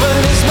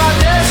woman is my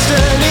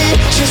destiny.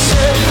 She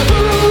said,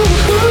 ooh,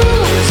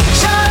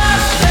 shut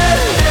up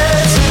and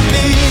dance with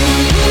me.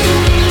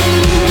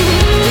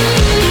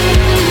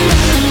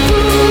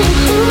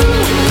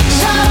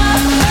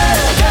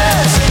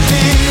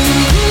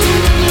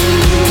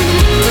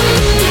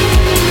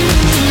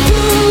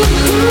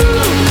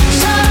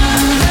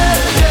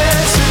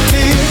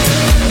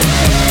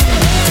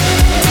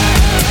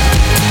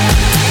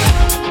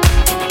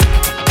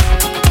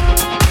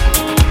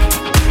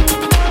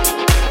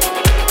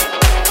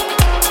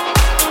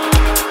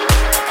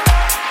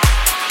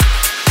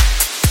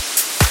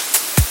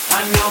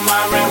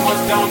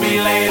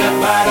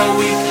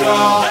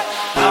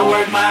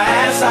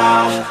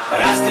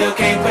 But I still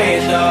can't pay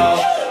it though.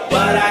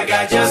 But I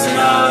got just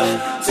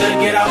enough to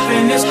get off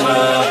in this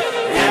club.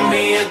 Have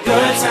me a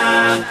good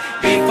time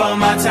before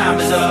my time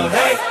is up.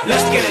 Hey,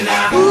 let's get it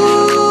now.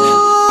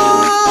 Ooh,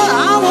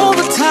 I want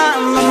the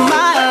time of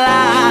my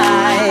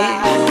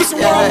life. It's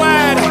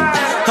worldwide.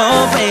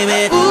 Oh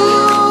baby.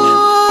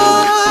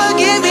 Ooh,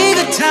 give me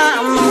the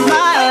time of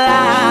my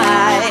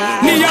life.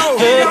 Neo,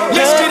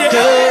 let's get it.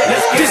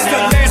 This is the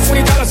last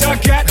 $20 I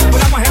got, but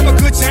I'ma have a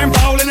good time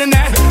ballin' in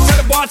that.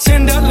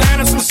 Bartender, line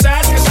up some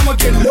sides, cause I'ma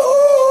get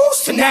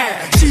loose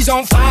tonight. She's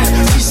on fire,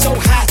 she's so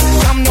hot,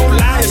 I'm no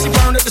liar, she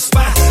burned up the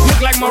spot. Look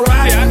like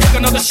Mariah, I took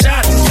another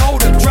shot.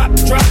 Hold her, drop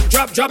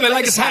it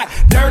like it's hot.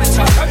 Dirty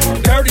talk,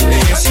 dirty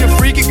dance. She a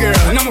freaky girl,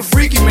 and I'm a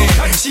freaky man.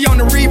 She on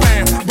the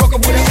rebound, broke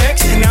up with an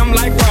ex, and I'm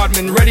like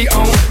Rodman, ready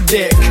on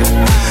deck.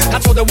 I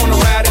told her wanna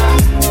ride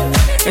out,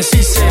 and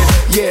she said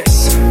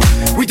yes.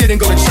 We didn't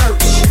go to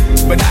church,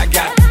 but I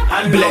got blessed.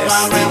 I knew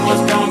my rent was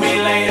gonna be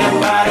late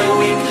about a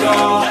week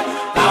ago.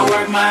 I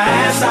work my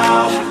ass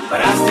off, but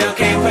I still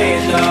can't pay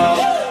it though.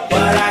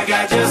 But I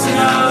got just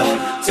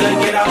enough to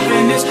get off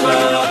in this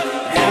club.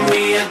 Have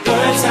me a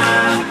good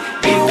time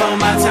before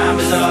my time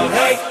is up.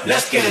 Hey,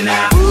 let's get it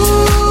now.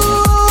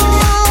 Ooh,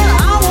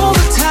 I want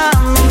the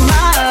time of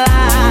my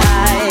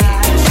life.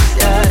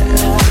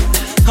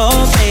 Yeah.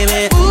 Oh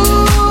baby.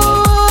 Ooh,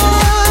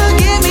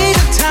 give me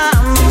the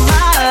time of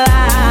my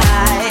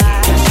life.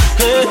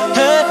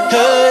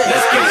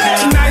 Let's get it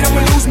now. Tonight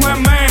I'ma lose my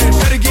mind.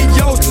 Better get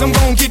yours, cause I'm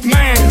gon' get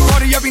mine.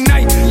 Party every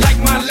night, like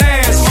my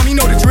last. Mommy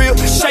know the drill,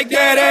 shake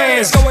that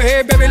ass. Go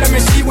ahead, baby, let me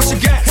see what you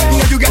got. You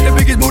know you got the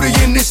biggest booty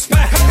in this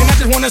spot, and I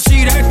just wanna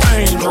see that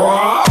thing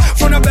drop.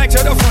 From the back to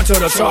the front to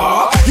the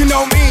top. You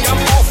know me, I'm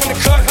off in the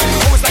cut.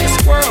 Always like a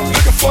squirrel,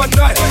 looking for a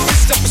nut.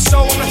 This is up for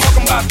show, I'm not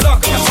talking about luck.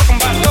 I'm not talking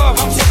about love,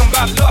 I'm talking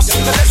about lust. So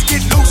let's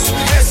get loose,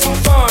 have some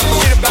fun.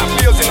 Forget about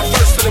bills in the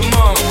first of the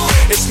month.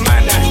 It's my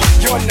night,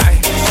 your night,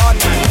 our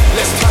night.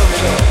 Let's turn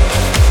it up.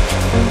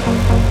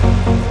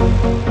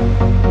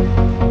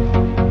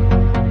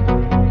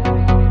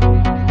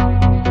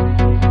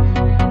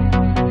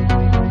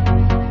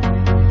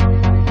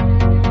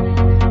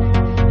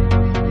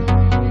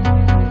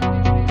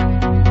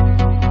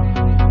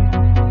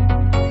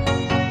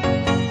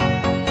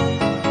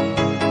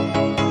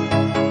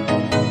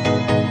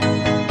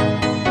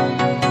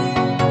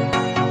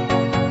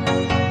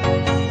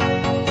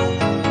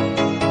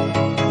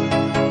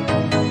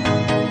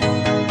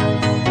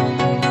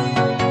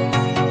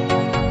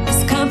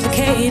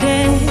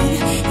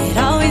 It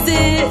always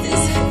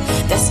is.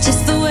 That's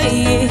just the way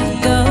it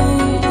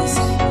goes.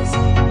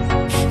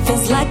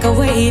 Feels like I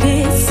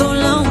waited so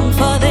long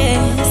for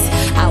this.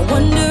 I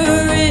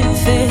wonder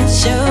if it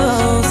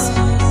shows.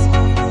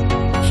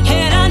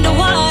 Head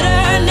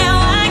underwater, now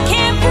I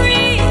can't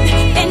breathe.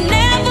 It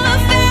never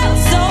felt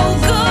so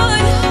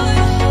good.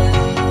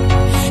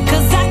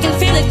 'Cause I can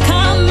feel it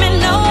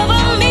coming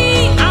over me.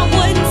 I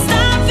wouldn't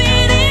stop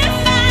it if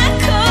I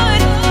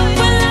could.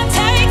 When love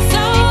takes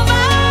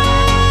over,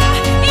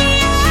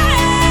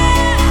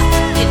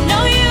 you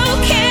know you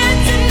can't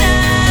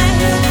deny.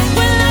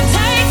 When love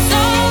takes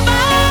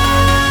over,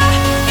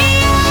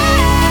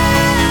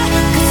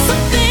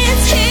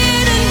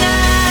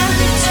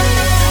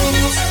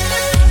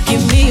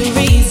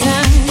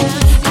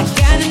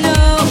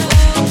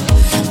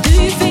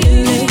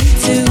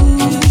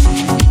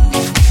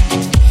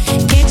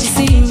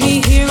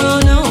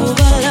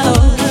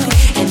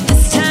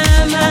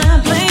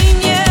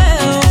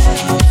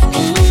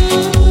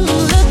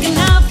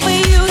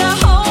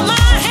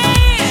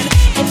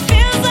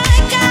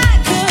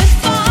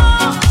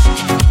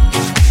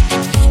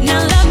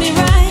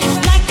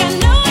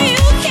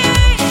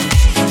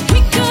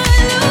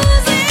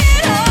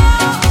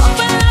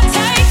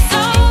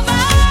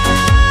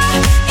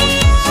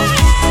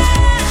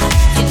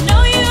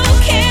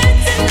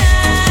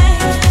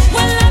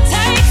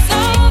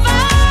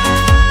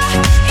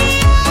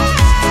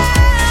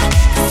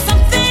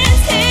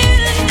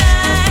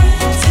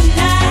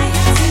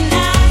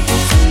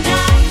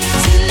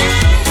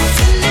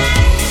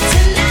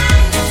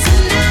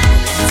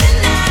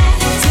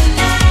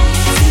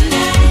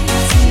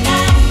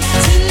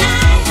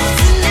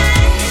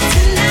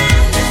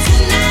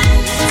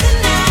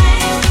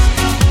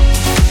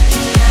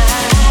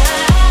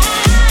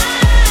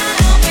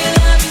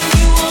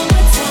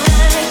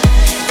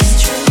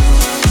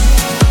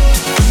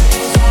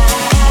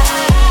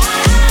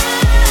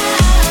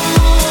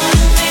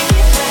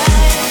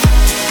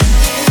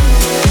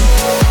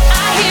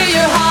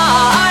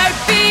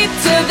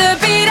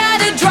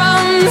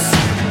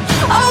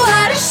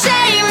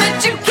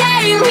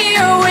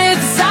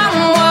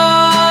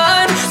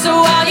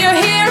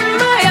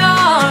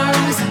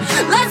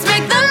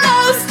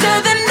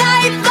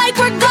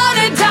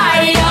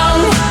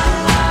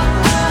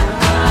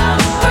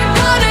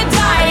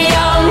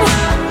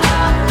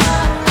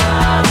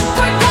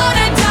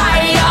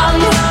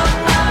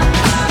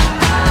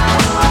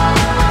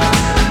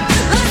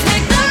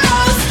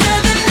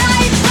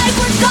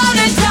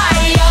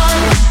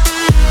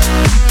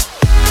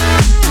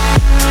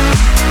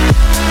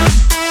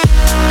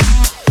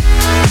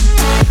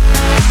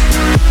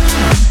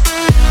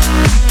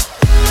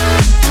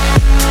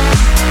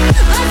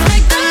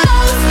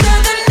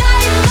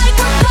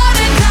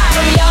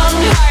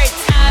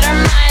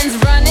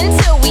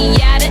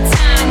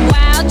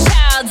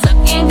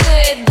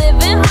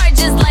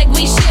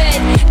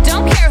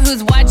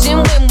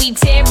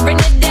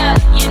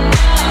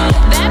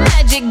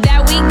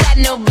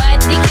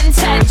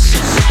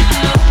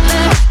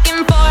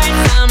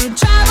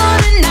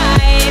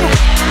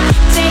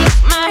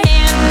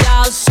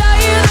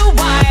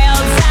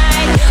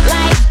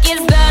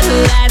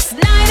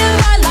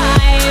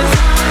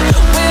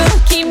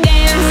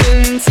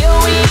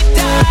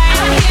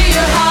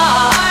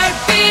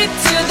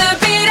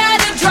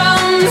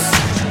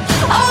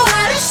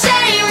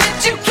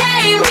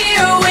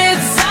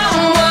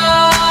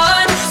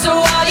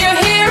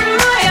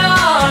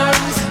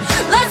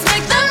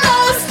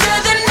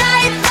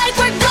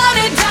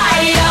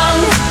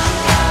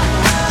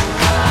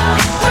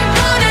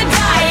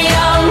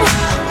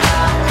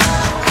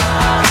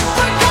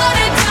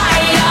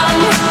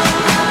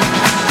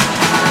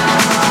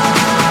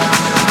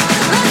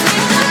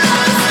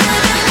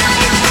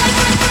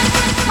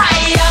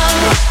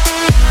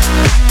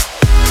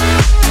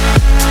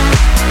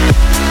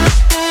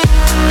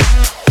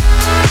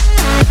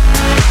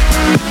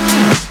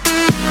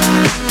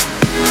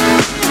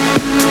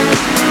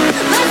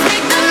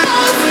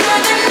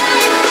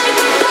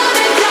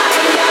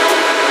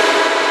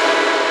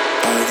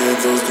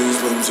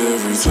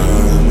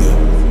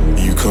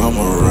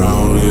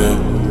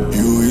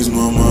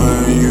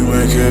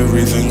 make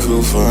everything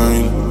feel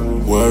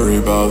fine. Worry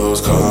about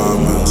those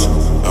comments.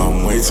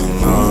 I'm way too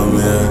numb,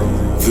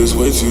 yeah. This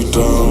way too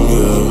dumb,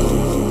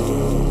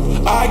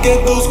 yeah. I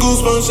get those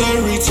goosebumps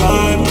every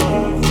time.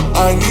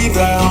 I need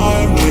that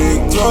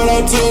heartbeat, throw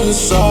that to the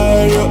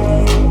side, yeah.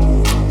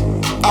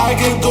 I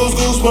get those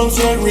goosebumps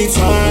every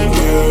time,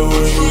 yeah.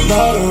 When you're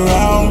not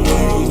around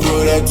me,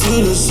 throw that to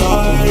the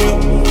side, yeah.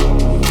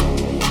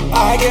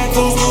 I get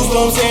those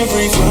goosebumps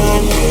every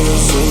time, yeah.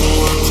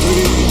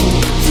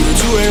 713 through the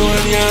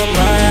 281, yeah, I'm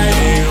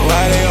riding.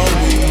 Why they on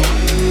me?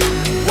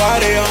 Why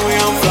they on me?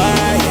 I'm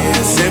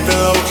flying,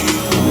 sipping low key.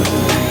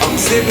 I'm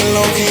sipping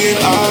low key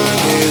and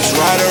honest,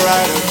 rider.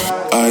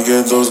 I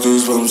get those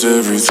goosebumps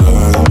every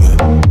time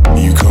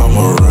you come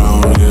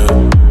around, yeah.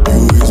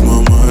 You ease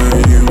my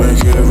mind, you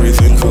make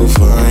everything feel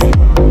fine.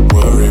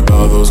 Worry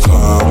about those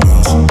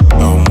comments,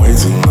 I'm way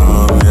too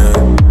numb, yeah.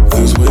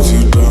 This way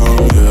too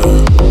dumb,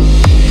 yeah.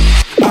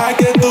 I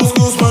get those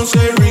goosebumps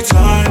every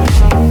time.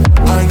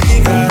 I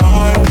need that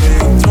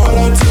heartbeat, throw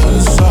that to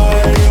the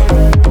side,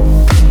 yeah.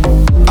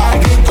 I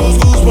get those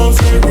goosebumps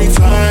every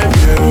time,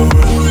 yeah.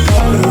 When you're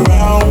not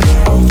around me,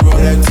 throw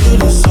that to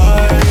the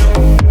side, yeah.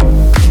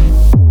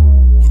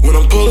 When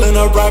I'm pulling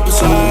up right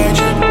beside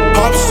you,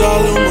 pop star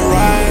Lil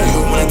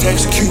Mariah. When I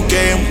text a cute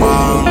game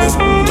wildness,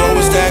 throw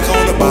a stack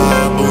on the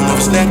Bible,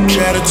 never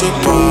Snapchat or took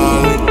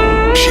Molly.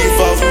 She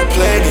fall for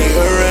plenty,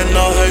 her and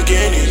all her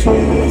guineas,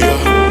 yeah.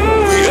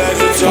 We at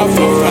the top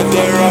floor, right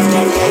there off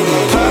my penny.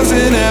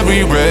 Passing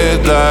every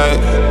red light,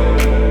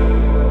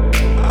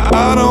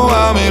 I know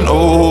I'm in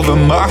over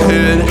my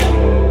head.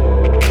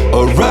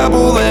 A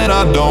rebel and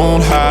I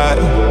don't hide.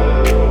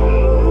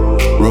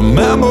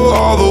 Remember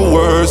all the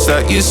words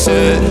that you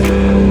said.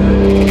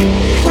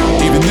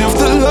 Even if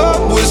the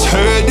love was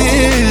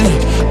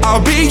hurting,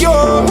 I'll be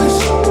yours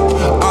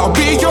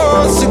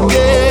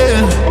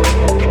again.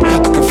 I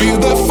can feel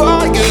the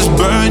fire's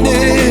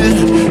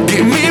burning,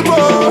 give me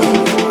more.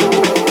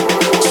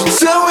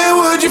 So tell me,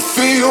 would you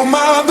feel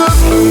my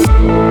love?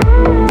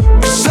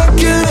 'Cause I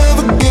can't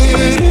ever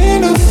get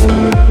enough.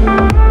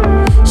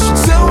 So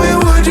tell me,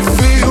 would you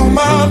feel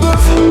my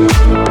love?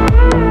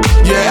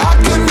 Yeah, I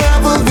could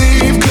never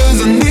leave, 'cause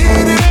I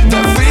needed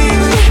that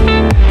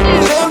feeling.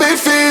 Let me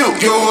feel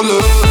your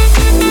love.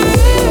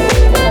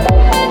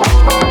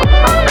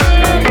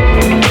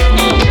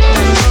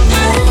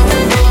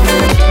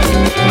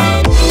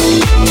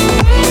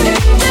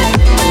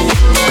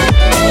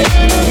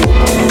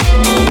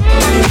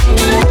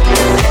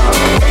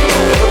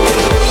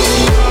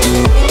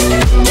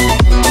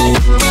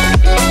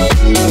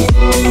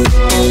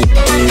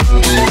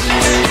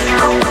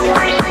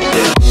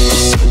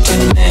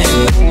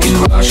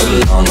 Crush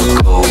along the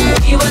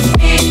coast. He was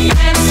big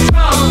and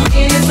strong,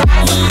 in his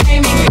eyes that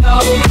made me go.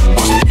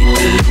 Most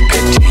people look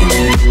at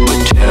him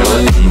with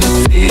terror in the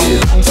fear.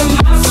 To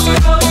my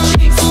sorrow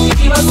cheeks,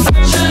 he was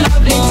such a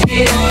lovely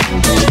tear.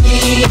 He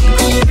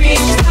could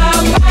preach the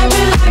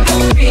Bible like a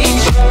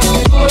preacher.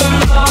 For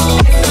long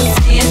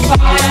ecstasy and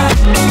fire.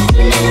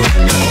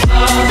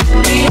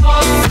 He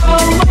also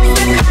was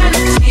the kind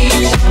of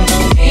teacher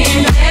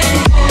in and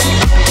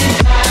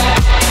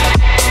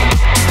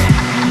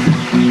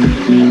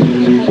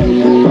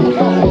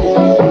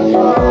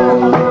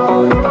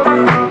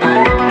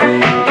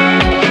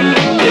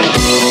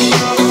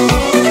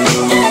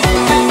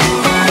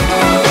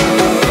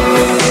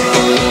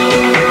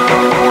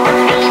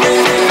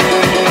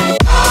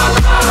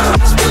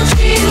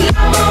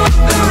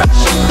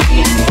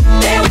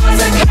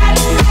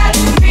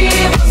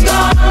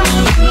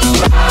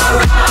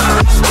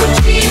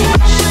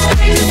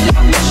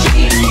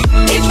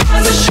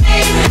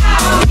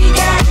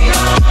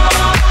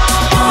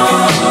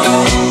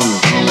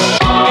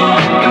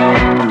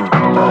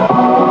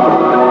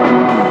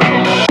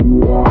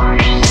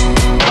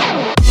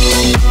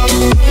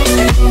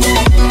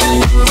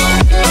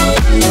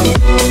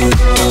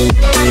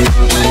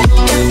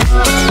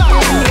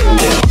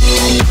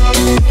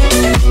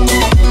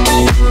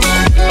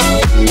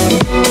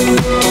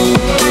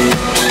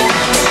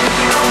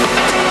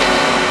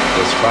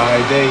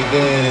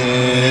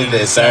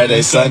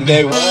Saturday,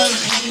 Sunday, what?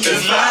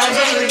 it's live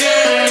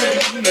again.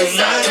 It's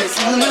live,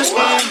 it's on the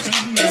spot.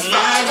 It's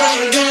live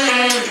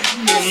again.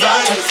 It's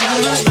live, it's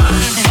on the spot.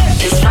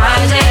 It's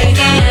Friday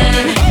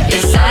again.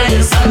 It's live,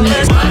 it's on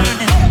the spot.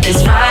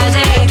 It's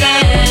Friday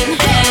again.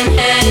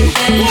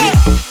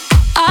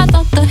 I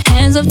thought the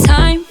hands of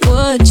time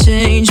would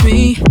change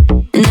me,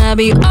 and I'd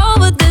be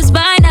over this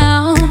by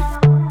now.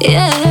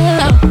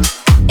 Yeah,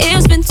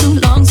 it's been too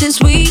long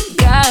since we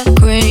got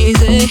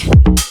crazy.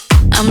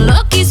 I'm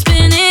lucky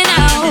spinning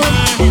out.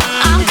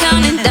 I'm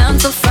counting down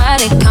till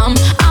Friday come.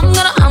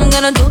 I'm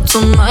gonna do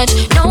too much.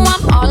 No,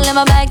 I'm all in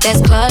my bag,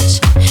 that's clutch.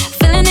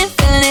 Feeling it.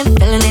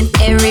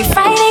 Every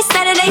Friday,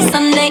 Saturday,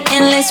 Sunday,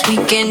 endless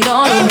weekend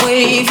on a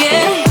wave,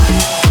 yeah.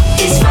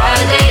 It's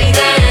Friday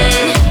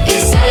then.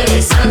 It's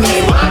Saturday,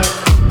 Sunday, what?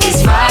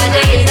 It's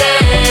Friday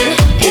then.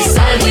 It's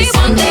Saturday,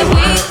 Sunday,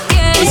 what?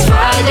 It's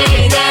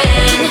Friday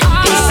then.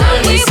 It's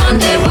Saturday,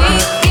 Sunday,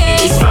 what?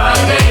 It's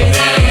Friday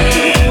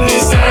then.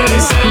 It's Saturday,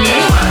 Sunday,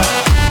 what?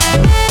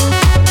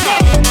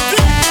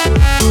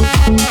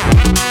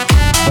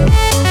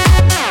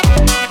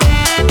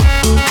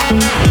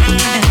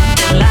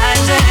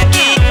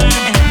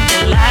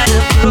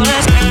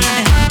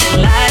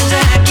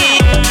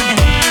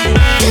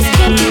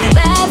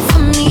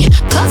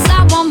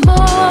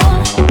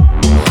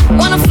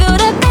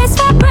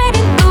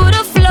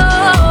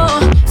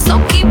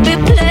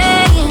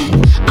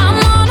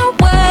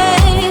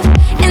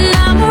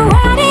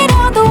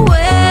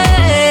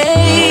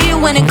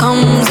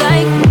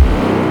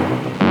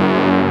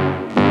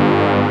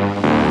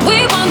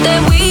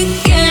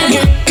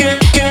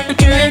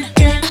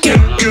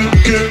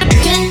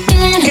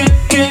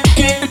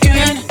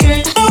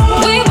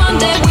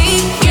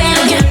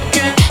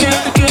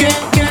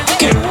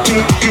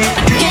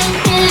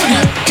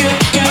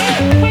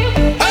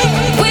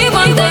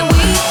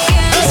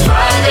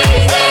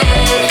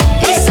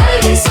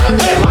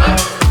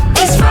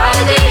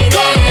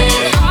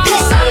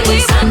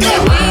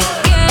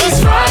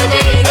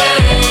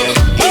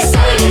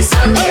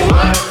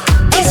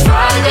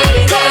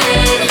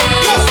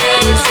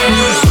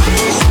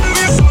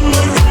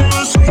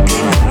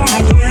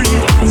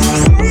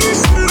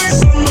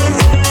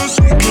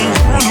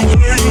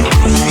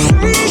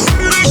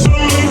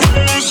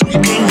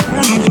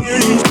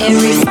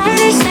 Every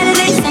Friday,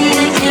 Saturday,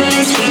 Sunday,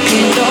 endless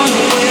weekend, don't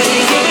know where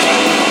to go.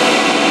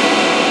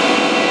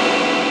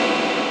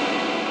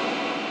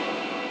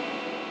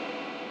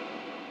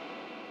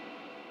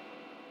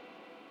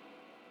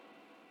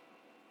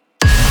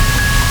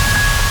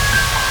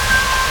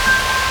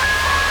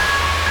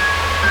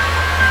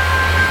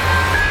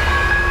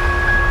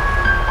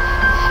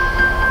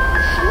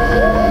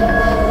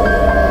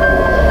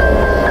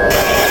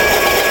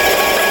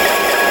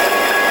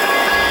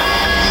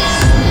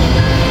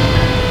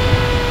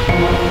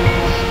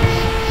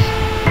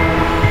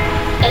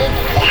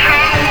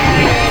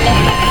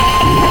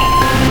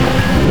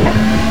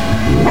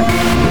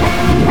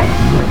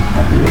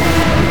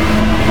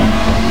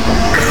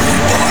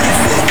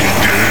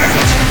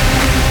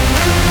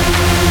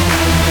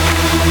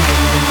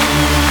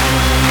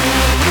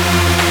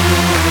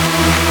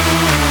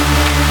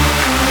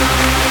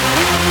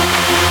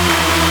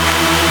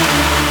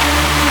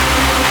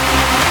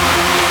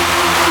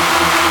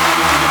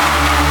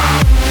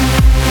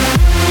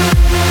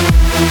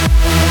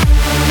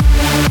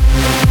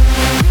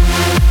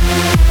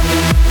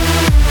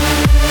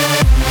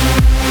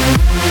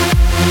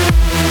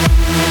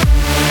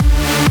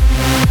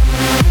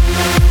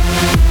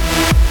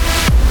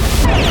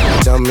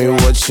 Tell me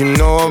what you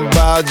know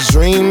about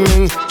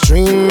dreaming,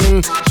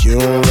 dreaming. You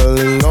don't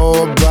really know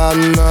about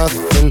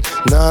nothing,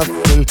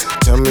 nothing.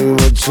 Tell me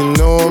what you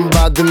know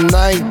about the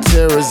night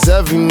terrors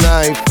every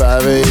night.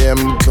 5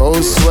 a.m.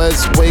 cold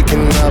sweats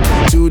waking up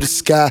to the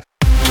sky.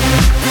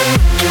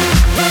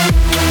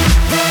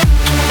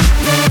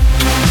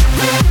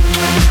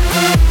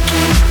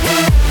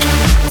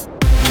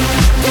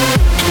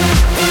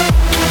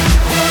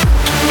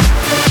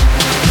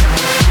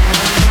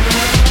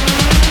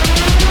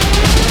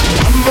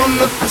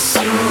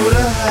 Pursuit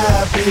of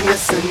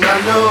happiness, and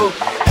I know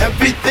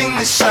everything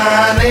that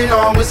shine ain't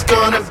always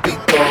gonna be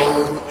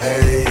gold.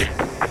 Hey,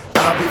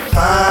 I'll be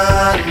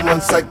fine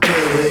once I get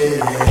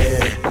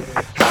it.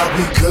 I'll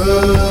be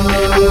good.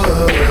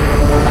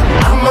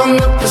 I'm on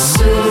the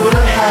pursuit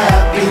of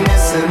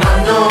happiness, and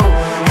I know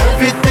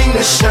everything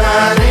that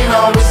shine ain't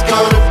always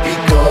gonna be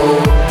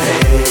gold.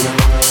 Hey,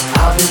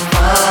 I'll be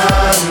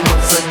fine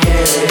once I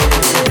get it.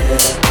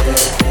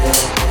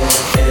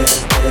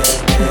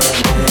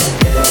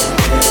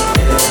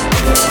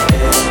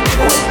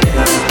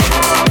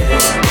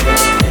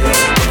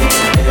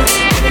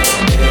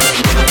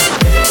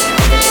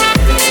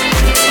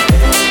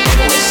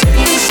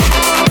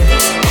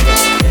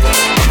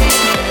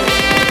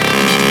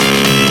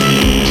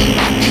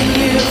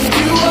 Live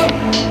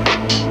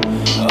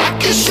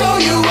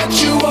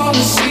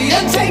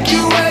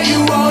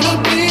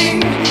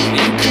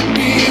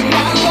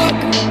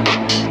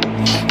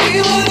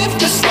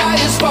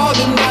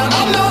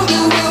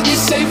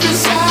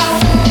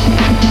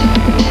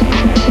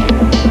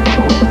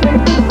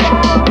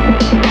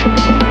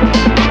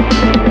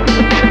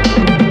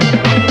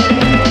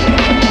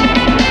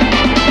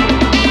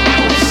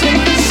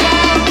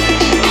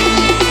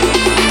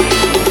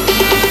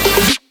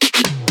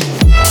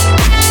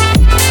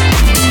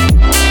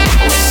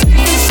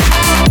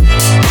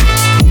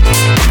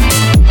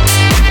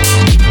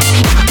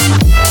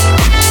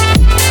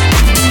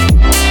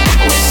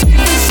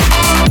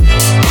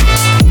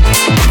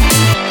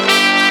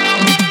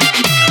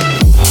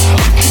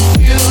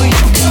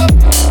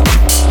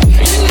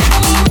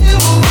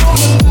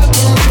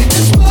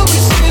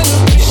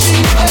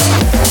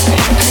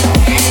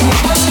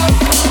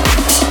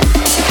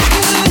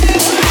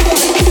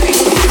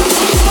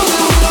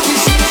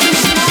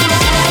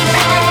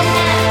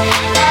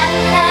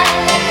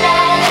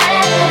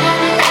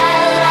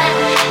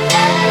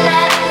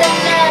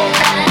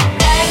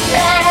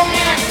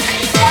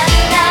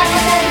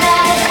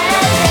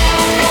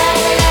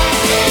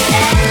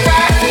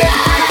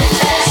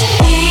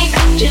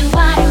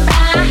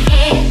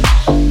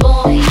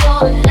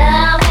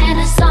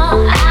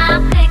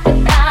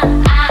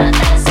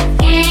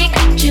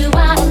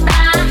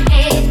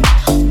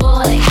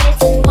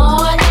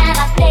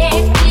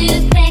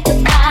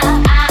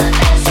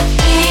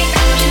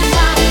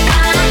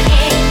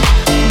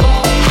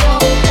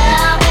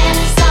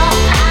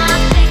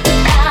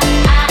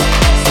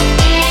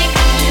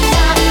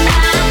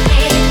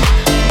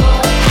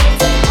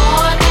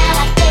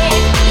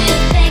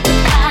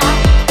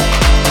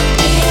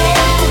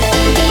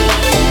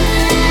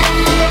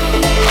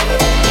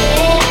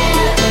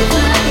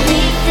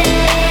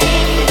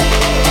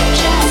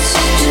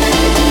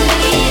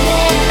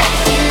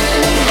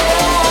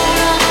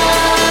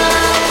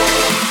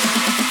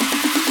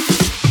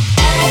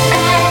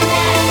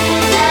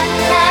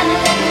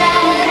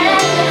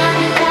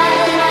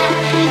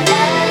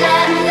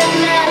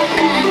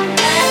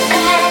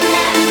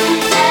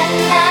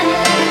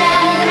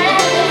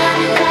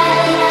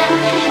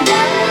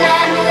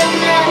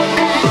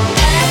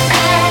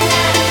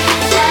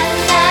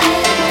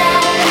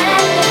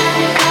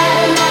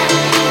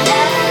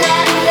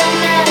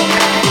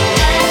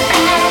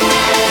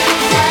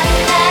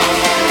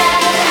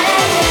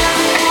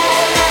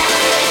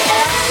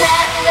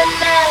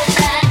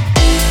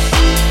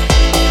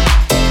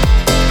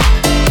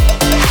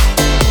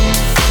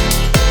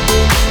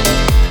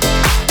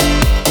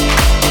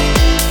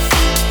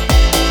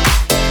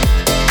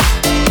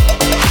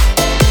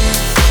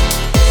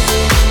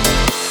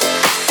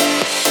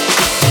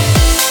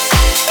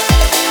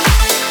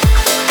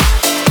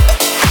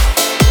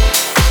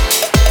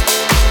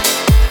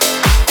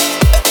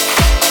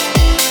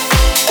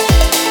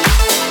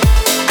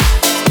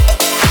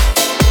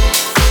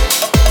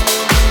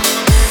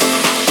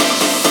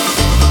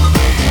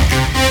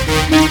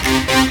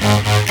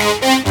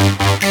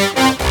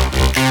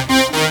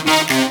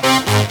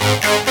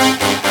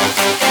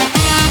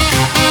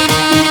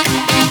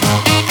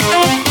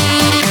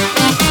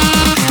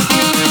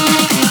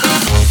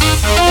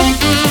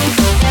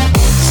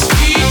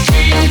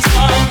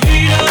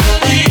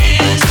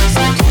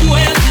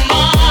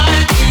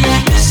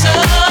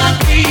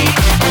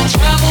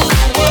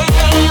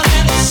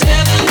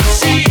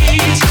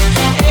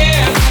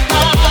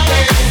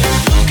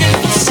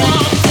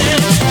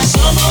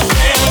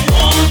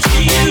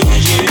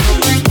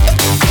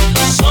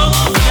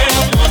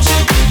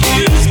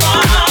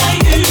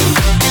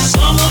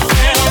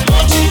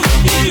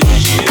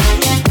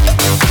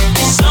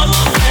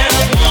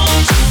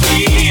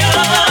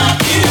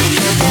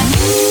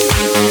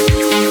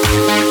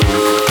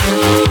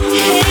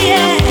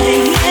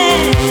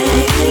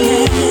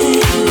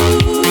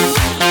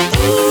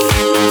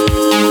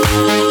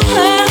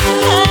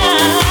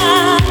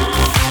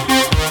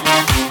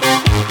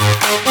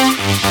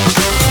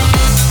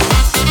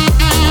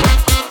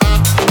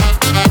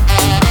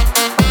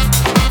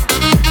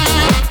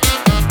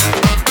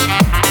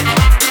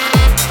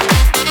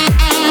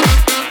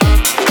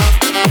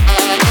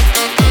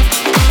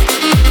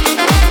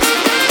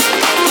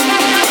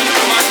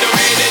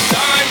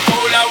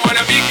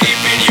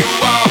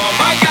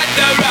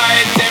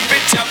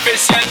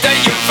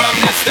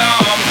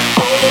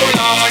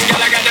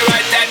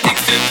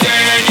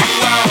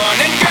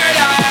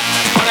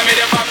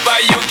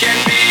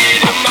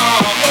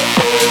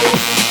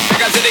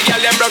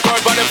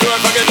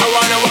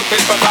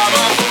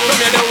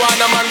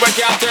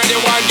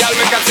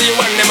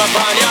my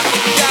pan, yeah.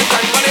 Can't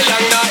stand for the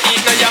long, nah.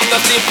 Eat no yam, no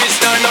steamed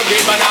fish, no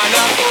green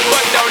banana.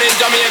 But down in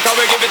Jamaica,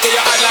 we give it to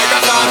you hot like a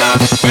sauna.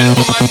 Well,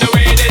 I'm on the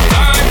way this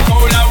time.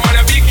 Hold I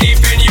wanna be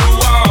keeping you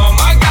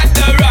warm. I got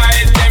the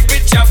right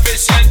temperature to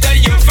shelter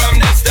you from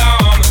the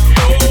storm.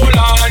 Hold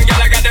on,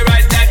 girl, I got the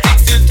right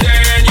tactics to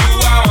turn you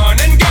on.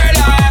 And girl,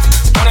 I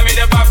wanna be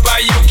the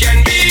papa, you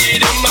can be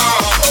the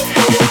mom.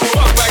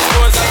 Walk back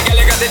close and girl,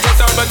 you got the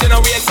chest out, but you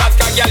know we ain't fat,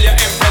 cause girl, you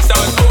impress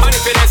out. And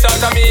if it is out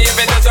of me, if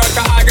it is out,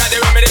 cause I got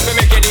the remedy to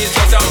make it easy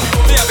out.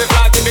 Me have a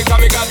flat if it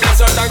come, me got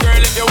bless out. And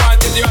girl, if you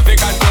want it, you have to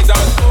confess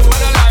out.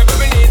 When I lie, but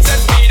we need set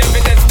speed, if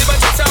it is, never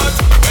chest out.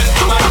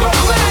 Well, I'm on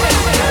the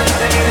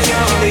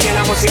dije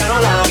la música no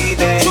la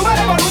quite. ¡Sube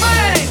el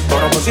volumen!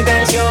 Con ojos y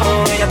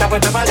tensión, ella está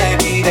puesta para le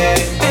pide.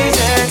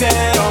 Dice que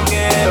no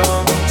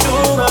quiero su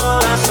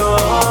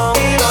corazón.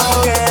 Y lo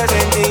que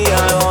sentía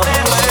lo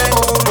dejó en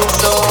un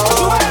buzón.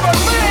 ¡Sube el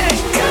volumen!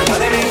 Canta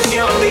de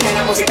misión, dije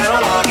la música no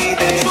la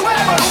quite. ¡Sube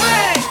el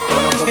volumen!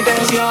 Con ojos y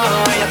tensión,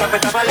 ella está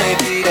puesta para le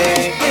pide.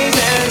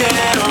 Dice que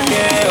no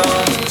quiero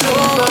su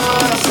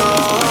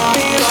corazón.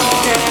 Y lo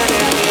que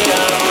sentía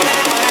lo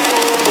dejó en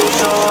un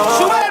buzón.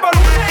 ¡Sube el volumen!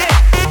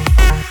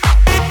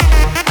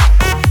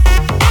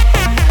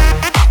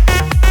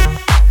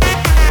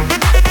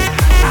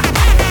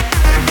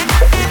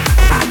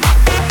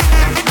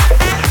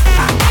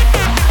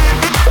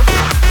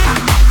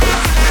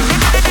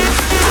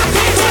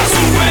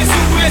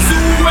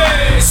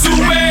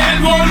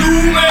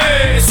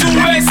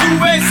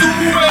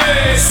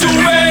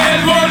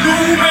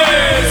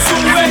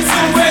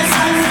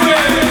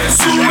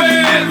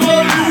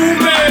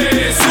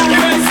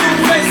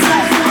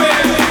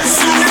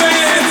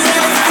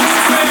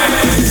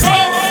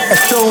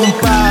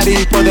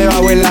 Por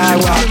debajo del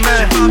agua,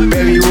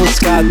 baby,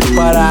 busca tu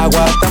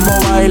paraguas.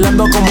 Estamos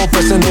bailando como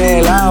peces en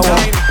el agua,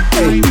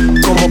 ey,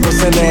 como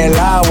peces en el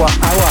agua,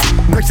 agua.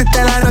 No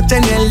existe la noche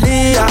ni el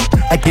día,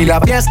 aquí la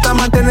fiesta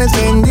mantiene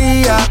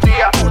encendida.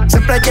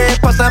 Siempre hay que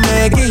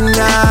pasarme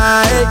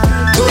guiña, ey,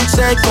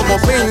 dulce como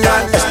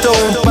piña. Esto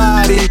es un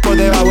party por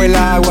debajo del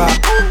agua,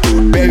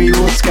 baby,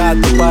 busca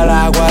tu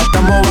paraguas.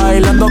 Estamos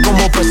bailando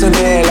como peces en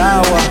el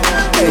agua,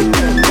 ey,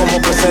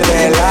 como peces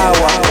en el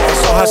agua.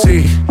 Eso es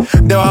así,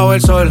 debajo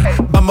del sol,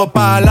 vamos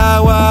para el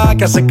agua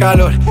que hace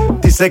calor.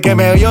 Dice que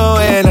me vio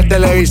en el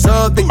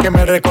televisor y que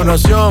me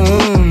reconoció,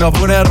 no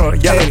fue un error,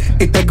 ya.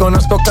 Y te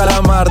conozco,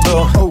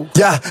 calamardo,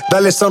 ya.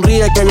 Dale,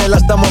 sonríe que bien la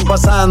estamos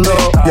pasando.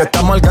 Ya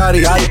estamos al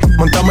cari,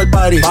 montamos el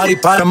party,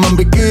 estamos en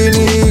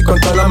bikini con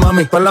todas las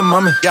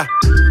mami, ya.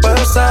 Puedo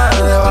estar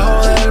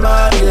debajo del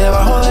mar y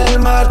debajo del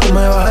mar tú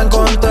me vas a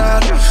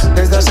encontrar.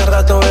 Desde hace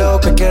rato veo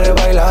que quieres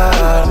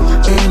bailar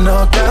y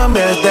no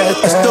cambies de tema.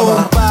 Esto es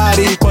un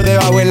party por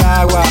debajo del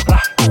agua,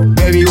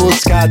 baby,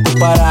 busca tu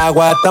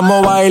paraguas.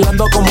 Estamos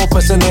bailando como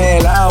peces en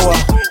el agua,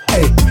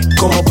 ey,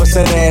 como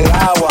peces en el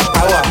agua,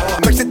 agua.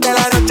 No existe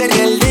la noche ni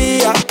el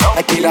día,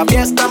 aquí la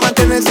fiesta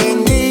mantiene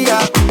encendida.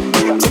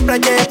 Siempre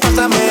hay que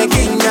pasarme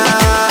guiña,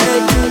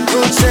 ey,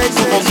 dulce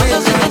como piña.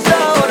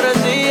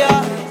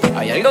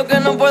 Hay algo que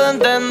no puedo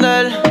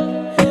entender.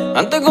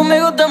 Antes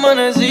conmigo te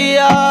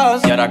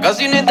amanecías y ahora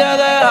casi ni te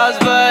dejas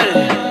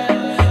ver.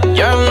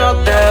 Ya no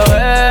te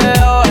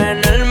veo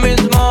en el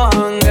mismo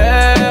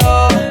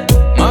jangueo.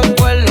 Me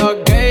acuerdo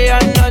aquella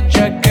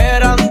noche que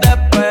eran de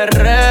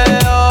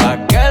perreo. ¿A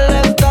qué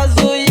le estás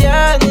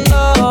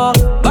huyendo?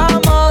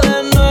 Vamos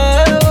de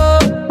nuevo.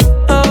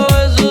 A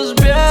veces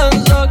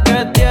pienso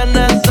que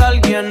tienes a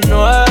alguien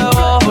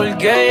nuevo,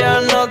 porque ya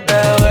no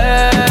te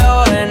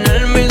veo en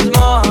el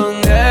mismo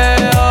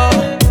jangueo.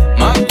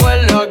 Me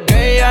acuerdo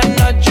aquella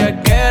noche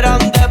que eran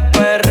de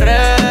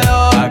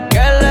perreo. ¿A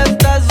qué le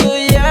estás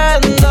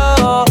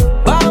huyendo?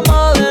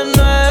 Vamos de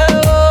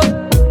nuevo.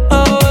 A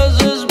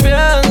veces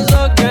pienso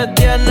que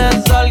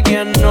tienes a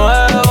alguien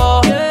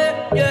nuevo.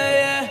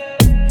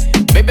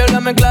 Baby,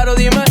 háblame claro,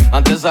 dime.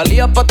 Antes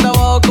salías pa'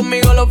 abajo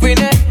conmigo los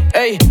fines.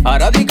 Ey,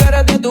 ahora di que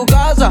eres de tu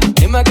casa.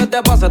 Dime qué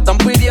te pasa, están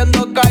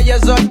pidiendo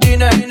calles o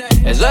chines.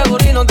 Ese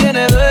booty no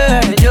tiene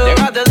dueño.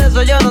 Llegaste de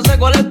eso, ya no sé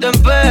cuál es tu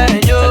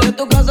empeño. Sal de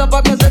tu casa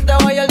pa' que se te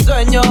vaya el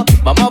sueño.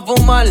 Vamos a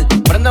fumar,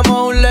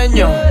 prendemos un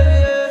leño.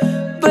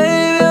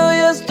 Baby, hoy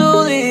es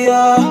tu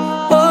día.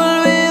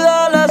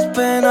 Olvida las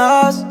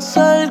penas.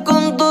 Sal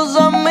con tus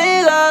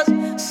amigas.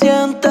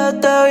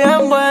 Siéntete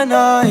bien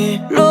buena.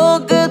 Y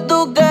lo que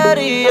tú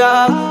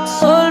querías.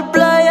 Sol,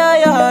 playa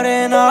y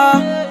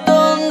arena.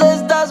 ¿Dónde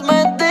estás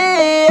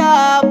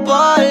metida?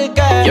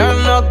 Porque yo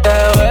no te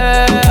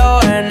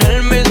veo en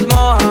el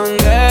mismo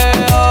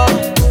jangueo.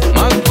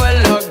 Me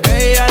acuerdo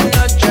aquella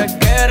noche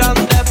que eran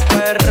de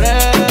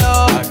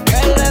perreo. ¿A qué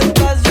le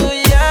estás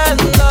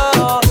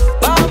huyendo?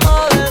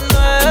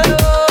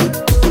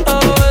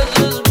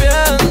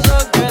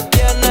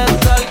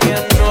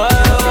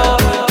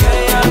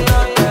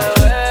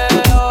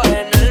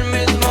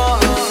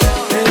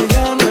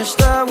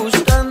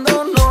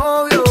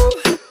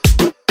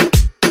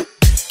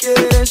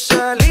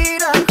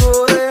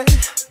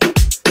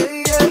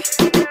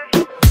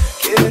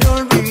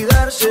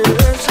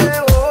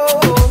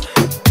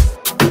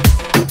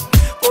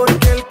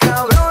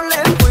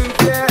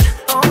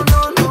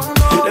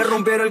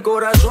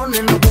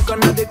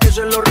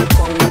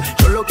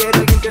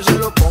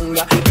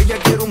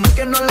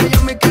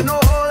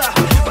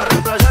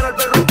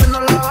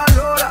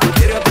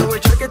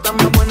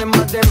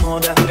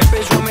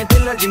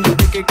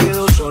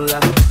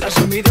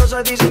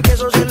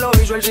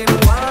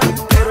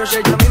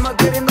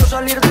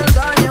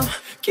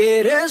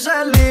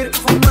 salir,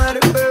 fumar,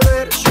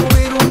 beber,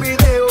 subir un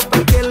video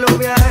para que lo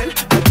vea él,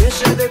 para que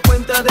se dé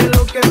cuenta de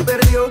lo que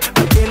perdió,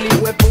 para que el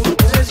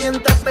hijueputa se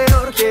sienta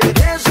peor.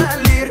 Quiere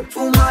salir,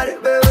 fumar,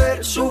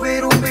 beber,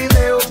 subir un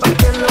video para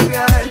que lo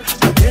vea él,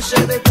 para que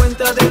se dé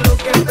cuenta de lo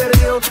que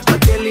perdió, para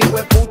que el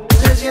hijueputa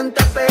se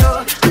sienta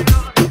peor.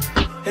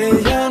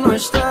 Ella no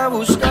está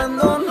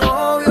buscando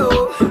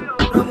novio,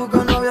 no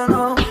busca novio,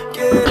 no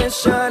quiere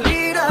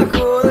salir a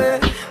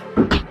joder.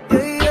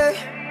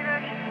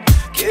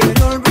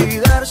 Quiere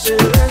olvidarse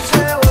de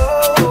ese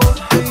bobo,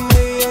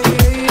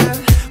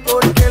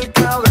 porque el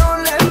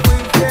cabrón le fue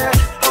infiel.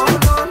 Oh,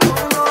 no, no,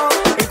 no.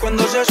 Y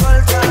cuando se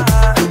suelta,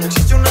 no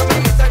existe una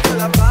amiguita que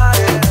la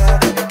pare.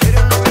 Quiere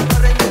un novio para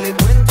rendirle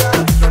cuenta,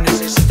 no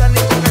necesita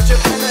ningún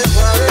HP en el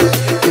padre.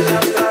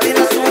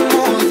 Apenas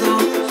somos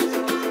dos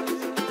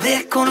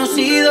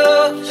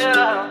desconocidos,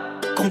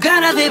 con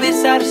ganas de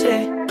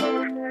besarse,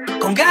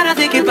 con ganas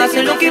de que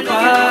pase lo que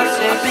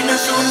pase. Apenas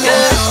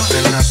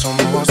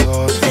somos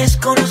dos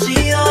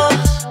desconocidos,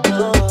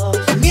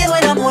 con miedo a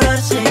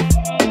enamorarse,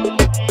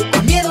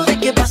 con miedo de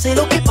que pase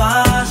lo que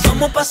pase.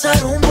 Vamos a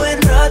pasar un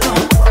buen rato,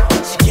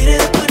 si quiere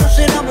después nos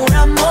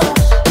enamoramos.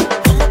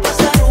 Vamos a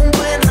pasar un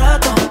buen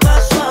rato,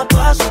 paso a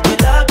paso que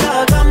la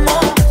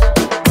cagamos.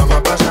 Vamos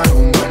a pasar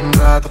un buen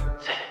rato,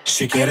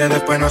 si quiere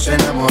después nos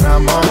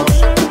enamoramos.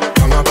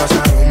 Vamos a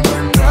pasar un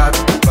buen rato,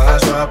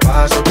 paso a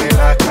paso que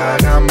la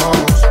cagamos.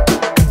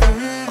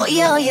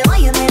 Oye, oye,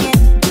 óyeme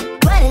bien,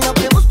 tú eres lo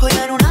que busco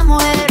yo en una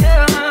mujer.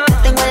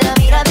 Tengo en la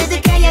mira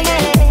desde que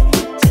llegué,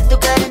 siento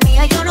que eres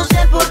mía, yo no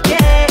sé por qué.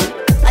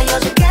 Ay, yo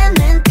sé que es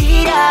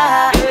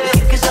mentira,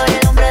 decir que soy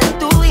el hombre de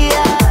tu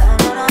vida.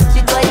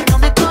 Si tú ayer no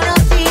me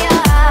conocías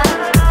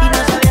y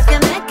no sabías que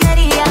me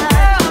querías,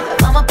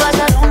 vamos a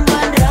pasar un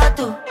buen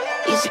rato,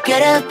 y si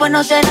quieres después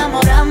nos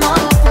enamoramos.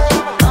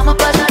 Vamos a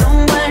pasar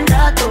un buen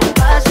rato,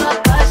 paso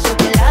a paso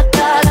que la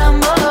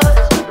cagamos.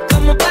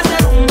 Vamos a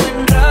pasar un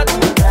buen rato,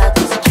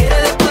 si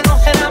quiere después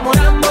nos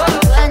enamoramos.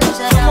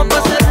 Vamos a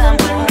pasar un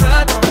buen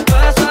rato,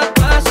 paso a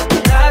paso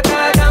que la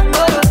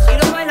cagamos.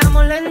 Y lo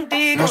bailamos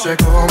lentito. No sé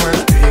cómo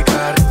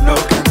explicar lo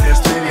que te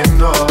estoy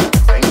viendo.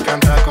 Me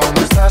encanta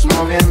cómo estás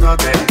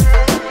moviéndote.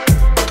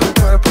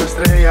 Tu cuerpo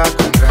estrella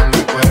contra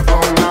mi cuerpo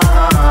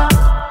más.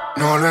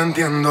 No lo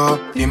entiendo,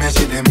 dime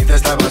si de mí te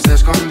estabas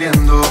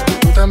escondiendo.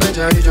 Tú tan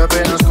bella y yo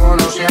apenas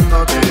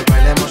conociéndote.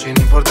 Bailemos sin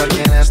importar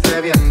quién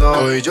esté viendo.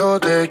 Hoy yo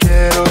te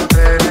quiero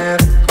tener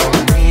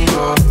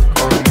conmigo,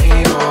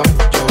 conmigo.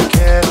 Yo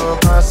quiero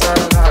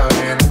pasarla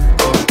bien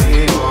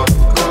contigo,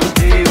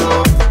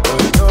 contigo.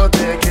 Hoy yo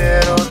te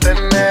quiero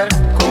tener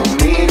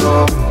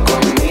conmigo,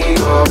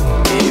 conmigo.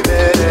 Y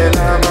ver el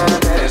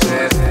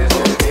amanecer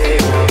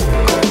contigo,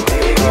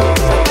 contigo.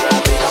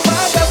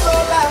 Vaya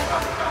sola,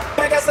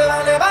 pégase,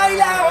 dale,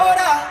 baila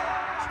ahora.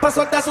 Pa'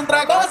 soltarse un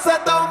trago se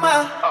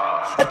toma.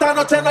 Esta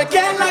noche no hay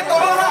quien la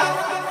coja.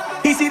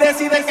 Y si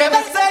deciden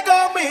quedarse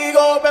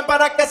conmigo, ven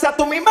para que sea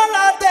tú misma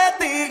la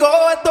testigo.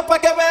 Esto es pa'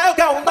 que veas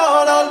que aún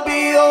no lo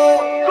olvido.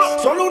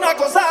 Solo una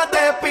cosa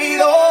te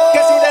pido, que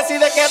si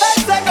decides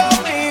quedarse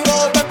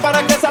conmigo, ven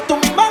para que sea tú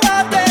misma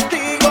la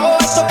testigo.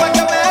 Esto es pa'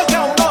 que veas que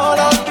aún no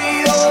lo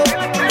olvido.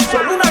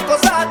 Solo una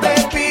cosa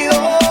te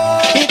pido.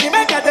 Y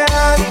dime que te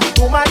dan,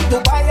 tu ma y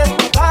tu pa' en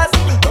tu casa.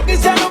 No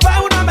quisiera ver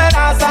una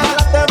amenaza.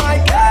 Adelante,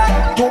 Mike,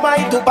 tu ma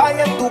y tu pa'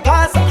 en tu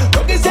casa.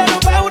 No quisiera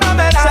ver una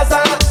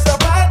amenaza. Se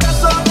vaya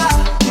sola,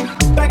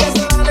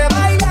 pégase, dale,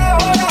 baila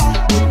ahora.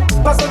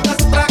 Pa'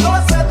 soltarse un trago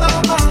se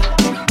toma.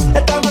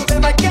 Esta noche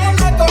no hay quien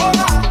la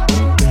coja.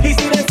 Y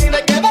si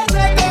decide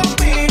quedarse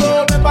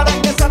conmigo, ven para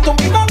que sea tú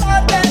misma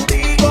la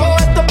testigo.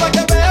 Esto es pa'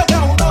 que veas que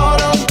aún no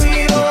lo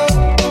olvido.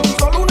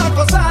 Solo una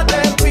cosa te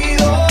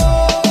pido.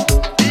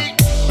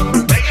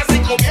 Pégase y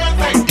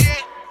comience,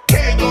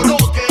 que yo no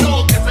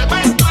quiero que se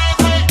me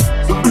estrese.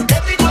 Que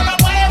rico la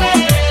mueve,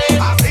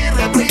 así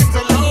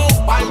repíselo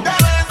par de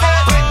veces.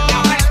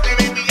 Francamente,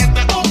 baby, este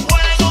es un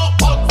juego.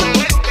 Ponte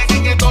vente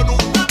que esto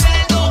nunca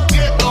tengo.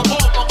 Viendo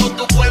poco con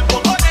tu cuerpo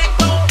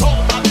conecto.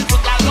 Toma,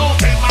 disfrútalo,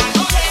 que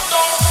mano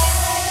lento.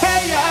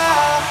 Ella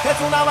es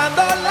una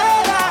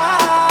bandolera.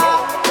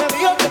 Me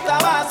dijo que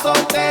estaba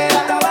soltera.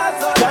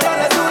 Y ahora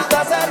resulta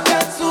ser que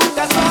en su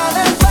casa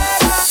le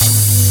espera.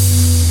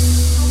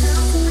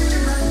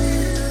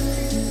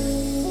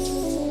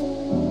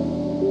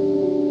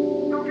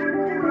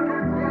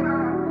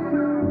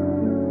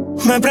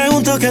 Me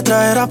pregunto qué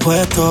traerá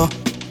puesto,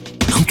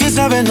 aunque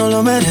sabes no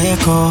lo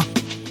merezco.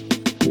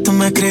 Tú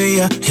me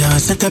escribías y a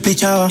veces te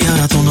pichaba, y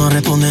ahora tú no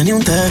respondes ni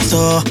un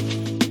texto.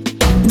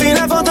 Vi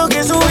la foto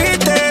que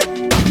subiste,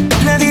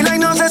 le di like,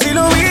 no sé si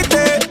lo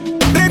viste.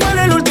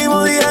 Recuerda el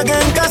último día que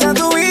en casa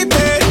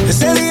tuviste.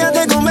 Ese día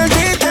te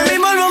convertiste en mi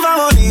polvo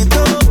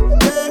favorito,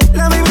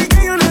 la baby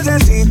que yo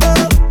necesito.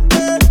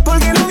 ¿Por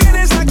qué no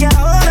vienes aquí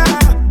ahora?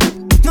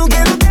 No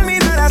quiero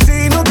terminar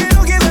así, no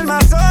quiero quedar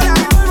más horas.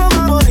 Mi polvo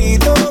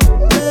favorito,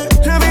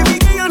 la baby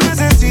que yo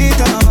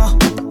necesito.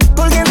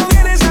 ¿Por qué no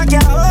vienes aquí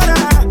ahora?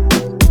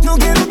 No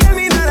quiero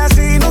terminar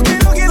así, no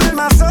quiero quedar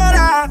más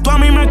horas. Tú a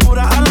mí me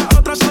curas, a la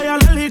otra soy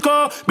alérgico.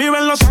 Vive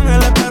en Los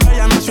Ángeles, pero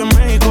ella nació en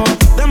México.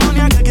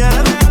 Demonia que quiere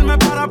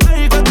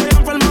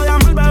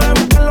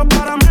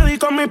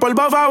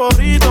polvo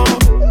favorito.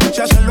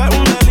 Si hacerlo es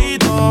un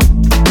delito,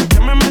 que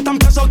me metan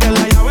preso, que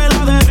la llave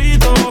la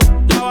derrito.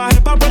 La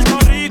bajé pa' Puerto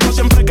Rico,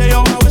 siempre que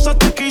yo bajo eso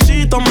te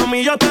exquisito.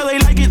 Mami, yo te doy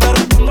like y te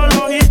respondo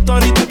los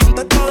historias. Te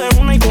contesto de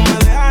una y tú me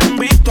dejas en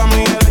visto. A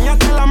mí me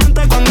dañaste la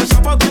mente cuando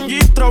esa foto en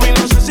Gistro. Y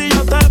no sé si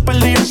yo te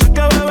perdí, yo sé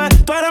que bebé,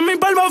 tú eres mi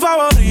polvo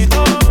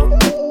favorito.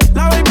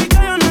 La baby que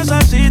yo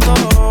necesito,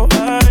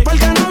 ey. ¿Por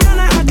qué no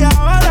vienes aquí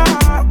ahora?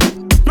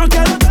 No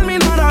quiero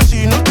terminar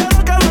así, no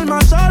quiero quedar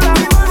más sola.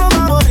 Mi polvo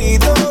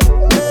favorito,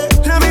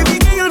 la baby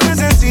que yo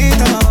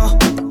necesito.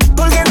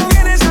 ¿Por qué no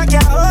vienes aquí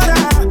ahora?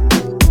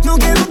 No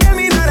quiero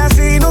terminar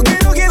así, no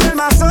quiero quedar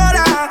más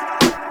sola.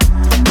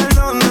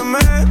 Perdóname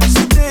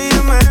si te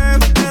llamé,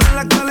 pero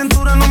la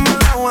calentura no me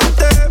la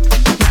aguanté.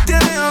 Me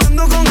tienes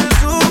hablando con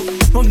Jesús,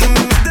 porque mi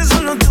mente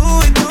solo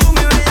tú y tú,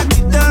 mi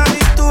bellaquita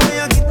y tu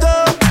bellaquito.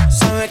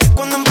 Sabes que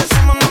cuando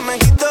empezamos no me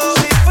quito.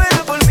 Si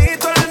fuera por mí,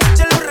 toda la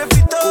noche lo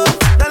repito.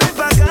 Dale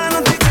pa' acá, no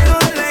te quiero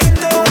de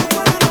lejito.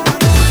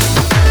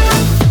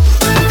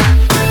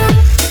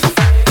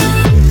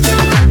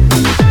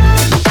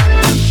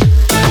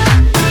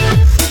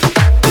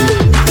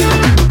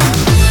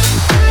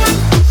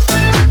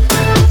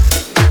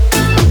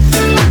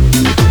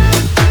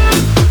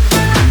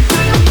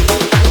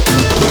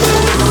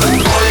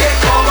 Oye,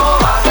 ¿cómo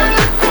va?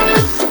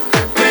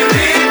 Mi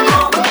ritmo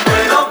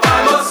bueno pa'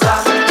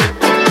 gozar.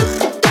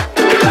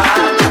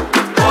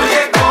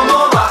 Oye, ¿cómo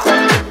va?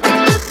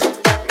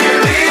 Mi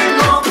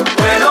ritmo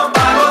bueno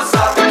pa'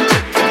 gozar.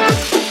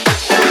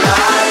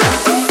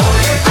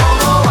 Oye,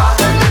 ¿cómo va?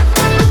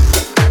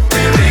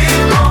 Mi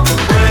ritmo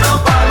bueno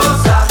pa'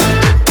 gozar.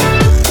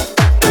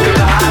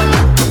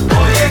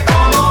 Oye,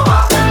 ¿cómo va?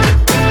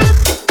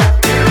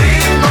 Mi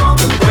ritmo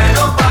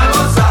bueno pa'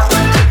 gozar.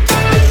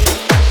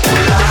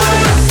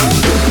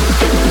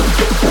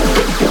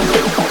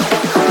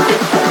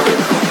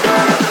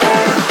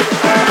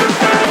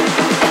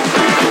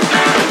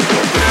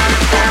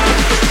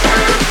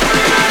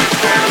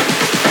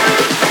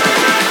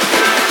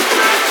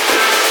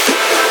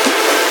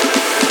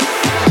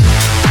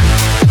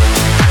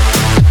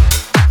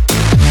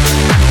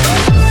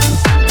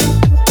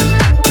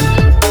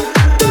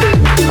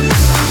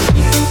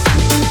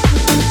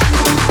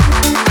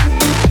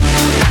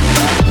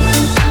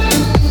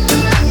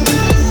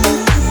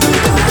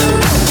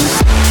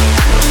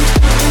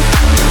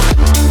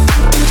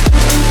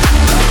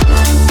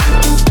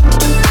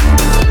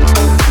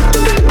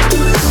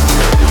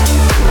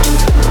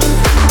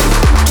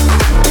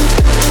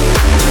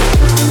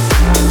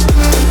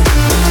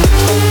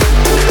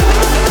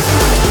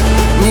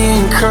 Me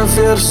and Kurt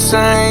feel the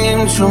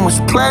same. Too much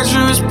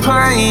pleasure is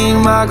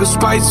pain. My girl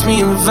spites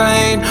me in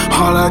vain.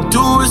 All I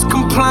do is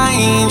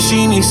complain.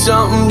 She needs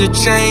something to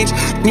change.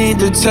 Need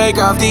to take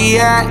off the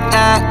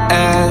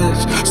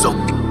ass. So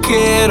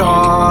get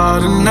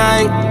all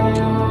tonight.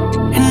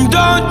 And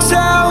don't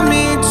tell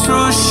me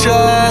to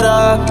shut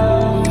up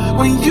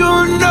when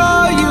you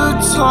know you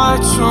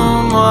talk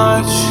too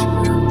much.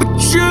 But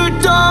you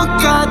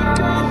don't got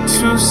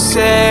to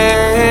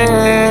say.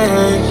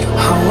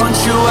 I want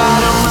you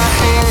out of my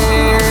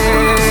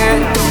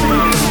head.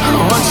 I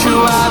want you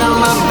out of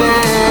my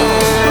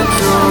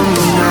bedroom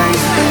tonight.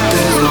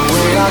 There's no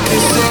way I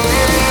can save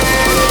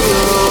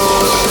you,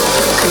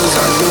 'cause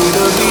I need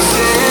to be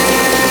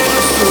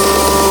saved too.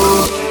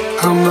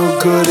 I'm no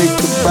good at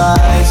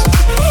goodbyes.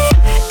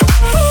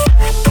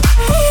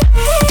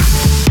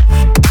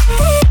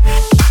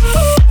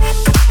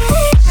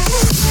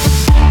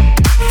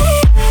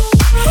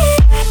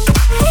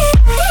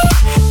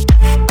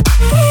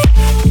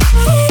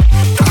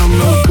 I'm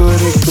no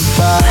good at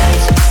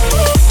goodbyes.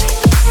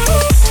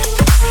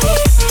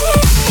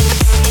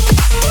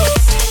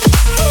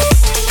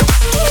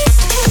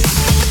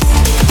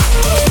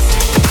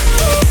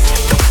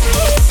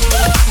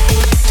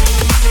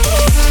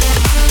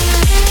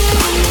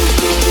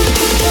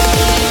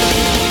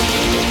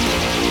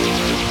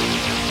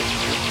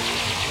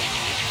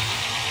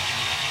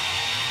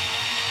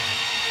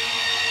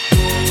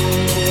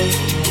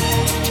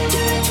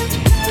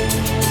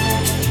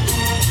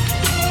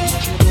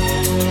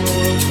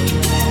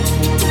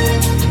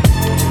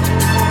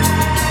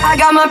 I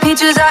got my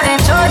peaches out in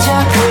Georgia.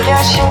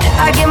 Yeah, shit.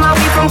 I get my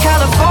weed from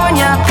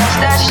California. That's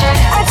that shit.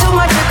 I took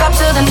my chick up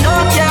to the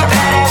north, yeah.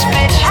 Badass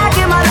bitch. I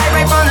get my light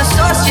right from the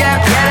source,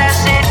 yeah. Yeah,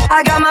 that's it.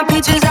 I got my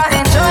peaches out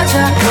in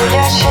Georgia.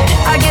 Yeah, shit.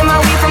 I get my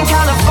weed from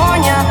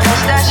California.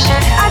 That's that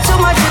shit. I took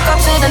my chick up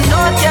to the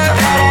north, yeah.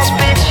 Badass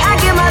bitch. I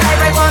get my light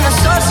right from the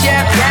source,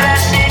 yeah. Yeah,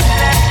 that's it.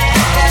 That's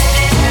it. That's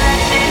it.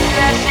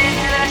 That's it.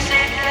 That's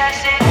it. That's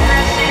it.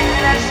 That's it.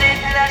 That's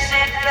it.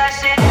 That's it. That's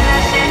it.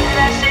 That's it.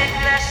 That's it.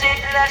 That's it.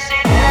 That's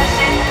it. That's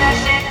it.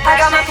 That's it. I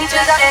got my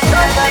peaches out in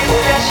Georgia.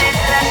 That shit.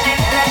 That's it.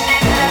 That's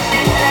it. That's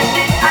it. That's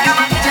it. I got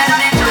my peaches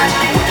out in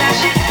Georgia. That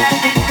shit.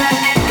 That's it.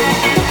 That's it.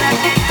 That's it.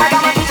 That's it. I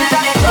got my peaches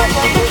out in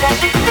Georgia. That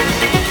shit.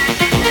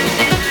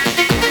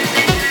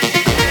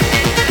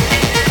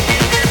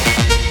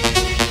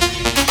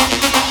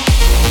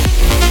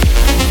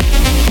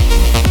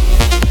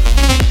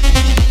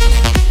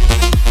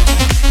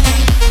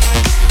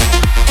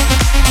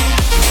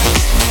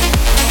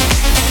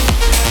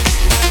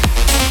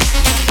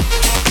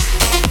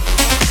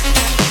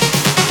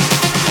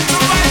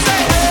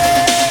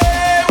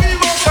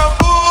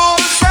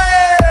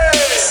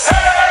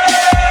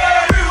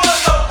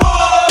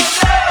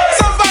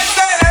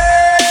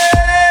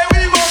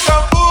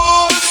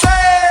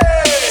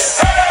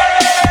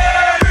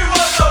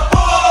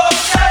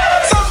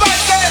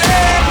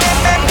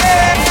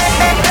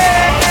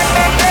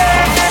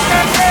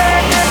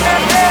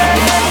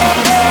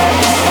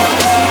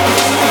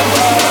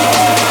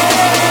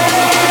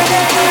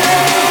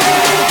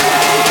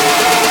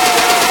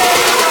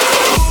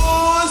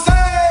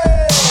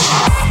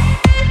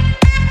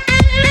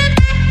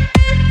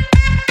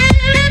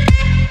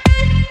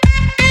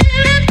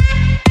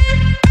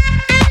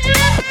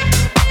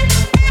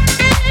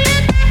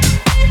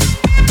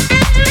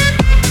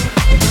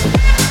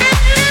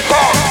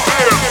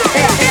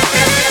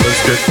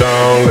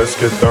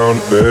 get down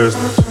to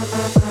business.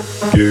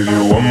 Give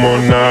you one more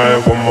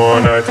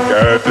night to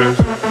get this.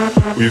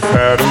 We've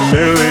had a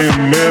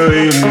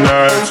million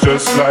nights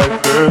just like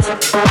this.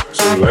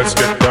 So let's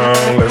get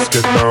down to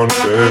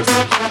business.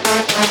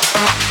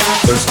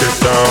 Let's get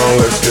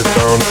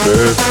down to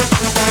business.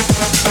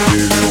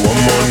 Give you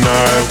one more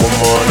night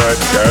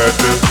to get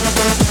this.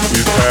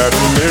 We've had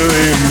a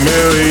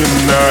million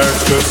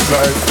nights just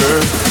like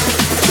this.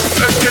 So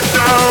let's get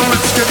down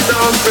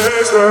to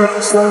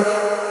business.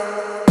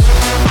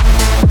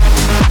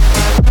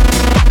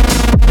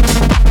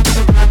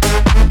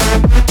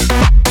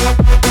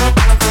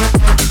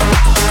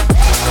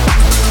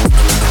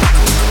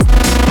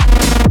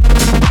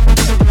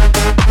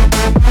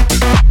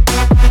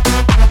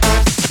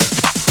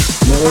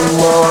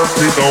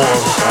 Please don't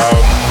walk us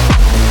out.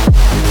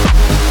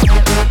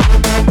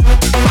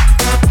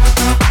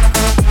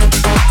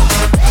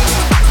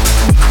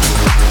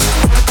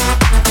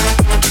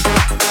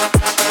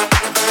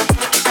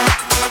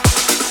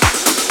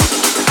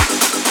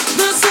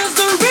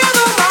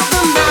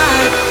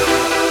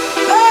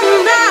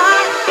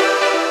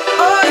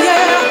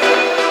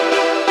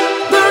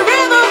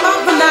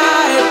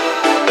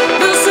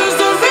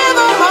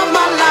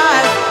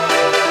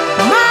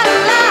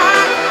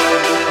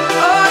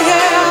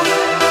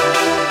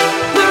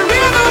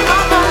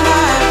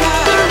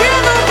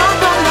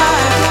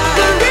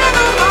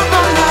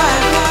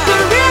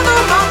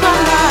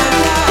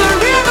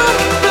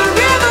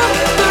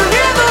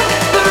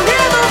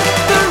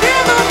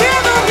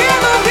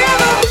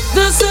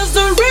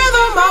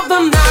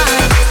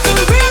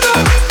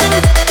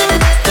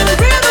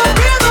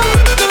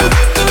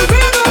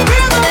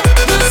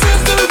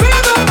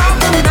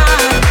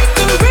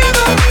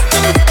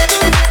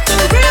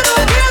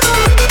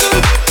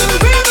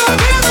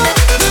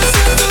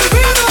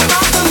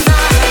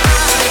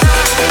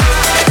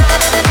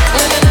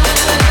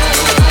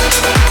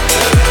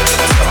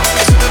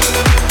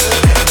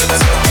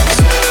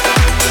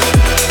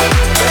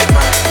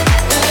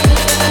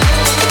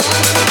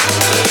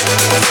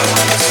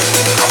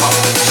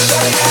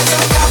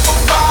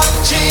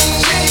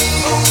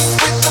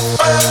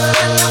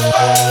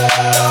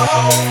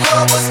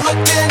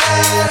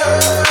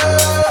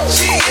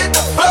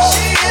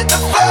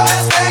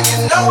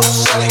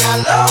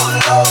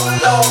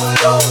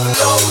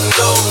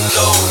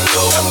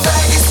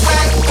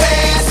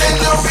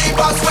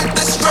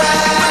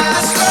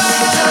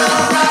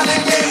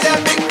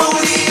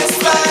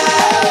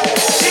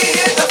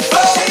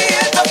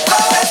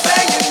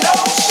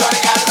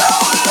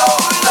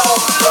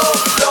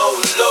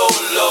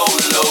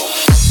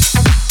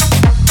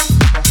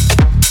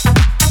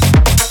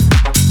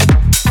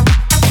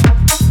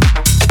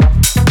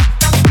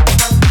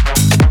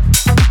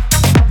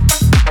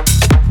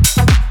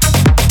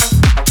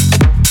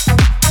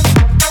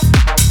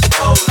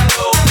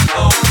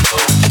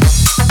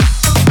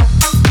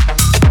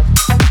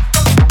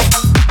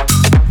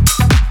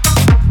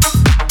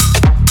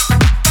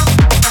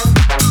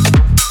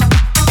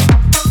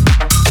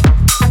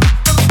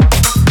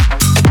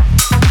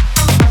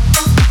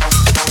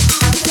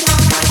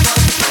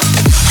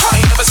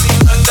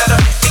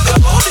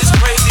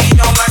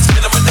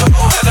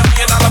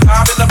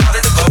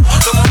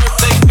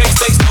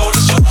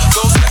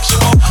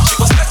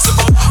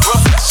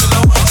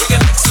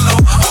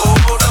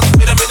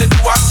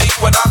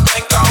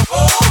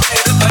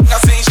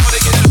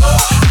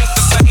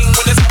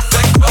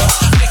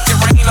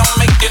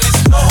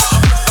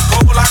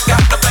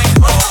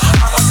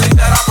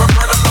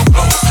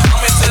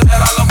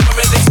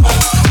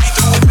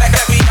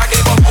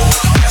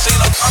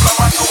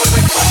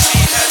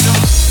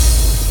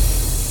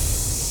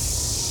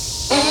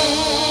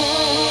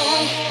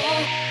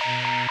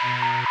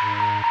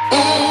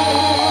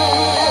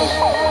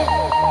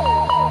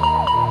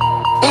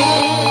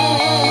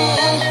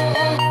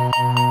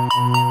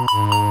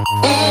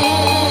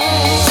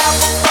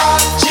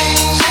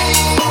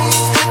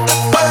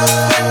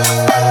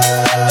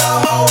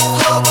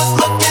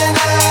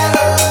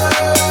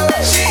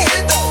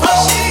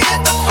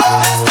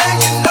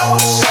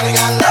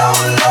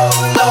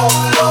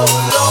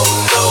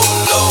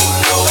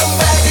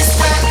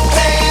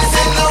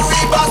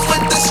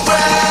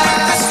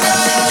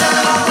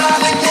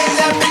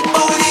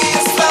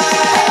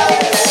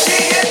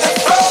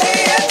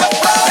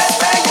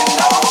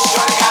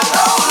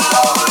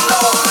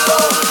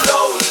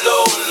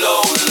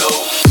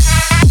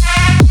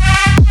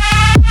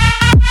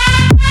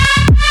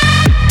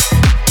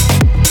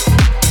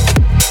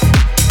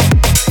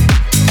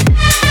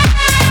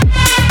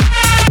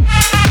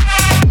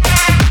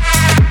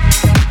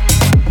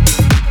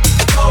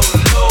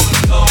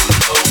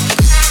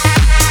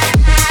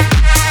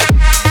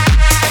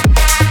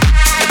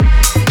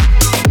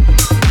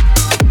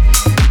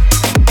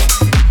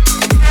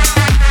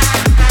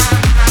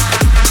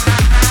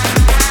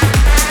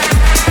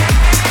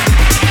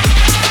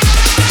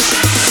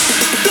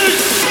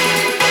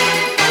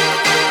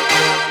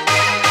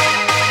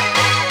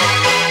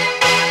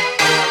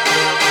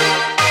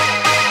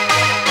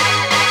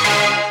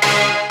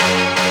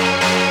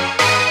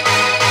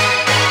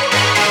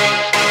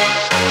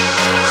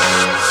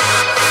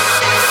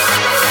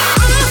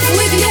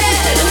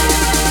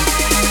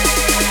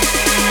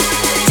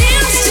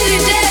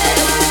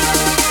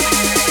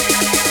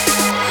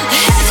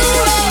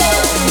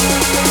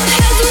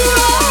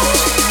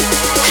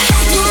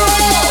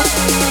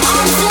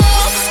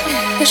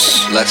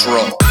 Let's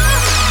roll.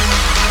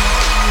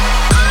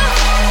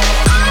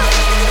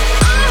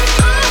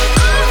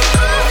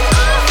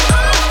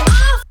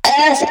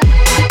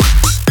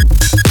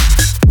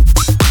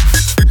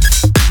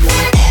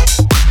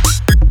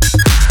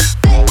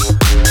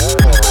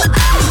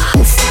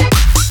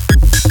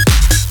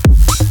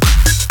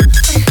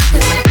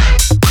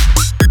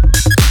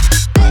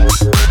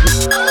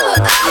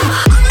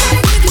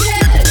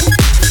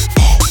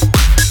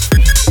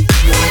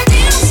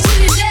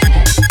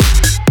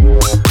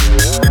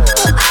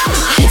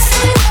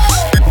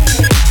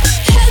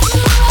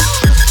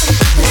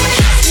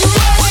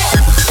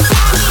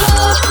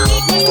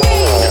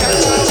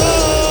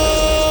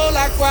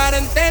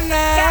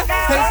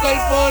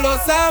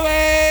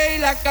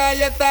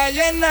 Está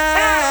llena.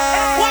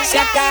 Se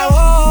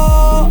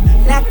acabó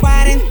la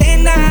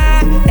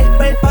cuarentena, el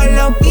cuerpo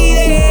lo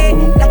pide,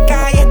 la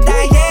calle está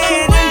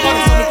llena. Por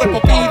eso mi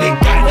cuerpo pide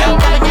calla.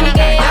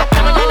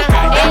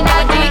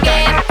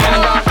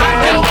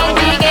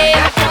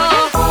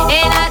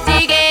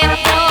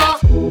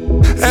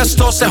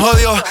 Esto se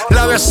jodió,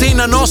 la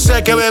vecina no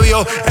sé qué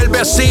bebió, el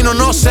vecino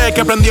no sé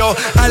qué prendió,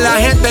 a la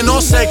gente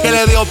no sé qué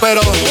le dio,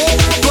 pero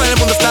todo el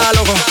mundo está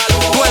loco,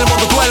 todo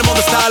el mundo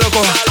está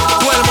loco,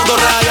 todo el mundo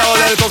rayado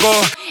del coco.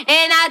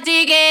 And I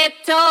dig it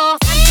too.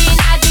 And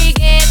I dig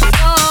it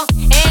too.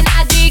 And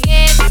I dig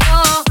it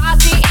too.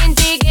 Party and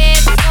dig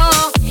it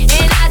too.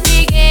 And I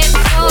dig it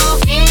too.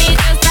 Give me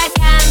just a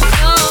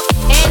candle.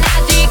 And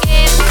I dig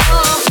it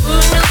too.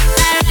 Uno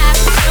para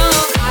tú.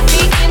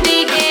 Party and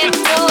dig it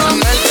too.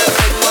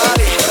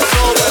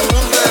 Todo el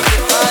mundo es mi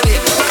party,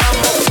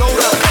 estamos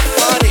sobra pa'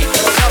 party,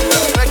 está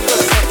perfecto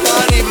ese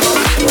party,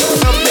 mami,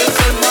 something's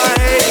in my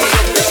head, y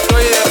yo que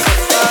estoy de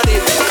safari,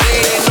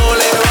 y no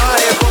le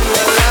baje,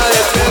 póngala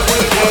de fuego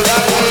y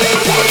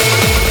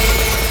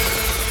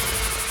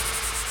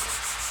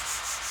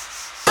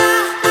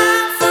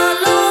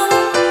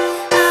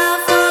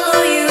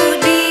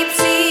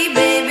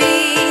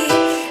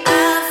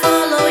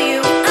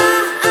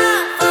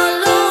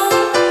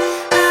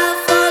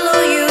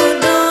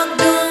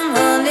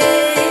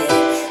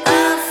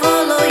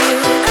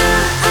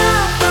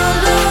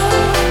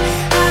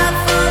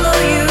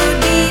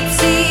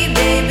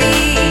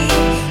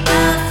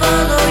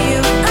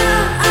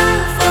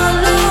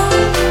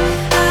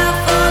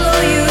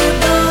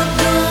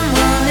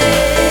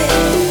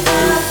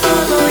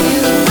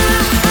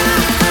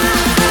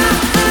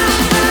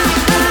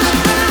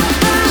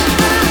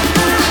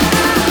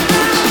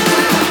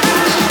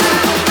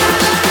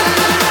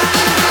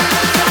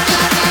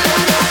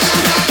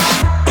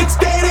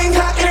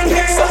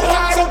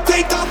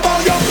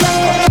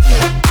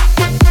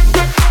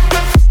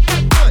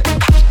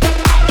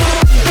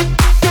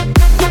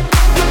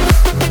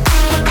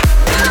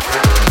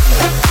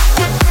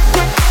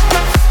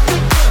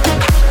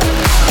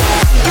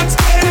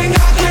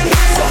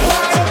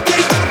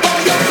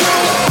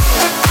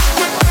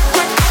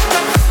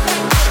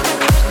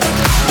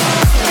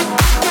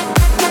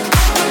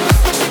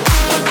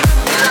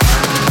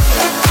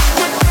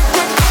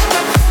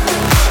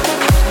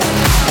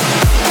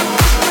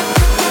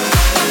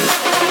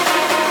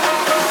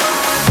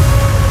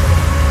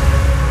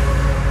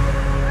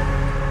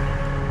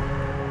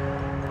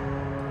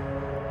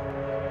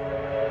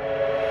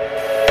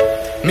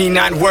Me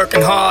not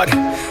working hard.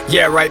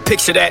 Yeah, right,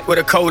 picture that with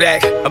a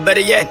Kodak. Or better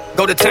yet,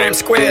 go to Times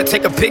Square,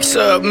 take a picture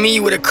of me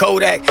with a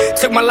Kodak.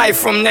 Took my life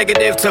from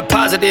negative to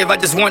positive, I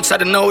just want y'all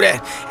to know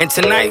that. And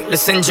tonight,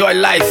 let's enjoy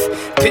life.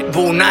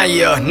 Pitbull,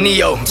 Naya,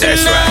 Neo,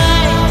 that's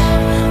right.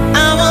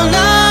 I will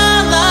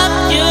not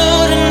love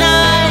you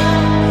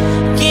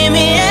tonight. Give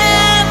me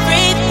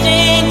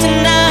everything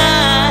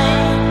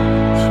tonight.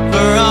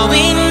 For all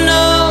we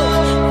know,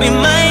 we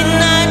might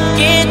not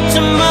get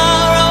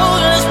tomorrow.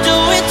 Let's do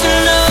it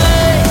tonight.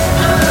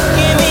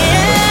 Give me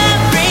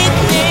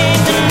everything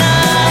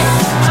tonight.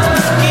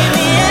 Give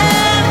me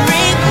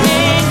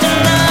everything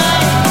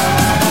tonight.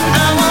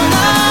 I will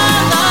not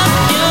love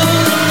you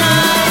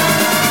tonight.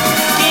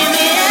 Give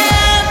me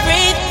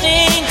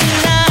everything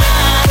tonight.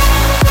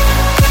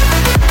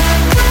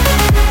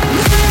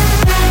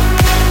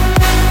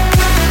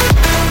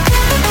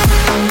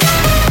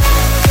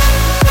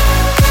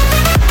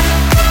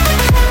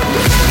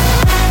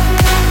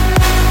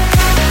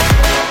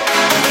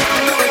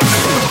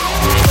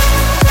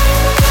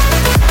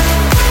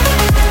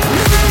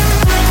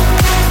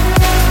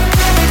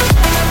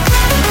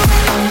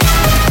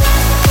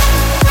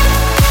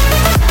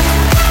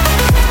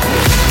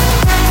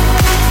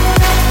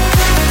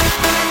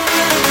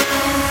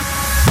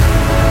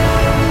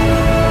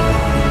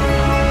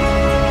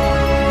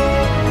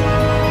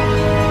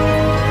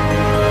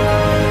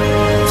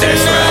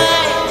 That's right.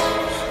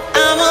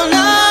 I will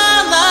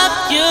not love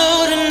you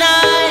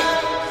tonight.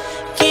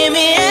 Give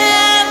me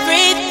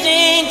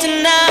everything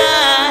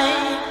tonight.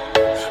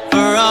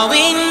 For all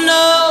we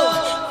know,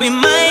 we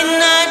might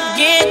not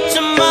get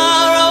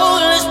tomorrow.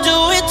 Let's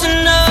do it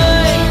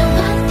tonight.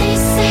 What they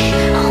say,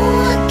 oh,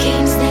 what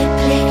games they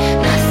play.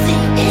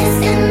 Nothing is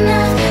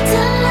enough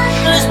to lie.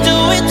 Let's do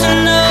it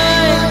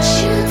tonight. I want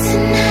you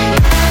tonight.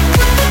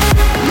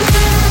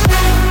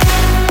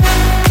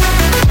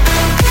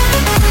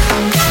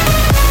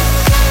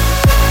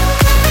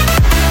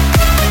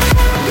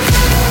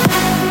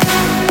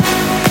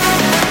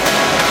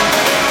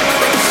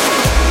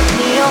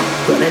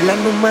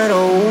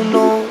 número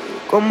uno,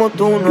 como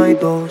tú no hay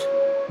dos.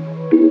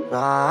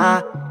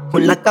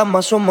 Con la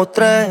cama somos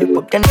tres,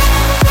 porque no.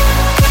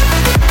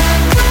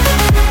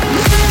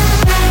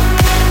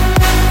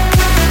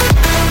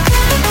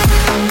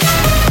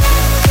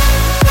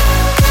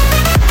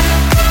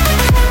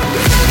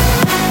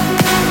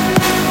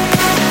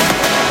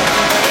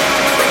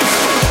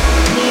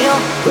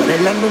 Tú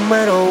eres la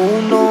número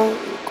uno,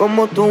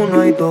 como tú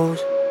no hay dos.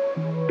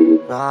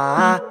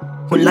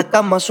 Con la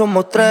cama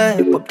somos tres,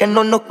 porque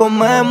no nos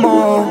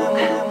comemos.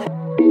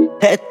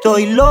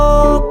 Estoy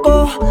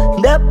loco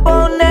de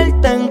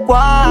ponerte en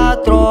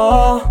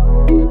cuatro,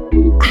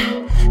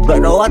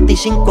 pero a ti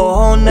sin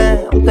cojones,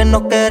 aunque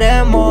no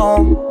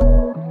queremos.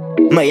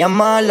 Me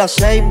llamas a las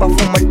 6 pa'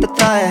 fumarte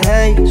traje,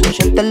 hey. Son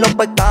sientes los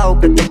pecados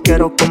que te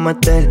quiero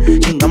cometer.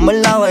 Chingamos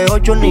en la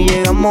B8 ni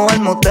llegamos al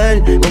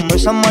motel.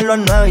 Comenzamos a las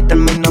 9 y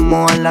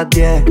terminamos a las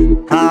 10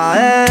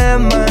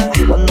 AM.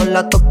 Cuando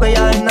la toque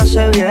ya vaina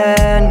se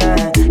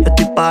viene. Yo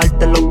estoy pa'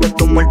 darte lo que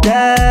tú me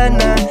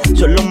ordenes.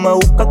 Solo me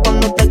buscas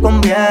cuando te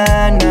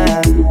conviene,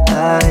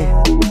 ay.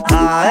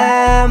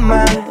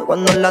 AM,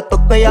 cuando la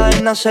toque ya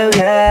vaina se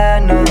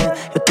viene.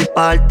 Yo estoy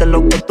pa' darte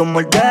lo que tú me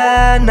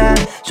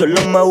ordenes.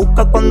 Solo me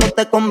buscas cuando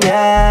te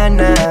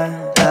conviene,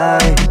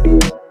 ay.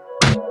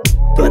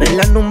 Tú eres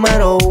la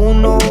número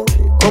uno,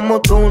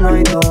 como tú no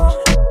hay dos.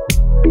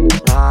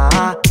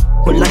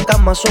 Con la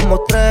cama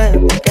somos tres,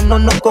 porque no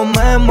nos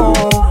comemos.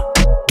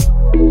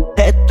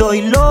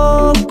 Estoy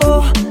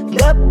loco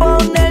de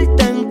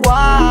ponerte en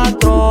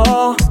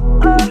cuatro,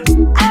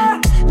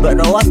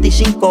 pero a ti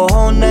sin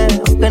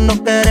cojones, aunque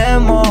no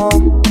queremos.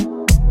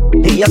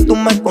 Y ya tú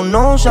me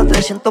conoces,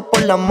 300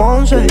 por la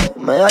Monse.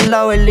 Me das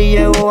la vela y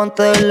llevo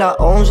antes de las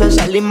 11.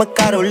 Salimos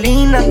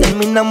Carolina,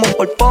 terminamos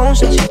por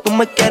Ponce. Si tú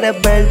me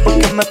quieres ver, ¿por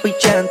qué me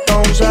piché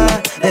entonces?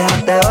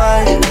 Déjate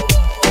ver,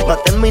 va a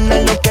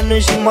terminar lo que no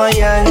hicimos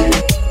ayer.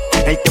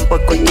 El tiempo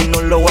es corto y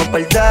no lo voy a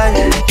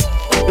perder.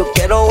 Yo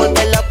quiero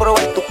volver a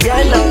probar tu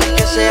piel antes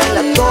que sean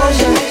las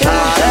 12.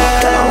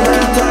 Aunque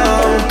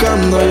estaba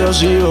buscando, yo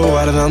sigo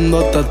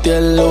guardándote a ti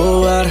el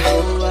lugar.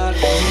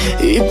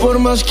 Y por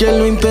más que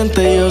lo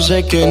intente, yo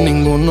sé que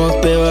ninguno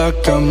te va a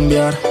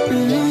cambiar.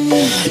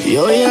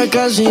 Yo ya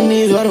casi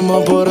ni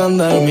duermo por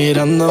andar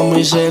mirando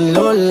mi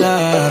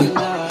celular.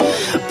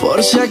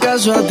 Por si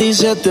acaso a ti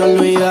se te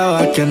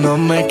olvidaba que no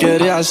me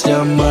querías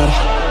llamar.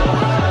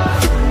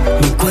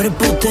 Mi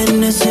cuerpo te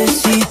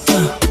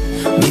necesita,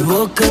 mi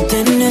boca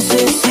te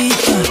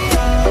necesita.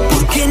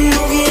 ¿Por qué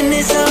no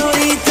vienes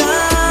ahorita?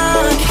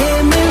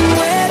 Que me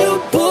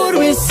muero por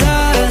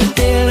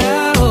besarte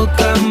la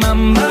boca,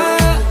 mamá.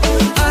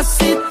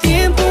 Hace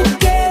tiempo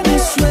que me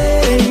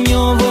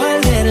sueño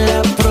volverla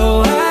a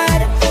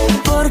probar.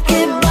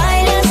 Porque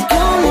bailas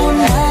como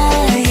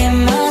nadie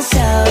más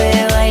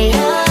sabe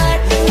bailar.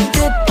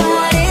 Te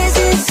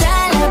pareces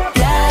a la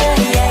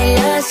playa y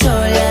las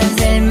olas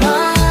del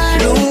mar.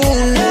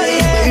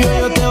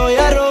 Yo te voy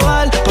a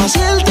robar, pa'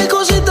 hacerte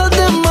cositas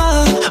de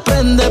más.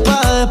 Prende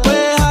pa'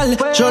 despejar.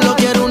 Solo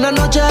quiero una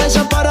noche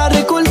esa para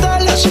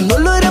recordar.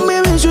 Haciéndolo eres mi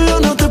vicio, yo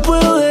no te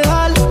puedo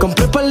dejar.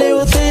 Compré par de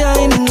botellas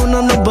y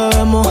ninguna nos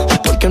bebemos.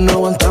 Porque no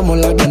aguantamos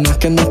las ganas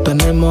que nos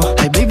tenemos.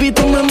 Ay, baby,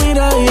 tú me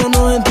miras y ya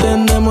nos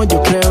entendemos.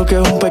 Yo creo que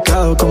es un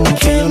pecado como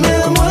que yo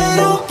me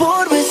muero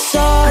por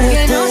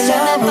besarte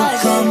la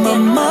boca,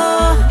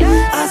 mamá.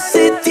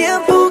 Hace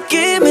tiempo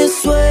que me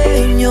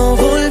sueño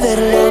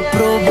volverla a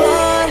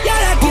probar.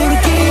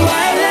 Porque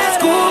bailas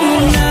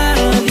como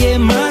nadie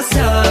más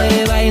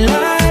sabe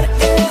bailar.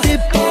 Te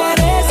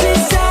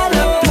pareces a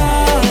la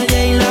playa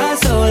y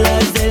las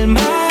olas del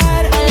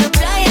mar. A la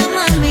playa,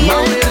 mami, a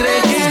la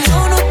playa. Yo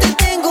no te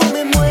tengo,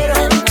 me muero.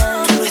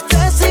 Tú no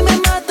estás y me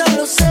matan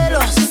los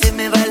celos. Se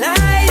me va el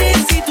aire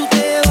si tú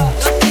te vas.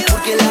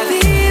 Porque la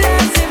vida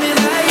se me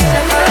va a ir.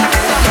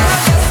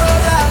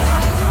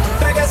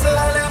 Pégase,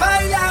 dale,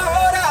 baila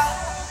ahora.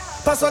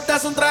 Pa'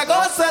 soltarse un trago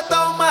se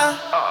toma.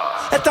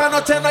 Esta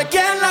noche no hay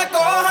quien la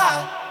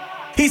coja.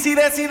 Y si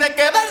decide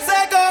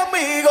quedarse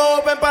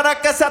conmigo, ven para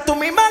que seas tú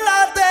misma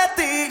la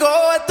testigo.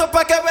 Esto es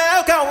pa' que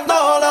veas que aún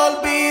no lo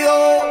olvido.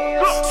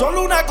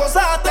 Solo una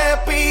cosa te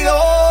pido,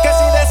 que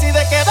si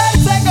decide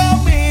quedarse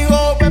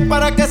conmigo, ven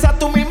para que seas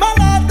tú misma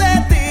la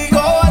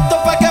testigo. Esto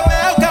es pa' que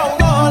veas que aún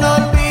no lo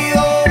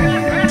olvido.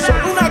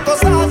 Solo una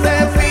cosa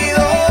te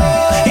pido.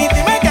 Y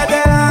dime que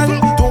te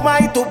dan tu ma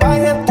y tu pa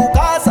en tu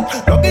casa.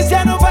 Lo que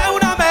hicieron fue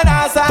una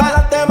amenaza.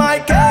 Pa'lante,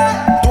 Mike,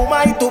 tu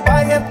ma y tu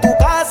pa en tu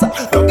casa.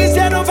 Lo que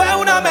hicieron fue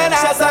una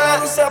amenaza.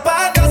 Se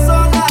apaga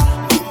sola,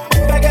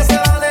 pégase,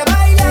 dale,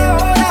 baila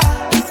ahora.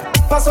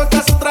 Pa'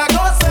 soltarse un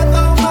trago se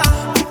toma.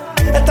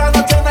 Esta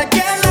noche no hay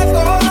quien la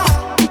coja.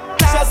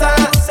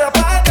 Se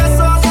apaga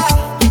sola,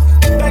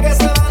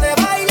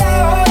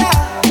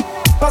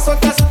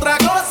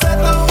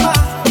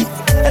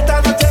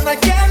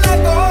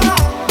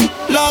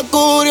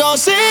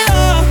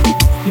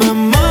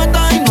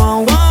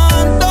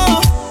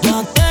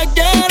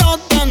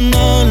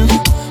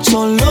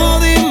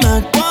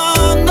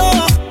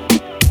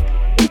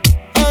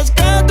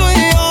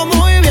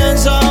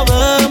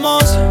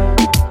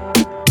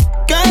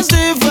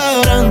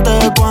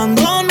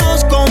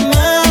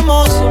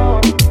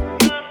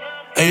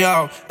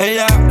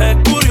 Ella es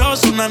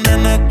curiosa, una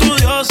nena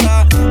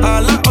estudiosa.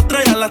 A la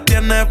otra ya la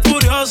tiene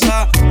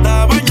furiosa.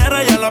 La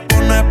bañera ya la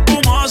pone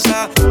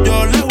espumosa.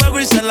 Yo le juego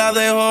y se la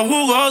dejo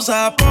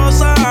jugosa.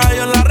 Posa,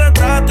 yo la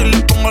retrato y le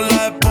pongo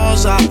la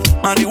esposa.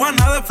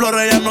 Marihuana de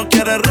flores, ella no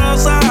quiere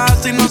rosa.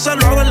 Si no se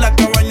lo hago en la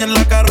cabaña, en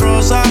la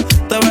carroza.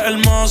 Te ves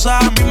hermosa,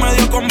 a mí me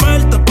dio con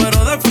verte,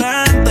 pero de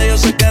frente. Yo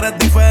sé que eres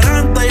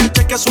diferente. Yo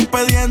chequeé su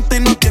expediente y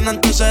no tiene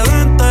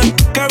antecedentes.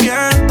 Qué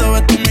bien, te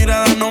ves, tu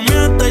mirada no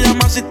miente.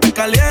 Llama si te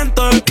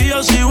caliento y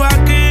yo sigo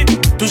aquí.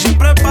 Tú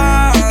siempre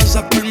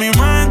pasas por mi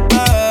mente.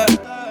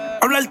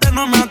 Hablarte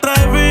no me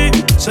atreví.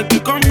 Sé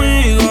que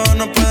conmigo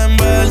no pueden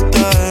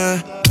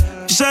verte.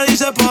 Y se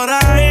dice por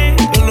ahí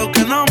que lo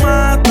que no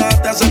mata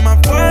te hace más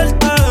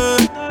fuerte.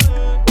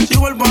 Si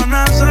vuelvo a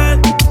nacer,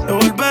 yo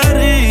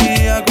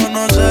volvería a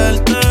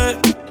conocerte.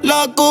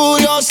 La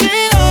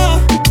curiosidad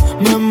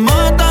me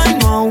mata y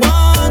no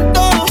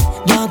aguanto.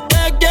 Ya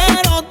te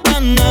quiero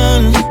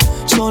tener,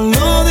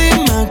 solo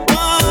dime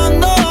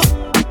cuándo.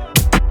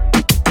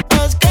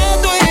 Es que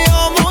tú y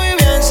yo muy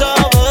bien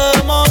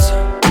sabemos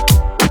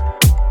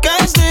que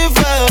es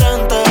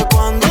diferente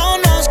cuando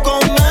nos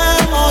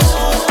comemos.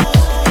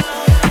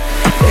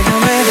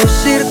 Déjame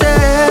decirte,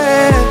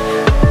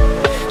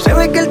 se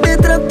ve que él te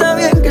trata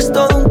bien, que es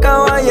todo un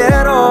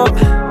caballero.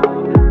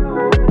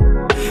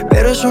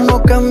 Pero eso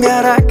no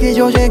cambiará que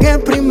yo llegué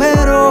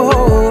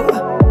primero.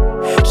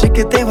 Sé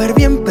que te va a ir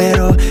bien,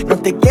 pero no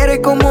te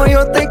quiere como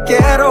yo te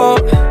quiero.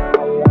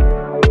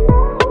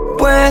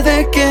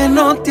 Puede que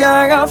no te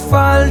haga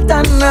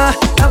falta nada,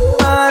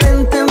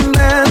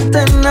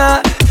 aparentemente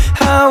nada.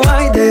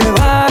 Hawaii de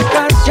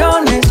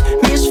vacaciones,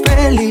 mis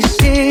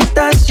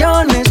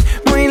felicitaciones.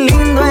 Muy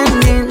lindo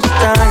en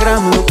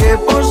Instagram lo que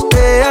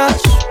posteas,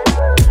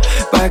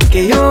 pa'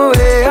 que yo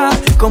vea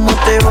cómo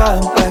te va,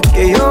 pa'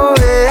 que yo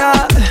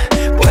vea.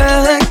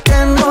 Puede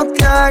que no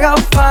te haga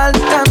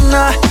falta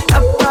nada,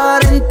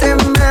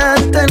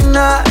 aparentemente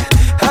nada.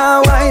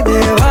 Hawaii de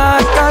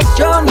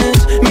vacaciones,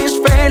 mis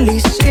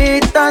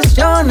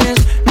felicitaciones.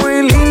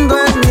 Muy lindo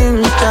en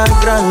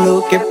Instagram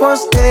lo que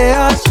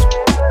posteas,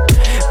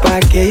 pa'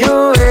 que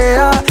yo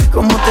vea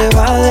cómo te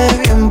va de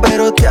bien,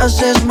 pero te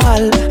haces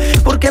mal,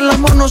 porque el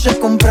amor no se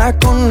compra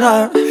con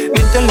nada.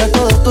 Miéntele a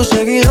todos tus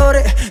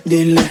seguidores,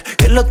 dile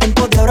que los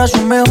tiempos de ahora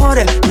son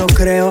mejores. No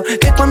creo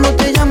que cuando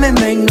te llame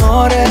me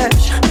ignores.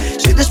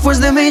 Si después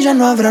de mí ya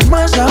no habrá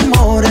más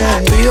amores.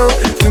 Tú y yo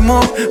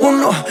fuimos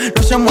uno,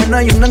 no se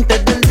muera y uno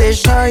antes del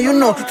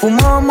desayuno.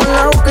 Fumábamos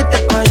la agua que te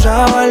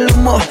pasaba el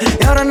humo,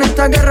 y ahora en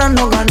esta guerra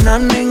no gana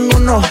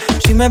ninguno.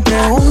 Si me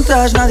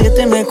preguntas, nadie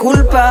tiene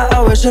culpa.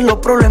 A veces los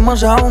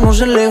problemas a uno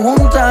se le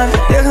juntan.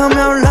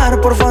 Déjame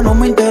hablar, porfa, no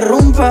me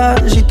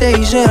interrumpas. Si te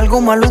hice algo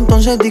malo,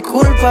 entonces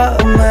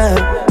discúlpame.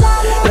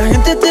 La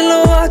gente te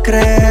lo va a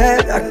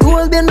creer.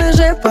 Actúas bien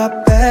ese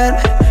papel,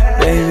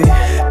 baby,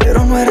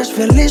 pero no eres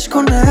feliz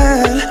con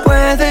él.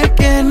 Puede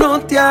que no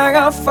te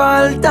haga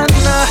falta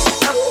nada,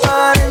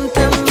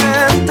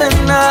 aparentemente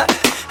nada.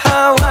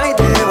 Hawaii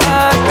de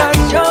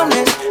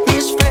vacaciones,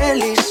 mis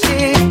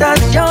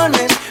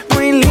felicitaciones.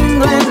 Muy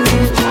lindo en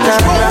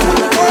Instagram.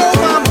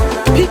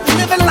 People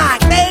living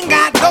like they ain't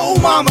got no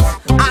mama.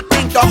 I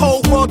think the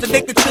whole world's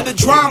addicted to the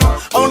drama,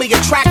 only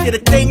attracted to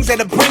things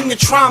that'll bring the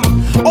trauma.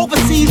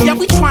 Overseas, yeah,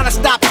 we trying to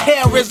stop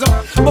terrorism,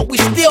 but we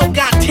still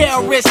got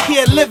terrorists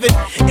here living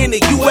in the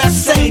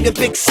USA, the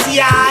big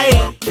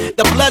CIA,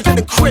 the Bloods and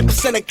the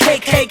Crips and the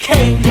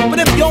KKK. But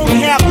if you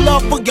only have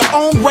love for your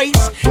own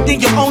race, then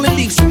you only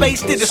leave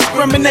space to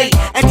discriminate,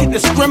 and to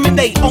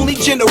discriminate only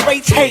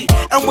generates hate.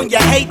 And when you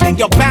hate, then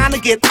you're bound to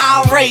get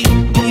irate.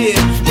 Yeah,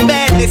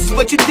 madness is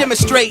what you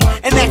demonstrate,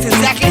 and that's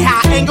exactly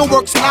how anger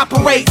works and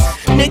operates.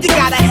 Man, you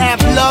gotta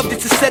have love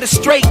just to set it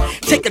straight.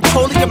 Take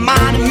control of your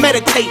mind and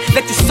meditate.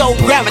 Let your soul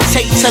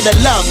gravitate to the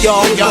love,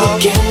 y'all. People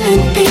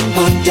killing,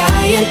 people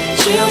dying,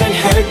 children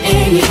hurt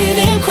and you hear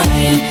them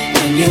crying.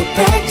 When you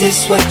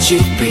practice what you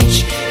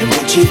preach, and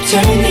what you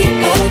turn the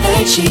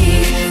other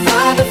cheek.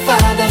 Father,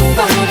 Father,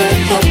 Father,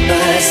 help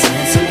us,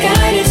 send some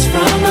guidance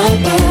from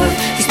above.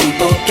 These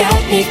people got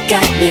me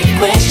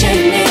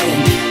questioning,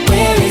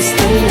 where is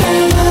the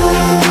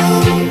love?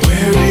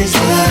 Where is the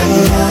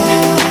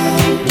love?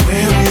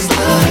 Where is the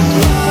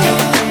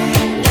love?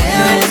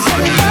 Where is the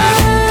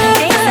love?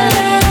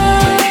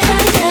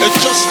 It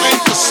just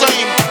ain't the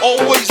same,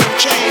 always a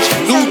change.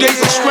 New days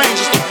are strange,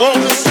 it's the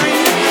world the same.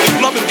 If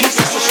love and peace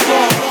is so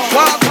strong,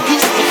 why the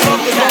pieces of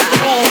love that don't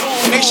belong?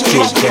 Nations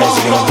lost the ball.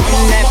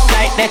 That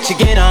flight that you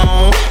get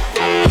on,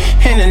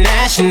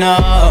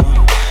 international,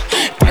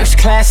 first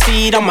class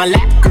seat on my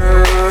lap,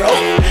 girl,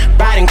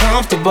 riding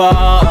comfortable.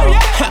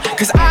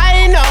 Cause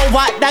I know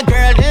what that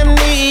girl them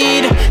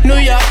need. New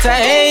York to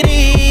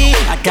Haiti,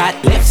 I got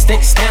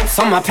lipstick stamps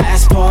on my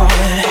passport.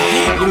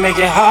 You make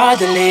it hard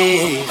to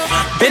leave.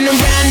 Been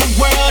around the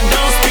world,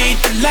 don't speak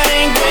the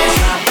language,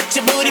 but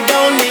your booty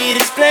don't need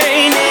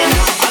explaining.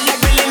 All I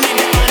really need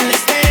to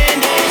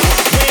understand is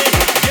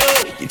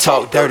when you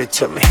talk dirty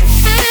to me.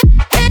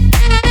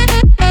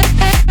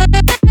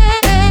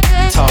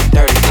 Talk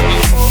dirty to me.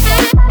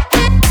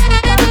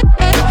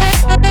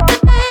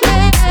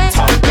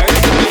 Talk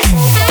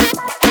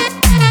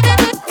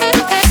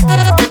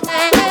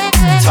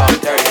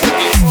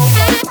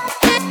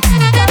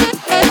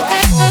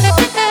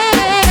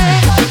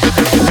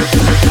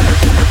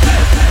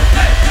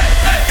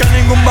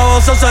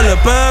baboso se le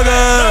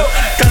pegue.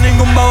 Que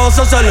ningún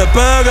baboso se le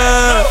pegue.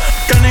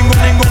 Que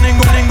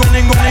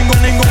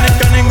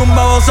ningún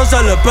baboso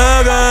se le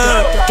pegue.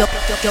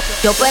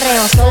 Yo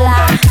perreo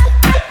sola.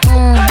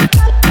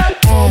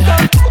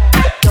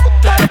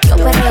 Yo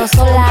perreo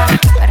sola.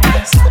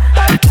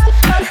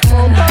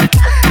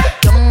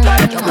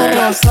 Yo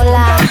perreo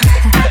sola.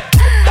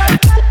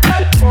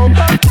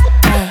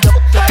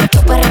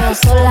 Yo perreo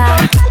sola.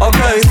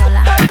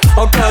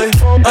 Ok,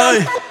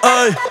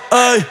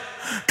 ey.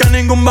 Que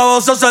ningún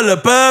baboso se le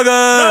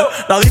pegue.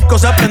 La disco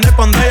se prende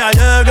cuando ella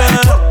llegue.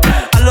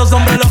 A los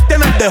hombres los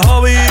tienes de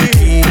hobby.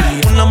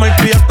 Una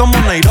malcria como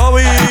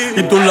Nairobi.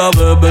 Y tú la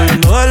ves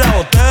bebiendo de la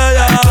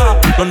botella.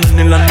 Los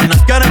nenes y las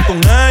nenas quieren con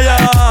ella.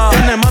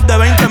 Tiene más de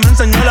 20, me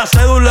enseñó la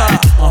cédula.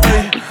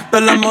 Ey,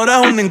 del amor es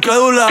una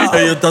incrédula.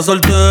 Ella está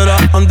soltera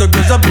antes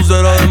que se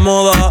pusiera de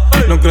moda.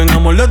 No creen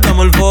amor, le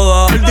damos el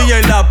foda. El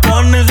DJ la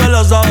pone y se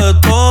la sabe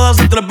toda.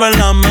 Se trepa en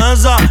la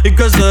mesa y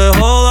que se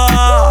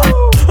joda.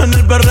 En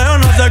el perreo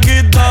no se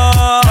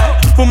quita.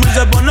 Fuma y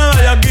se pone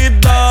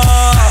bellaquita.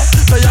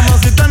 Te llama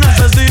si te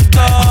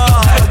necesita.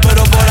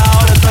 Pero por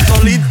ahora está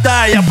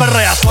solita. Ella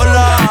perrea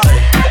sola.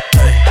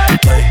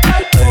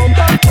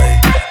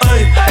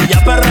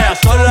 Ella perrea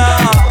sola.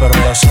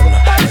 Perrea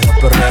sola. Ella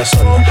perrea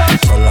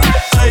sola.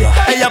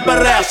 Ella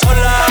perrea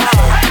sola.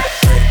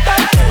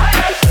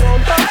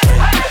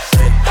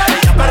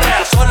 Ella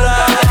perrea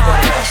sola.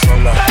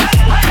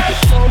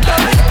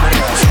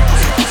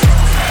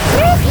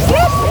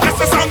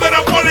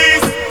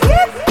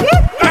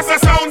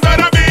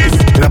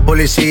 La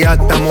policía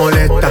está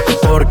molesta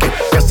porque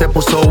ya se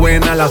puso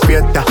buena la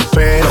fiesta,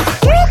 pero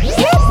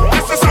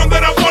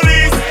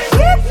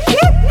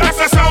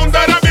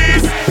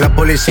la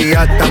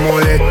policía está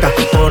molesta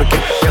porque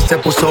ya se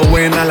puso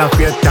buena la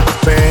fiesta,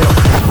 pero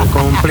me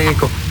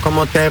complico,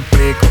 ¿cómo te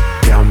explico?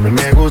 Que a mí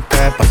me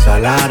gusta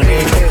pasarla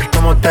rico.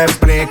 ¿Cómo te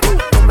explico?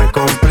 No me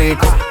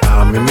complico.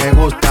 A mí me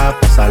gusta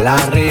pasarla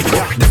rico.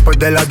 Después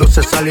de las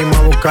 12 salimos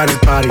a buscar el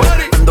party.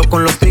 Ando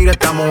con los tigres,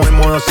 estamos en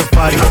modo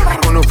safari.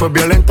 Uno fue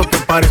violento que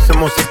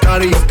parecemos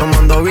sicarios.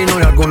 Tomando vino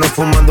y algunos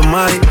fumando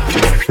mari.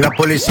 La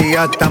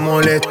policía está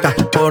molesta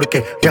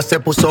porque ya se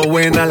puso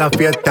buena la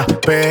fiesta,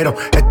 pero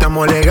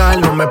estamos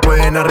legal, no me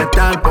pueden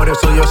arrestar. Por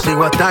eso yo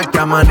sigo hasta que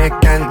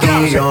amanezca en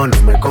ti. Yo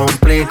no me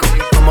complico,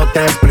 ¿cómo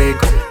te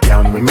explico? Que a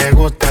mí me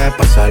gusta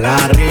pasarla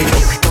rico.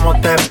 ¿Cómo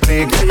te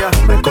explico?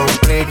 No me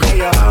complico.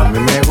 A mí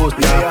me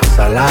gusta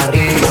pasarla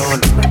rico.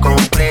 No me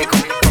complico.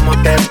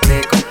 ¿Cómo te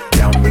explico?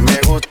 Que a mí me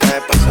gusta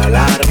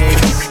pasarla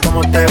rico.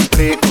 ¿Cómo te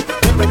explico?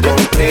 No me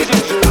complico.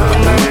 A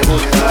mí me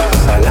gusta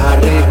pasarla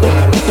rico.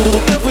 Tú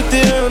te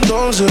fuiste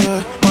entonces,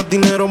 más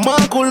dinero,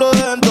 más culo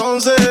de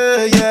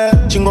entonces, yeah.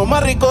 Chingo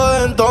más rico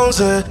de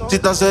entonces. Si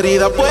estás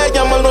herida, puedes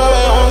llamar al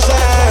 911,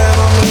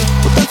 mami.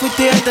 Tú te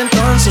fuiste desde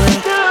entonces,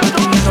 más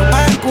dinero,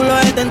 más culo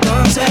desde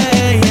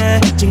entonces, yeah.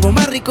 Chingo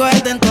más rico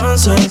desde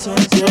entonces,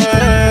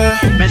 yeah.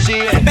 Me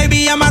sigue.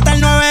 Baby, llámate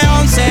al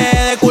 911,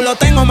 de culo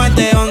tengo más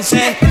de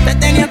 11. Te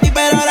tenía a ti,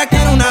 pero ahora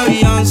quiero una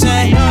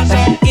Beyoncé.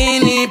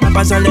 Bikini, pa'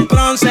 pasarle el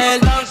bronce.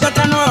 Y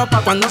otra nueva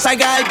pa' cuando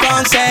salga el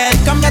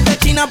concert. Cámbiate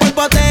China por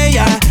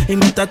botella. Y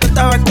mientras tú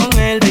estabas con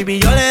él, baby,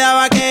 yo le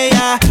daba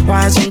aquella.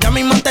 Vas a hacer ya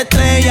mismo te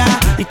estrella.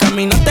 Y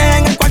caminaste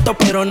en el cuarto,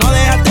 pero no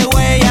dejaste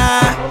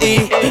huella.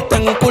 Y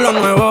tengo un culo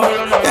nuevo.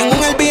 Tengo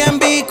un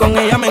Airbnb, con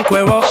ella me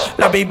encuevo.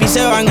 Las baby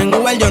se van en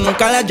Uber, yo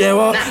nunca las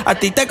llevo. A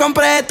ti te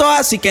compré esto,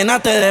 así que nada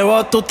te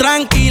debo. Tú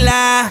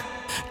tranquila,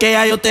 que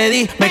ya yo te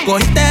di. Me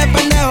cogiste de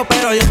pendejo,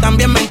 pero yo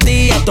también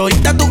mentí. A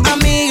todita tus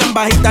amigas en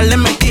bajita les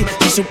metí.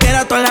 Si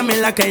supiera toda la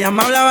mierda que ya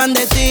me hablaban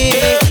de ti.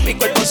 Mi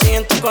cuerpo sigue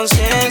en tu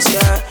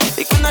conciencia.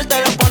 Y cuando él te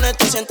lo pone,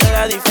 tú sientes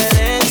la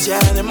diferencia.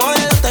 De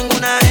modelo tengo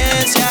una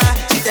agencia.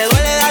 Si te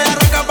duele, dale la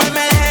roca pa'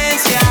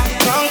 emergencia.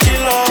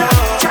 Tranquilo,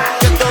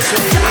 que esto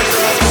se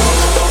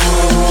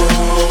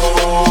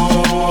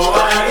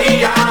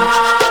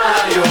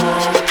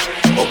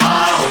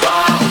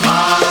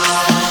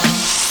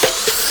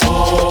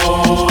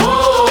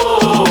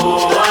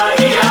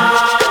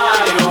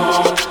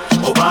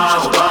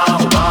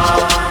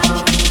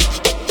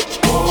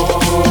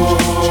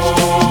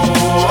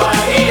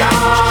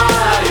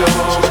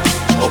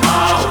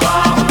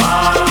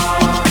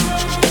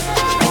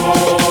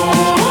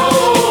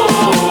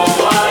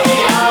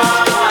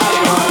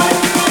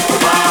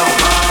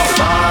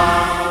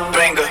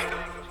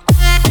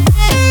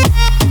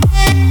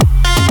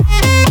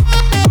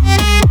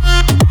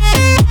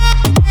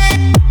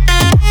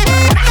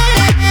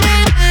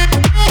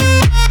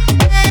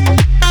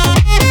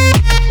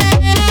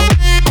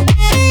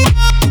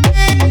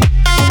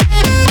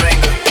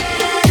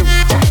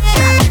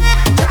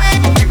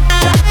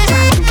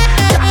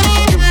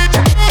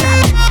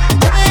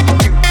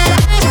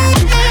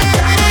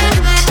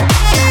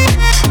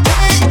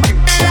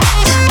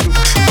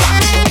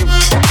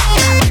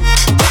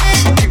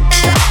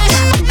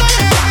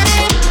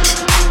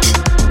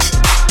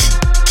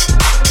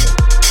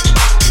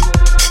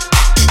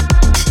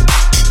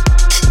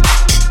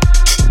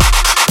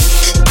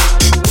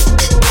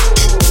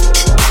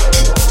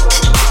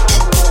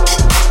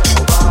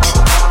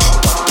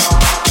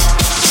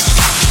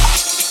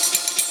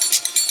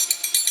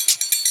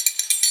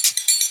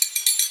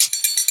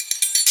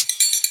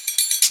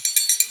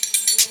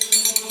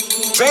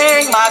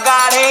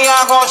galinha,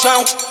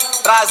 rojão,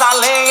 traz a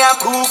lenha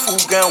pro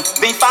fogão,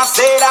 vem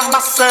fazer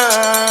armação.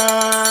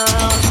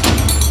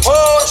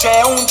 Hoje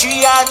é um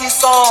dia de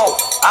sol,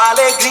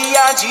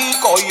 alegria de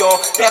coió,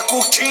 é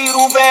curtir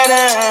o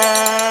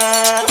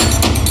verão.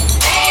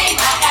 Vem,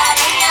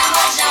 galinha,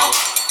 rojão,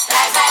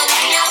 traz a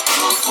lenha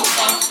pro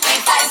fogão,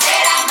 vem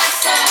fazer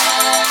armação.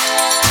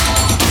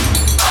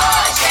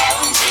 Hoje é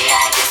um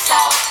dia de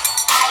sol,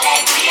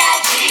 alegria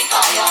de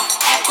coió,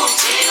 é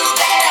curtir o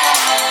verão.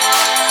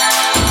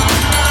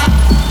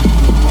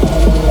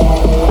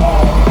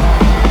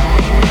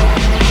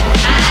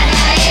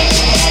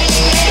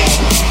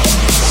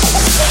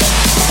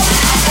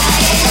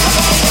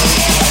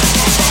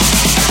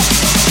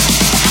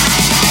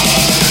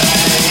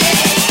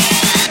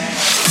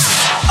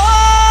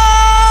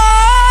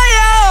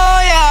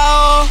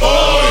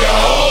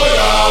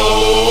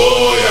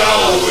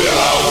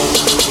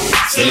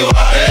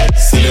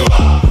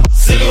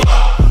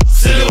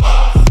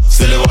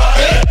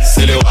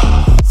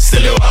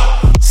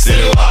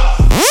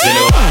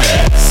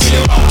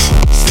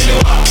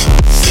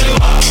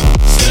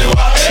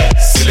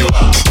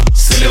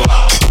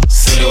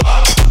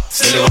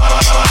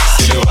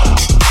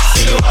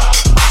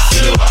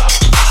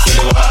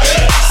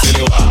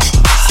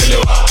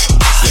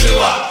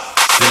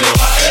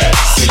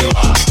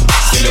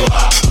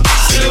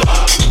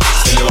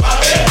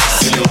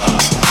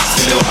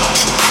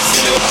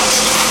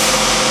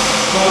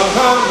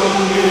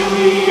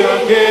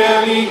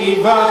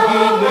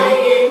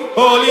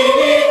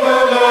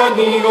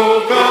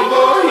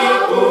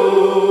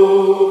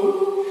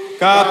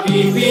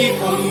 Kapipi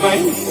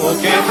kumai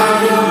oke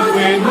hanu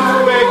wenu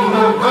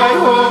wenu kai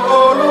ho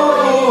olu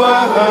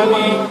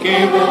wahani ke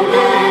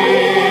mole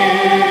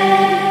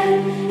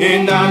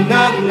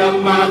enana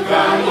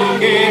namaka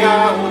ke ha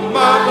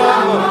mama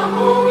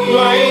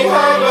wai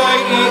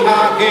habai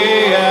ake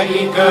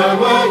ai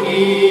kawai.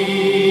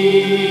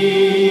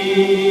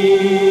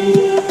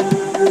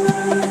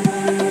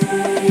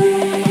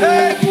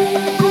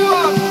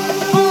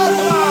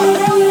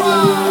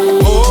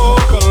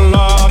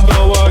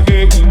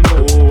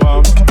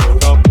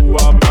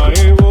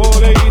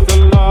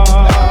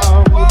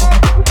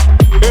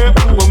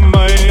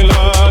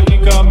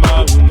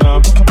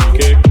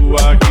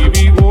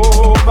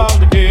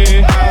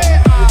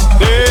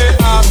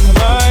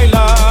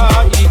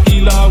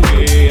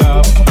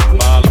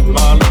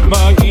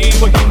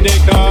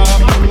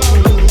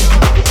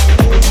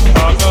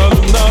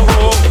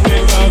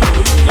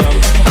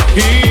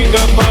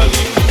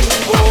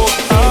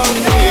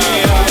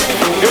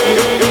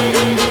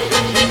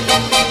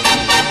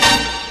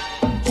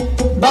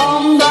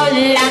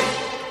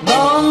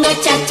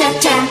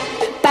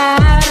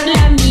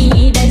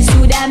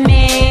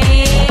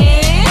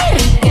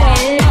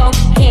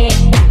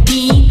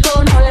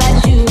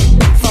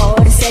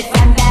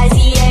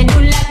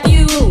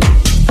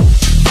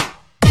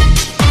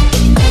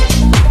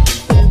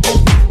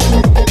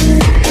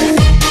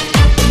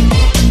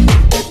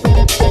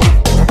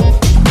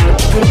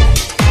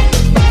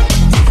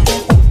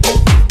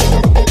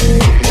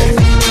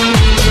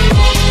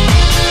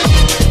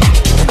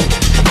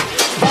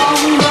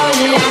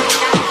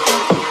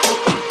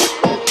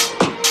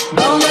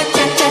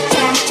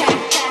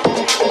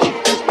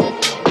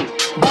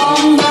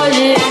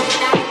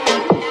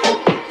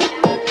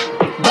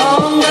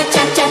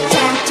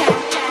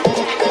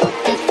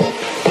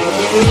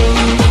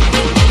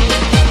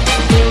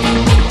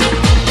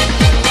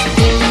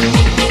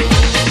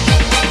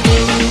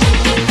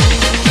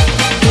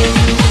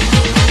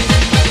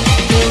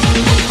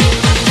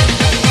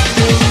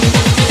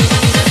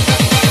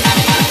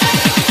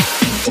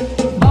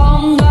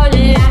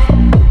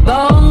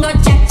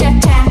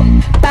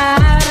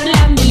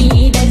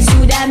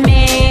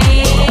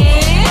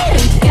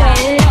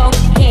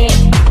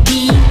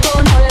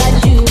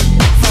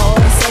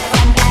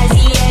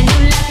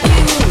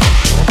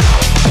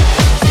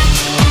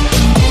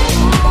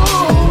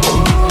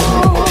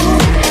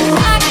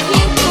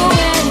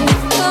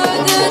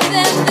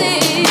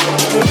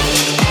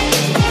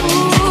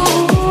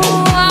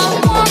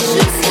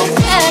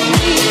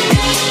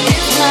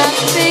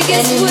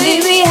 And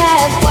we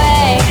have